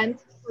rent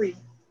free.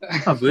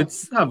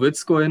 Havertz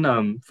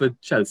scoring for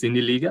Chelsea in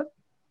the league?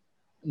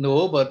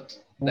 No, but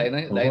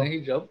Lina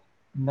his job.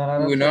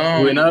 We're We're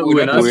not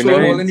not touching the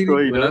ball in the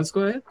league. We're not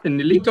scoring in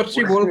the He league. touched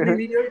the ball in the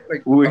league.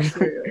 Like, We- I'm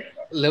sorry.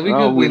 Let me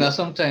Oh, give we- Wina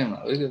some time.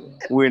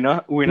 We're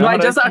not. No, I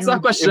just asked a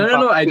question. I don't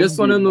know. I just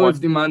want to know if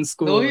the man No,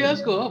 scored. he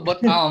has go,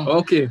 but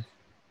Okay.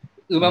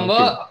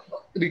 remember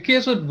the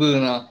case with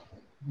Werner.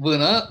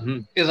 Werner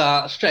Mhm. is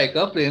a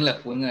striker playing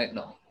left wing right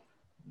now.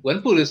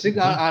 When Pulisic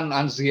and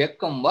Ziyech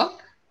come back,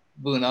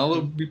 Werner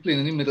will be playing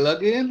in the middle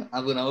again,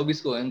 and Werner will be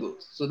scoring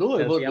goals. So don't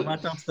worry Chelsea about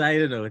have a it. tough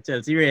side, you know.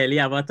 Chelsea really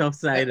have a tough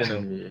side, you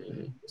know.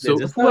 So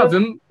just- who have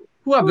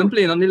him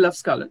playing on the left,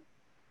 Scarlett?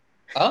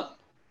 Huh?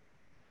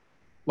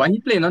 Why he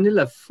playing on the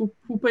left? Who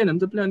paying him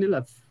to play on the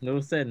left? No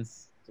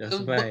sense.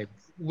 Just But- vibes.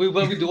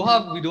 We do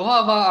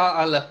have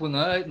a left winger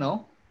right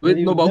now. Wait,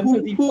 no, but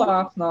who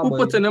now, boy.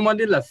 putting him on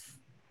the left?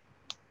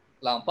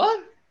 Lampard.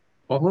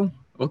 Oh,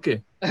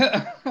 okay.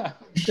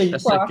 So he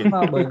That's pass okay.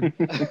 now, boy.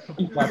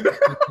 He pass.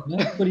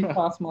 But he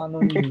pass man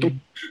on the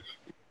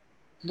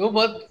No,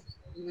 but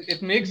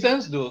it makes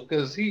sense though,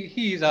 because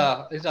he's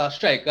a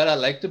striker that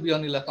like to be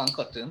on the left and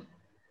cutting.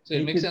 So it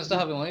He makes could- sense to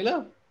have him on the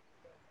left.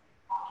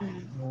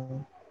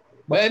 But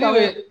But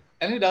anyway,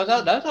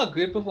 that's a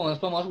great performance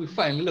from us. We're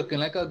finally looking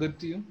like a good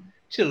team.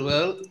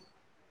 Chilwell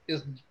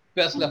is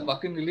best left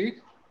back in the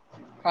league,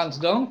 hands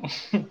down.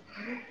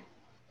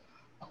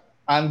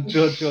 And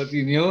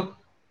Jorginho,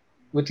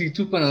 with his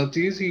 2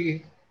 penalties,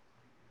 he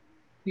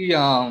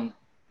was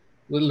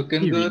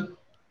looking He good.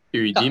 He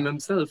redeemed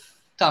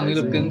himself. Tammy That's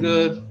it. looking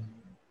good.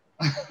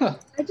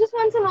 I just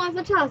want to know as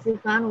a Chelsea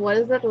fan, what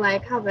is it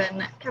like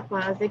having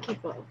Kepa as a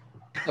keeper?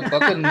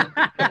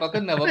 Kepa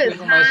could never play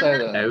for my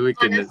side.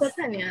 Honest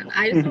opinion.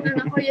 I just want to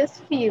know how you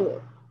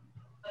feel.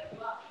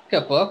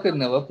 Kepa could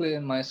never play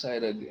in my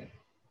side again.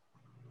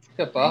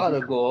 Kepa had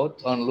to go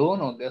out on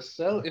loan or get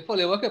sell. If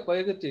only were Kepa,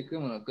 you could take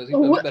him because he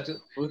could be better.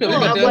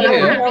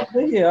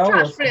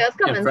 Trash players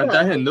come in front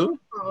of him, though.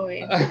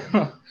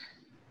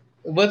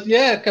 But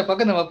yeah, Kepa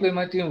can never play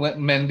my team.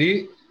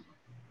 Mendy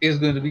is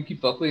going to be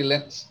keeper for the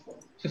next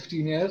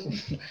 15 years.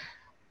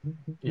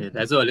 Yeah,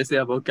 that's all I say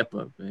about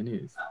Kepa.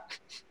 Anyways.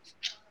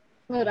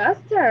 No, that's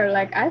terrible.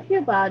 Like, I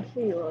feel bad for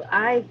you.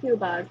 I feel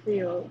bad for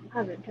you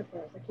having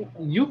Kepa as a keeper.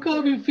 You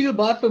can't feel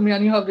bad for me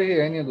and you have the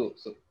hair and you go.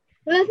 So.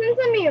 Listen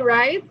to me,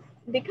 right?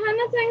 The kind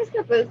of things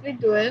Kepa's be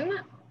doing,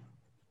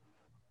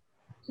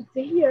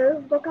 to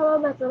hear look a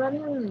lot better than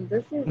him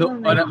this season. No,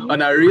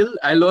 on a real,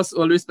 I lost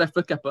all respect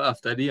for Kepa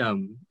after the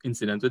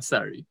incident with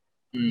Sarri.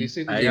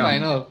 I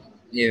know.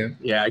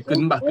 Yeah, I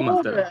couldn't back him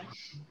after that.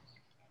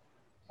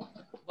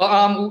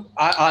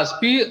 As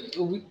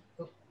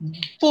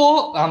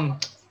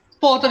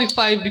four to the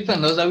 5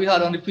 defenders that we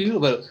had on the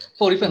field, well,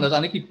 4 defenders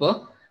and the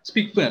keeper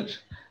speak French.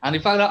 And the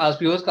fact that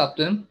Aspi was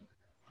captain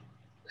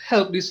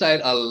helped the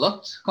side a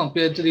lot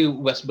compared to the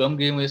West Brom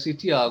game where you see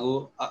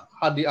Thiago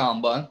had the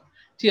armband.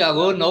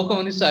 Thiago now come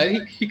on the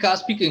side, he can't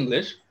speak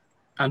English.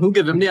 And who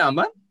gave him the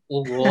armband?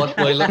 Oh God,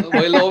 boy, remember,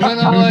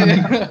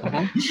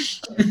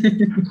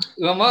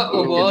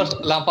 oh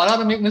God, Lampard had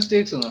to make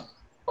mistakes, you know.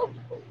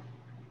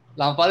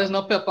 Lampard is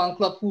not Pep and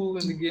Klopp who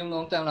in the game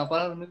long time.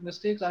 Lampard had to make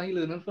mistakes and he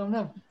learning from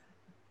them.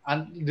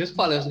 And this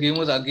Palace game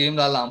was a game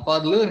that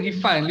Lampard learned. He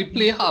finally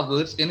played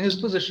Havertz in his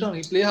position.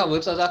 He played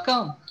Havertz as a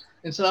cam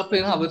instead of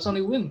playing Havertz on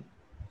the wing.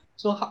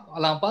 So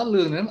Lampard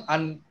learning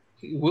and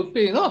he will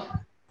pay enough.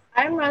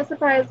 I'm not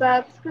surprised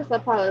that Crystal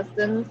Palace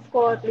didn't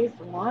score at least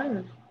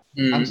one.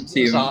 And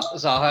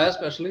Zaha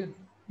especially.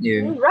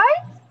 Yeah.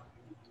 Right?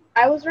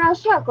 I was real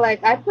shocked.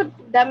 Like, I put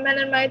them men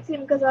in my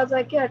team because I was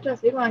like, yeah,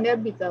 Chelsea going to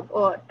get beat up.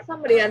 Or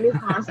somebody at least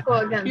can't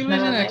score against them.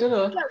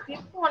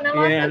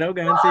 Yeah, I know,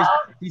 guys.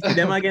 You see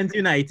them against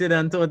United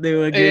and thought they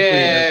were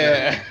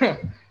great players.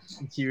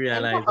 She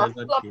realized that's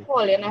not the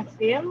case. Next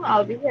game,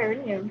 I'll be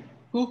hearing you.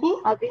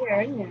 Who? I'll be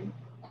hearing you.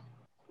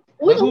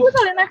 Who's on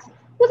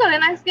the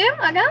next game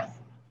against?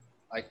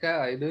 I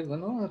don't even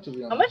know, to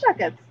be honest. I'm going to check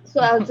it.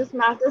 So I'll just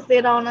mark this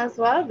day down as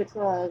well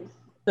because...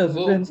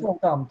 When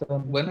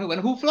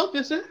who flopped,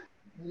 you say?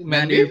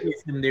 Man, they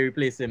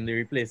replace him.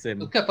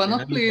 Kepa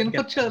not playing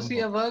for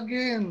Chelsea ever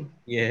again.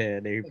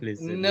 Yeah, they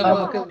replace him.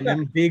 Never.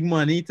 Big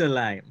money to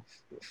lime.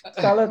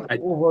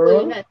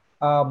 Overall,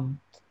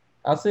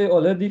 I say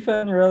all the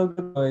defense real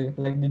good.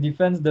 Like the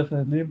defense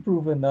definitely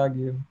improved in that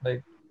game.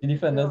 Like the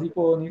defenders he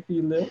put on the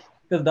field there.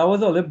 Because that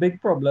was all a big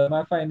problem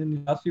I find in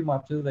the last few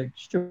matches, like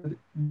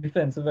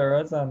defensive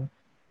errors, and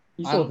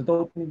he sorted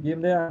out in the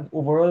game there. And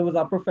overall, it was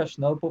a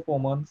professional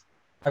performance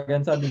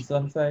against a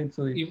decent side.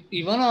 So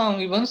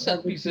even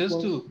set pieces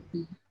too.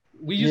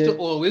 We used to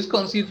always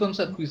concede from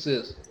set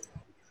pieces,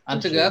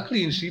 and to get a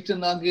clean sheet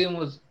in that game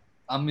was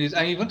amazing.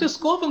 And even to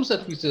score from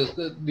set pieces,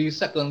 the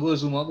second goal,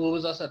 Zuma goal,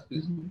 was a set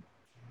piece. Mm-hmm.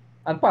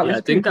 And Palace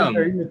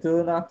very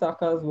little in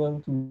attack as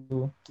well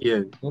too.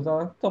 Yeah. Those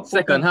are top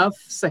second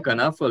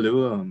half a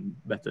little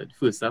better.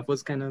 First half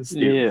was kind of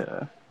stale.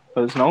 Yeah.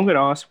 But now I'm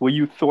gonna ask what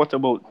you thought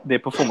about their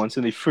performance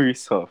in the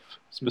first half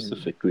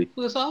specifically.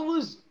 First half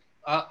was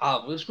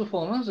average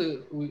performance.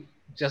 We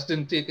just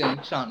didn't take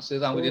any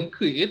chances and we didn't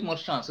create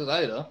much chances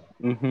either.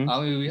 Mm-hmm.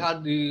 I mean, we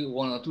had the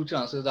 1 or 2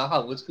 chances that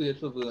Havertz created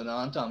for Werner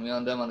and Tammy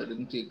and them and they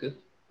didn't take it.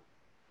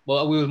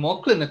 But we were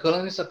more clinical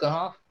in the second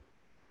half.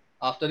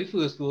 After the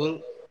first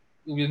goal,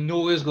 we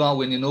know it's going to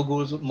win. You know,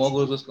 more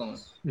goals was coming.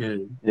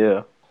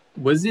 Yeah.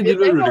 Was it They're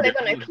going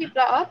to keep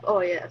that up? Oh,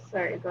 yeah.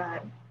 Sorry, go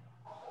ahead.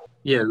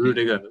 Yeah,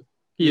 Rudiger.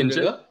 He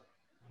injured?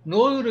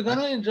 No, Rudiger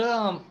not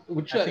injured.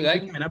 We try,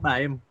 right?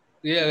 Buy him.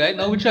 Yeah, right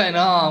now we're trying to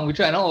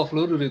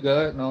offload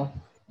Rudiger right now.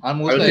 And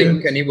most I don't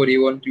think anybody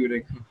want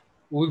Rudiger.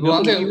 We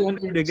want him.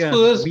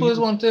 Spurs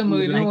want him.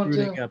 We don't want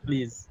Rudiger, him.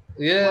 Please.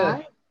 Yeah.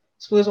 What?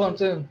 Spurs want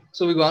him.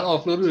 So we're going to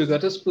offload Rudiger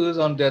to Spurs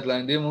on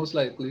deadline day, most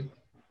likely.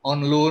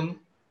 On loan.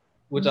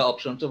 With the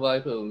option to buy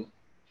probably.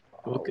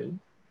 Okay.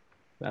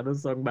 That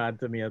doesn't sound bad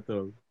to me at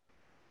all.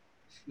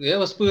 Yeah,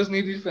 but Spurs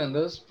need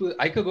defenders.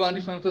 I could go and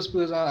defend for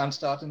Spurs and I'm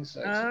starting the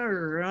side.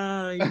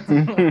 Alright.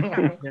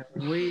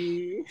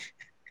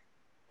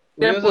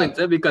 Fair point,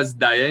 because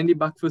Dyer in the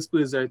back for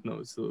Spurs right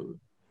now, so...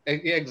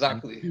 Yeah,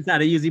 exactly. He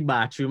started using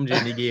bathroom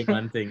during the game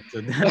and thing.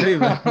 So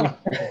that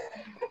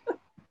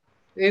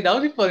hey, that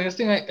was the funniest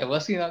thing I ever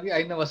seen.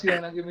 I never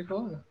seen that game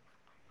before.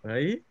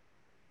 Right?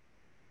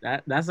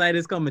 That side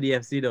is Comedy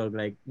FC, dog.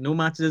 Like, no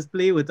matches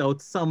play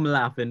without some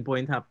laughing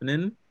point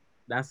happening.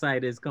 That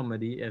side is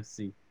Comedy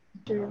FC.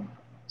 True.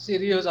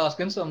 Siri was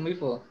asking something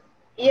before.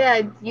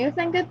 Yeah, do you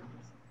think it...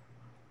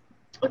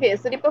 Okay,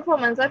 so the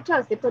performance that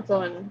Chelsea put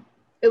on,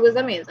 it was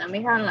amazing.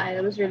 We can't lie,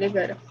 it was really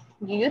good.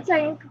 Do you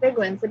think they're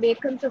going to be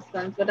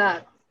consistent with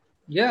that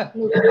Yeah,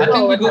 moving I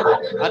think we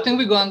forward. go. I think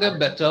we gonna get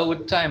better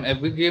with time.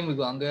 Every game we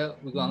gonna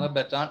get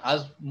better, and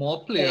as more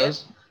Okay.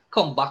 players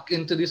come back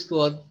into the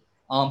squad,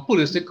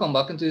 Pulisic come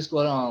back into the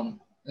squad,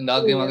 in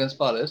that game Yeah. against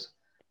Palace,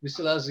 we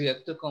still have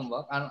Ziyech to come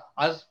back, and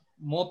as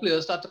more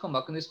players start to come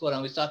back in the squad,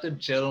 and we start to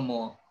gel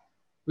more,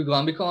 we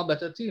gonna become a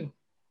better team.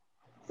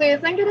 So you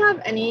think you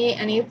have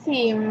any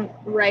team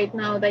right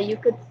now that you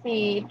could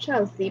see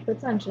Chelsea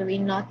potentially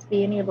not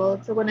being able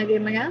to win a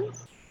game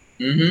against?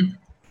 Mm-hmm.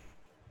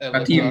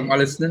 A team,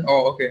 Alisson.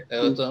 Oh, okay.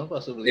 Everton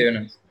possibly, Very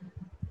nice.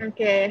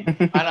 Okay,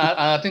 and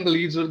I think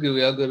Leeds will give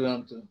you a good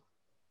run too.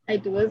 I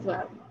do as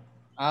well.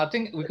 I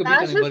think we could beat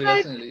That's just anybody else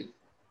like in the league.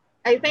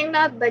 I think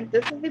that like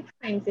this is the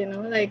point,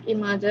 like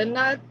imagine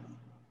that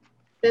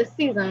this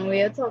season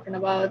we are talking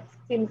about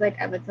teams like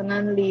Everton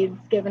and Leeds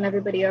giving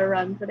everybody a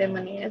run for their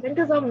money. I think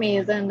it's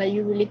amazing that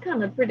you really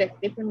cannot predict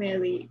the Premier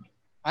League.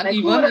 And Like,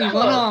 who would've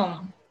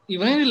thought?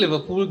 even in the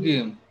Liverpool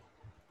game,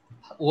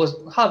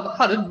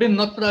 had it been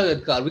not for that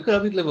red card, we could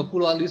have beat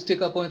Liverpool or at least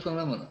take a point from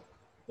them. You know?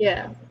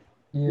 Yeah.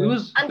 We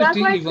was And that's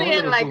 15 why I'm even with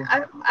saying like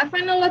Liverpool. I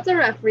find a lot of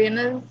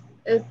refereeing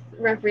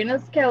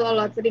is kill a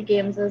lot of the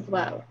games as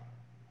well.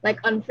 Like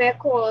unfair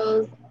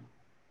calls.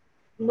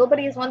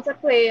 Nobody's wants to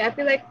play. I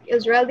feel like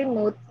Israel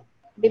demotes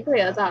the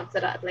players after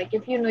that. Like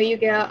if you know you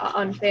get an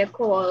unfair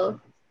call,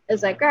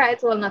 it's like, all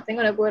right, well nothing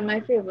gonna go in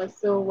my favor.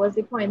 So what's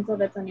the point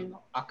of it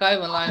anymore? I can't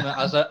even lie, man.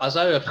 As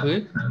a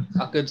referee,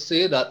 I could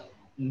say that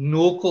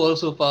no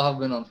calls so far have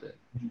been unfair.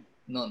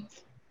 None.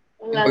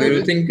 Well, But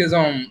you think is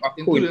a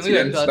including the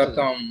red coincidence card that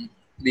too.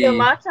 give the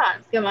my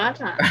chance, give my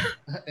chance.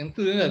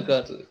 Including red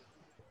card too.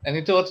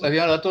 Any thoughts? Any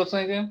other thoughts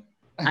on the game?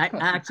 I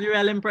actually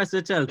really impressed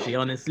with Chelsea,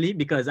 honestly,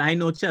 because I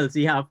know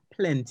Chelsea have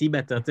plenty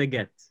better to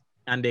get,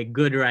 and they're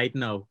good right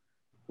now.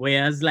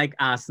 Whereas like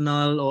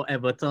Arsenal or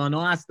Everton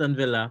or Aston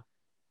Villa,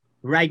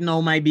 right now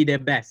might be their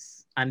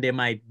best, and they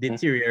might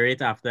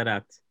deteriorate after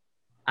that.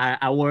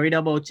 I worried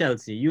about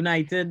Chelsea.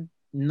 United,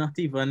 not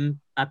even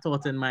a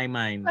thought in my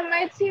mind. But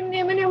my team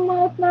name in your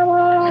mouth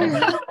now.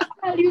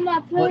 Tell you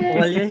not to. But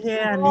all you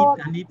hear,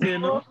 I need to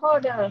know.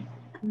 Harder.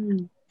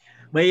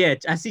 But yeah,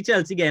 I see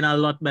Chelsea getting a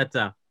lot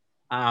better.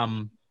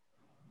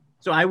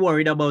 So I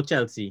worried about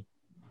Chelsea.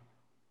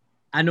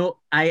 I know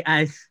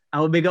I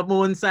will big up my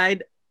own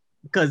side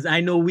because I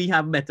know we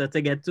have better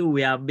to get to.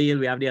 We have Bale,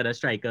 we have the other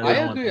strikers. I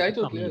agree. I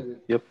totally agree.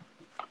 Yep.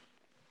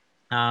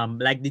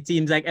 Like the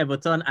teams like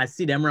Everton, I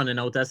see them running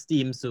out of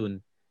steam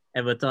soon.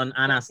 Everton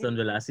and Aston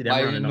Villa, I see them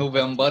By running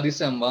November,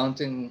 December, I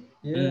think.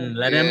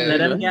 Let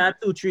them get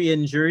a 2-3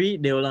 injury.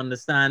 They will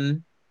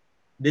understand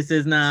this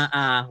is not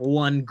a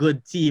one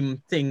good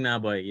team thing now,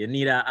 boy. You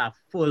need a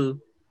full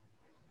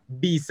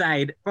B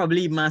side,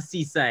 probably my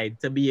C side,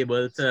 to be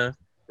able to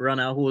run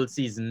a whole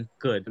season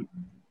good.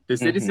 They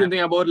say the same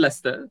thing about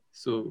Leicester.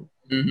 So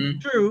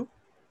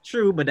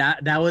True, but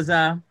that was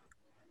a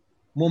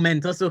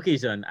momentous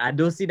occasion. I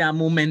don't see that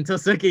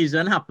momentous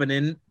occasion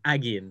happening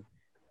again.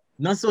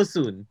 Not so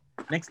soon.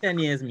 Next 10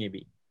 years,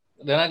 maybe.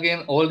 Then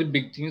again, all the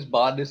big teams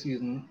barred this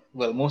season.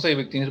 Well, most of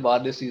the big teams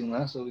barred this season.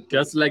 Huh? So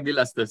just like the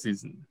Leicester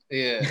season.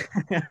 Yeah.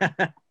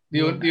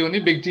 the only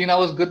big team that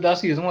was good that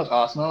season was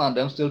Arsenal, and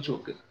them still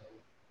choke it.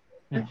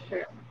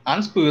 Sure.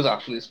 And Spurs,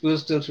 actually.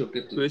 Spurs still choke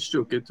it too. Spurs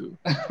choke it too.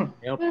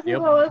 Yep.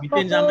 We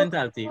changed our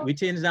mentality. We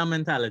changed our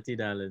mentality,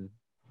 darling.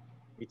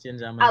 We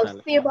changed our mentality.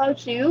 I'll see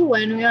about you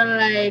when we're on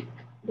like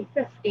the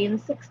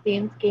 15th,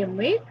 16th game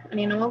week. And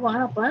you know what's going to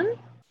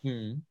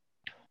happen?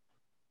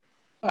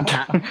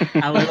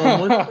 I will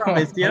almost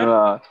promise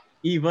you,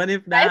 even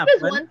if that happens.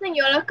 If there's one thing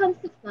you're not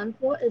consistent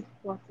for is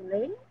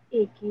bottling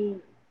a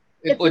game.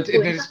 It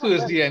is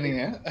Spurs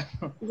DNA,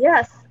 eh?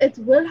 Yes, it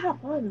will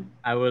happen.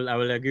 I will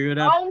agree with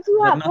that. Bound to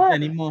But happen. not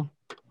anymore.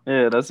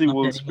 Yeah, that's the Not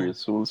Wolves anymore.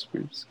 Spurs. Wolves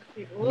Spurs.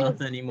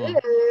 Not anymore.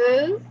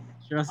 Yes.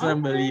 Trust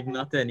and believe,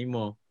 not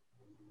anymore.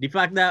 The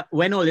fact that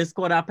when Ole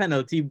scored our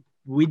penalty,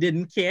 we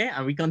didn't care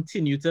and we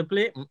continue to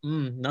play,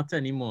 not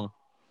anymore.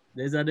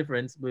 There's a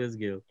difference, Spurs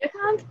girl. You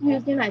can't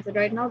use United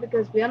right now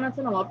because we are not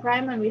in our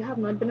prime and we have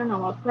not been in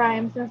our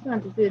prime since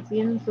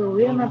 2013, so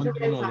we are not a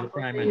good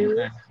example to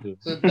use.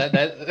 So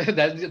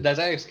that's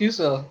an excuse,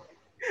 sir.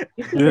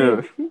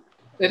 Yeah.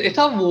 It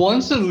have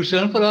one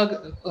solution for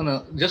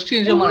that. Just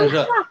change your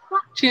manager.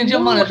 Change your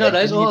manager,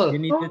 that's all.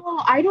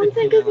 No, I don't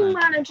think it's the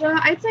manager.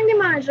 I think the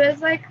manager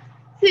is like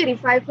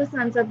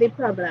 35% of the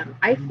problem.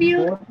 I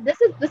feel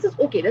this is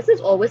okay. This has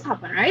always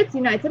happened, right?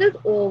 United is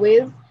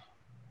always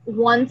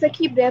want to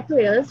keep their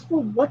players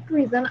for what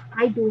reason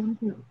I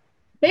don't know.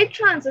 Big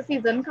transfer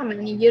season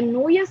coming, you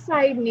know your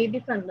side need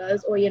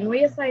defenders or you know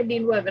your side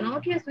need whoever. In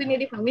our case, we need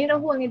defense. We need a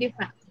whole new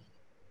defense.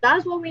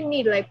 That's what we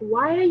need. Like,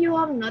 why are you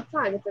not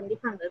targeting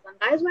defenders? And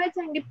that is why I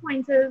think the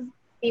point is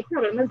the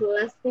problem is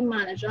less the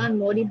manager and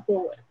more the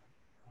board.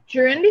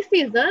 During the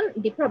season,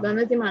 the problem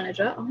is the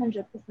manager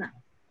 100%.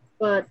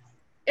 But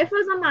if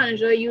as a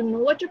manager, you know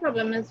what your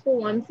problem is for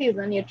one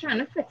season, you're trying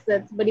to fix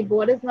it, but the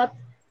board is not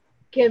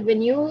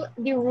giving you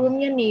the room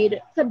you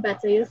need to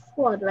better your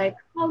squad. Like,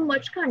 how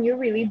much can you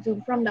really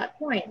do from that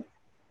point?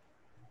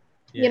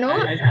 Yeah, You know,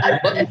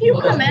 if you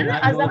come in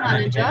as a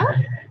manager,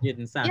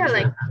 Jadon yeah,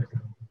 like,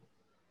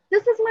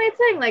 this is my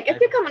thing. Like, if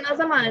you come in as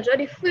a manager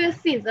the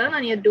first season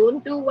and you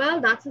don't do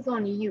well, that is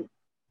on you.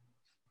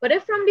 But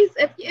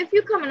if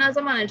you come in as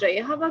a manager,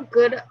 you have a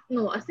good,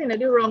 no, I said it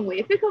the wrong way.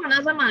 If you come in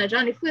as a manager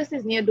and the first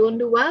season you don't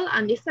do well,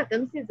 and the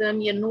second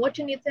season you know what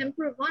you need to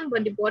improve on,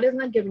 but the board is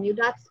not giving you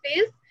that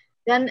space,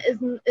 then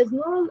it's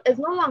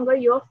no longer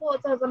your fault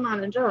as a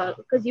manager,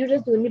 because you're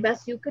just doing the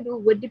best you could do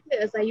with the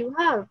players that you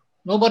have.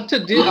 No, but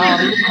today,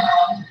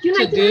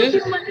 United today, has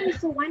your money,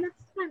 so why not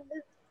spend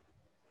it?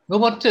 no,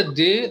 but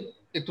today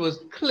it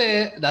was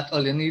clear that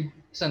all you need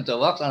centre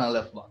backs and a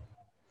left back.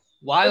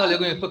 Why are you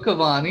going for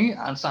Cavani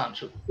and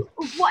Sancho?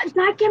 What?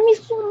 That get me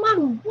so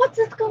mad. What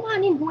is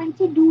Cavani going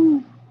to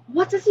do?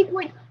 What is he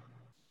going?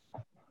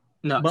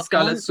 No, But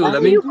Scarlett, so What let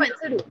are me you going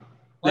to do?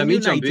 let on me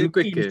jump in United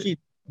quick team here. sheet,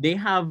 they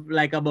have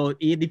like about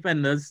 8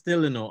 defenders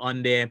still,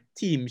 on their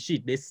team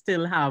sheet. They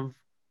still have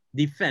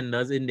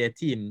defenders in their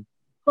team.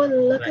 But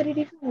look Right. at the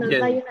defenders Yeah.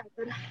 that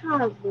United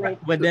have.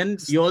 Like, But then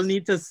you all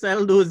need to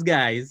sell those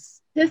guys.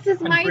 this is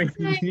and my bring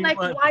thing. new Like,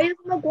 ones. why is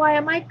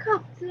Maguire my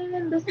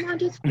captain? This man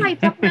just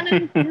fights up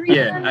and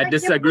Yeah, I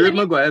disagree with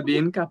Maguire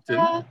being captain.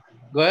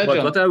 Go ahead, But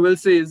John. what I will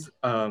say is,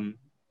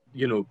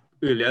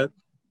 earlier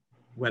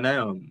when I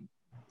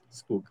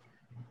spoke,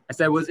 I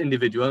said it was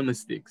individual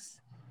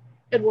mistakes.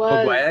 It was.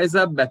 Maguire is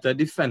a better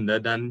defender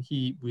than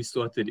we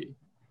saw today.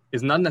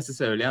 It's not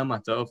necessarily a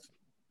matter of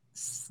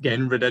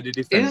getting rid of the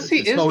defenders. Is he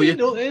It's how you-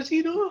 though? Is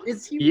he though?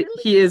 Is he he,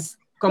 really? he is.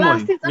 Come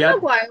Last on. season, We had-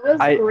 Maguire was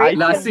I- great.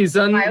 last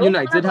season, Maguire was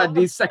United one had of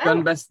the the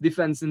second best. best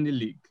defense in the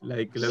league.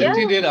 Like, Yeah.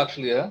 City did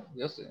actually, yeah.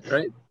 Yes.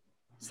 right?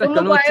 Second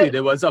or Maguire- third,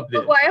 it was up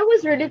there. Maguire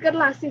was really good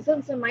last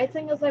season, so my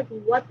thing is like,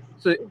 what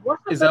So happened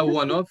is that this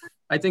one-off?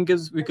 I think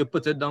we could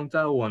put it down to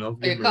a one-off.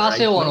 You can't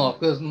say one off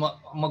because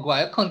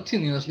Maguire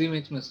continuously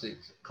makes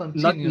mistakes.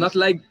 Continuously.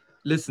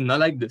 Not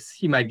like this.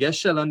 He might get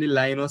shell on the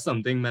line or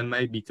something, man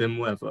might beat him,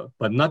 whatever.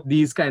 But not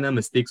these kind of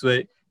mistakes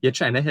where you're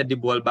trying to head the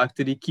ball back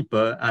to the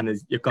keeper and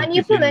you're and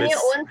you completely put in miss.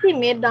 your own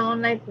teammate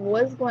down, like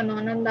what's going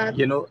on in that?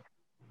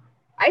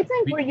 I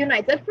think for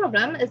United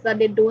problem is that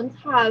they don't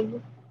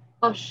have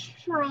a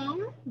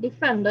strong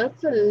defender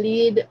to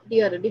lead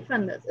the other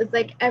defenders. It's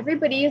like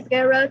everybody is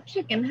get real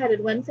chicken-headed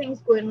when things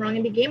going wrong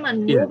in the game,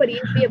 and nobody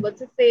is able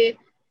to say.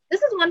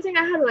 This is one thing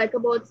I had like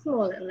about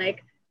Smalling.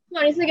 Like,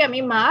 Smalling used to get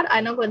me mad.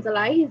 I'm not going to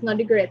lie. He's not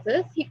the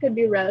greatest. He could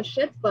be real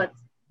shit, but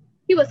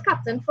he was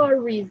captain for a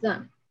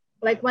reason.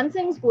 Like when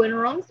things going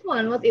wrong,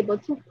 Smalling was able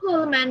to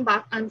pull men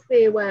back and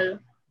say, well,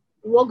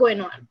 what's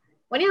going on?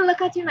 When you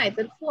look at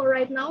United 4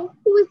 right now,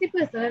 who is the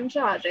person in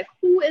charge? Like,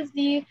 who is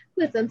the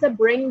person to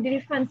bring the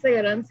defense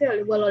together and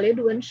say, well, all you're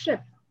doing shit?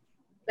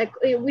 Like,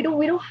 we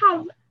don't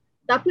have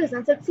that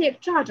person to take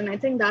charge, and I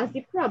think that's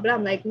the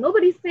problem. Like,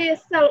 nobody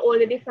says sell all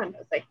the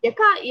defenders. Like,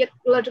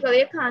 logically,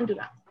 you can't do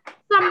that.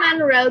 Some men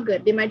are real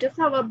good. They might just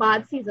have a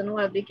bad season or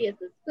whatever the case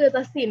is. So as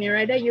a senior,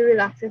 right there, you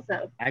relax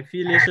yourself. I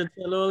feel you should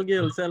sell all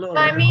girls, sell all.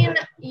 I mean,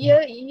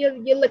 you're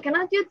looking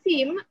at your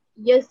team,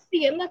 you're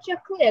seeing that you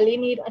clearly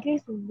need at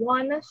least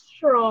one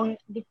strong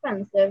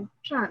defensive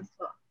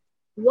transfer.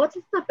 What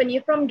is stopping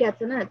you from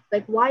getting it?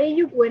 Like, why are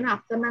you going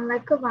after men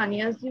like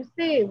Cavani, as you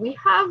say? We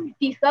have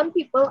decent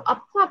people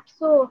up top,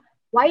 so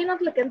why are you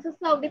not looking to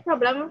solve the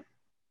problem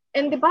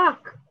in the back?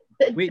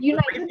 Wait,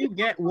 if you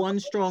get one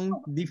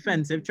strong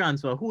defensive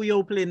transfer, who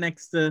you play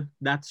next to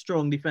that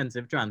strong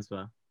defensive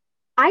transfer?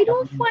 I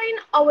don't find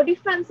our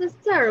defense is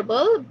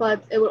terrible,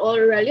 but it would all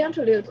really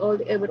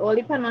it would all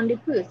depend on the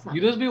person. You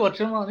just be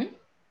watching money?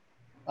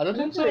 I don't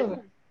think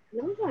so.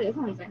 Let me tell you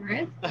something,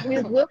 right? We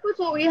work with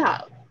what we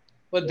have.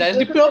 But that's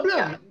the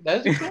problem.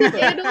 That's the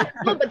problem.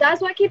 No, but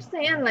that's why I keep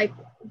saying, like,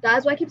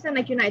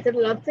 United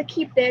love to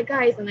keep their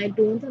guys, and I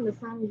don't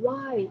understand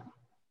why.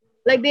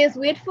 Like, they just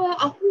wait for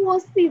a whole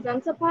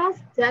season to pass,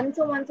 then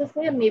someone to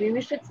say, maybe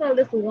we should sell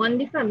this one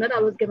defender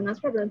that was giving us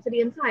problems for the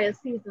entire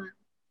season.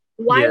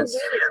 Why wait?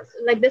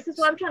 Like, this is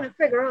what I'm trying to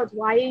figure out.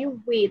 Why are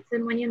you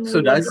waiting when you know?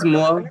 So that's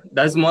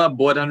more a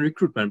board and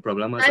recruitment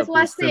problem as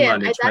opposed to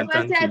management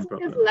and team I think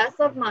problem. it's less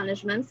of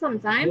management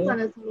sometimes, and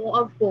it's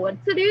more of board.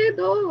 Today,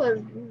 though, was.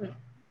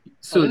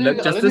 So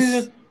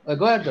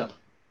go ahead, John.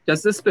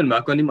 Just to spin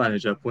back on the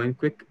manager point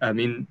quick. I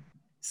mean,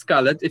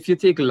 Scarlett, if you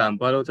take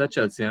Lampard out of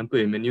Chelsea and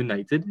put him in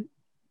United,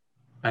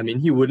 I mean,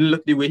 he wouldn't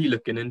look the way he's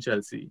looking in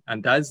Chelsea.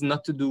 And that's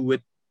not to do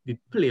with the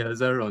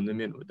players around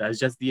him, That's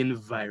just the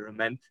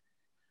environment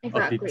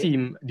of the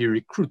team, the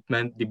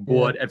recruitment, the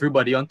board,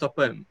 everybody on top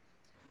of him.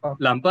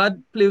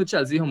 Lampard play with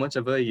Chelsea how much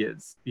ever he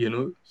is.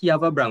 He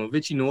have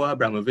Abramovich, he know what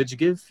Abramovich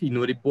give, he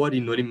know the board, he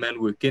know the men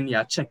working,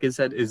 check his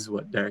head is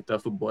what director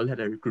of football,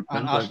 head of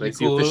recruitment, whatever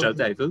the official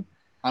title.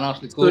 And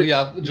Ashley Cole, you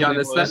have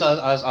Julie Boyce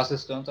as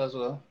assistant as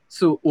well.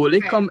 So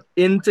Ole come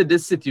into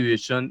this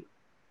situation,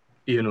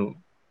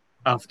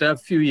 after a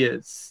few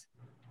years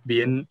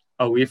being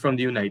away from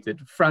the United.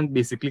 Frank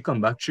basically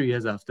come back 3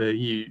 years after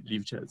he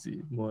leave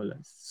Chelsea, more or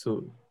less.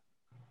 So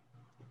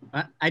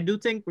I do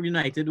think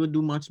United would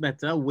do much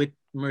better with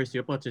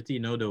Mauricio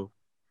Pochettino, though.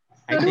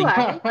 I'm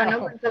not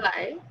going to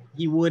lie.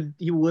 He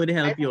would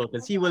help you out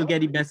because he will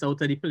get the best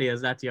out of the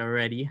players that you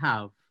already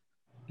have.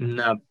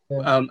 Nah,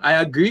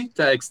 I agree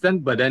to an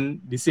extent, but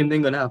then the same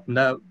thing gonna happen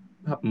that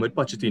happened with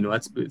Pochettino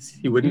at Spurs.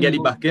 He wouldn't get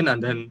it back in,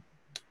 and then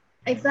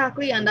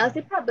Exactly, and that's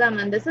the problem.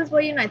 And this is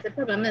where United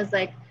problem is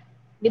like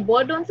the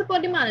board don't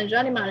support the manager,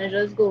 and the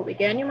managers go. We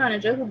get a new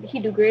manager who he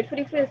do great for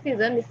the first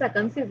season, the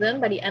second season,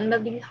 by the end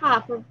of the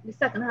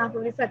second half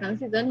of the second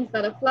season, he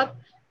started flop.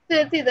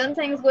 Third season,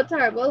 things go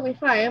terrible. We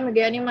fire him, we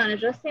get a new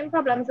manager, same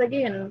problems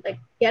again. Like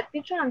get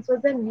the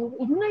transfers, and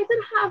United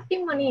have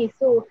the money.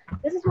 So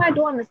this is why I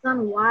don't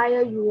understand why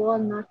are you all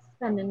not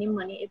spending the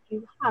money if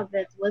you have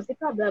it. What's the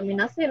problem? We're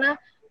not saying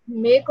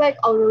make like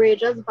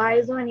outrageous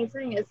buys or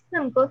anything. It's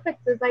simple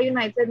fixes that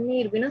United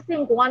need. We're not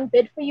saying go and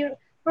bid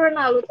for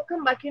Ronaldo to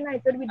come back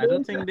United. I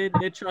don't think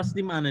they trust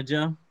the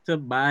manager to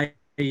buy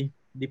the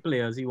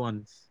players he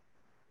wants.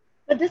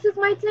 But this is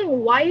my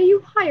thing. Why are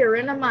you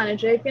hiring a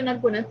manager if you're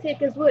not going to take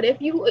his word?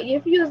 If you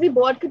the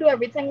board could do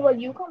everything, well,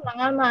 you come down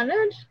and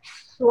manage.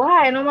 So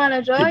why no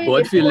manager? the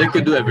board feel like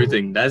could do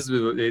everything. That's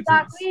what it is.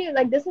 Exactly.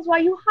 Like this is why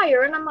you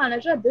hiring a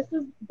manager.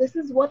 This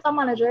is what a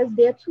manager is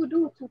there to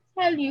do, to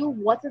tell you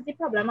what is the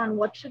problem and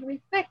what should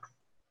we fix.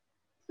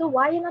 So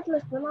why are you not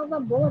listening to the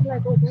board?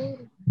 Like, oh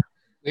God.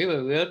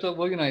 We're talking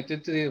about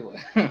United today.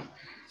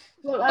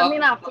 Well, I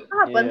mean, after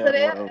what happened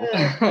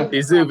today.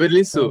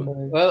 Deservedly so.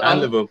 Well, and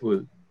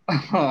Liverpool.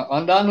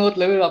 On that note,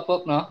 let me wrap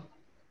up now.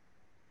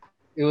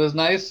 It was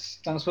nice.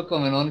 Thanks for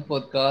coming on the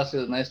podcast. It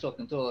was nice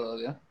talking to all of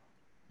you.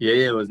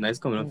 Yeah, it was nice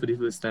coming up for the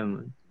first time,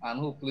 man. And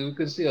hopefully we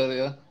can see you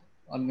here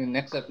on the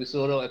next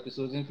episode or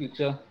episodes in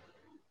future.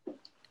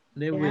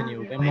 They win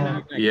you.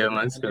 Yeah,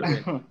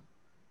 man.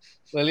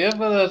 Well, yeah,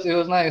 fellas, it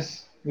was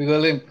nice. We go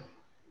link.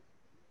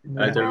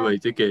 Alright, everybody,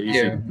 take care.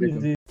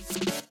 Easy. Yeah.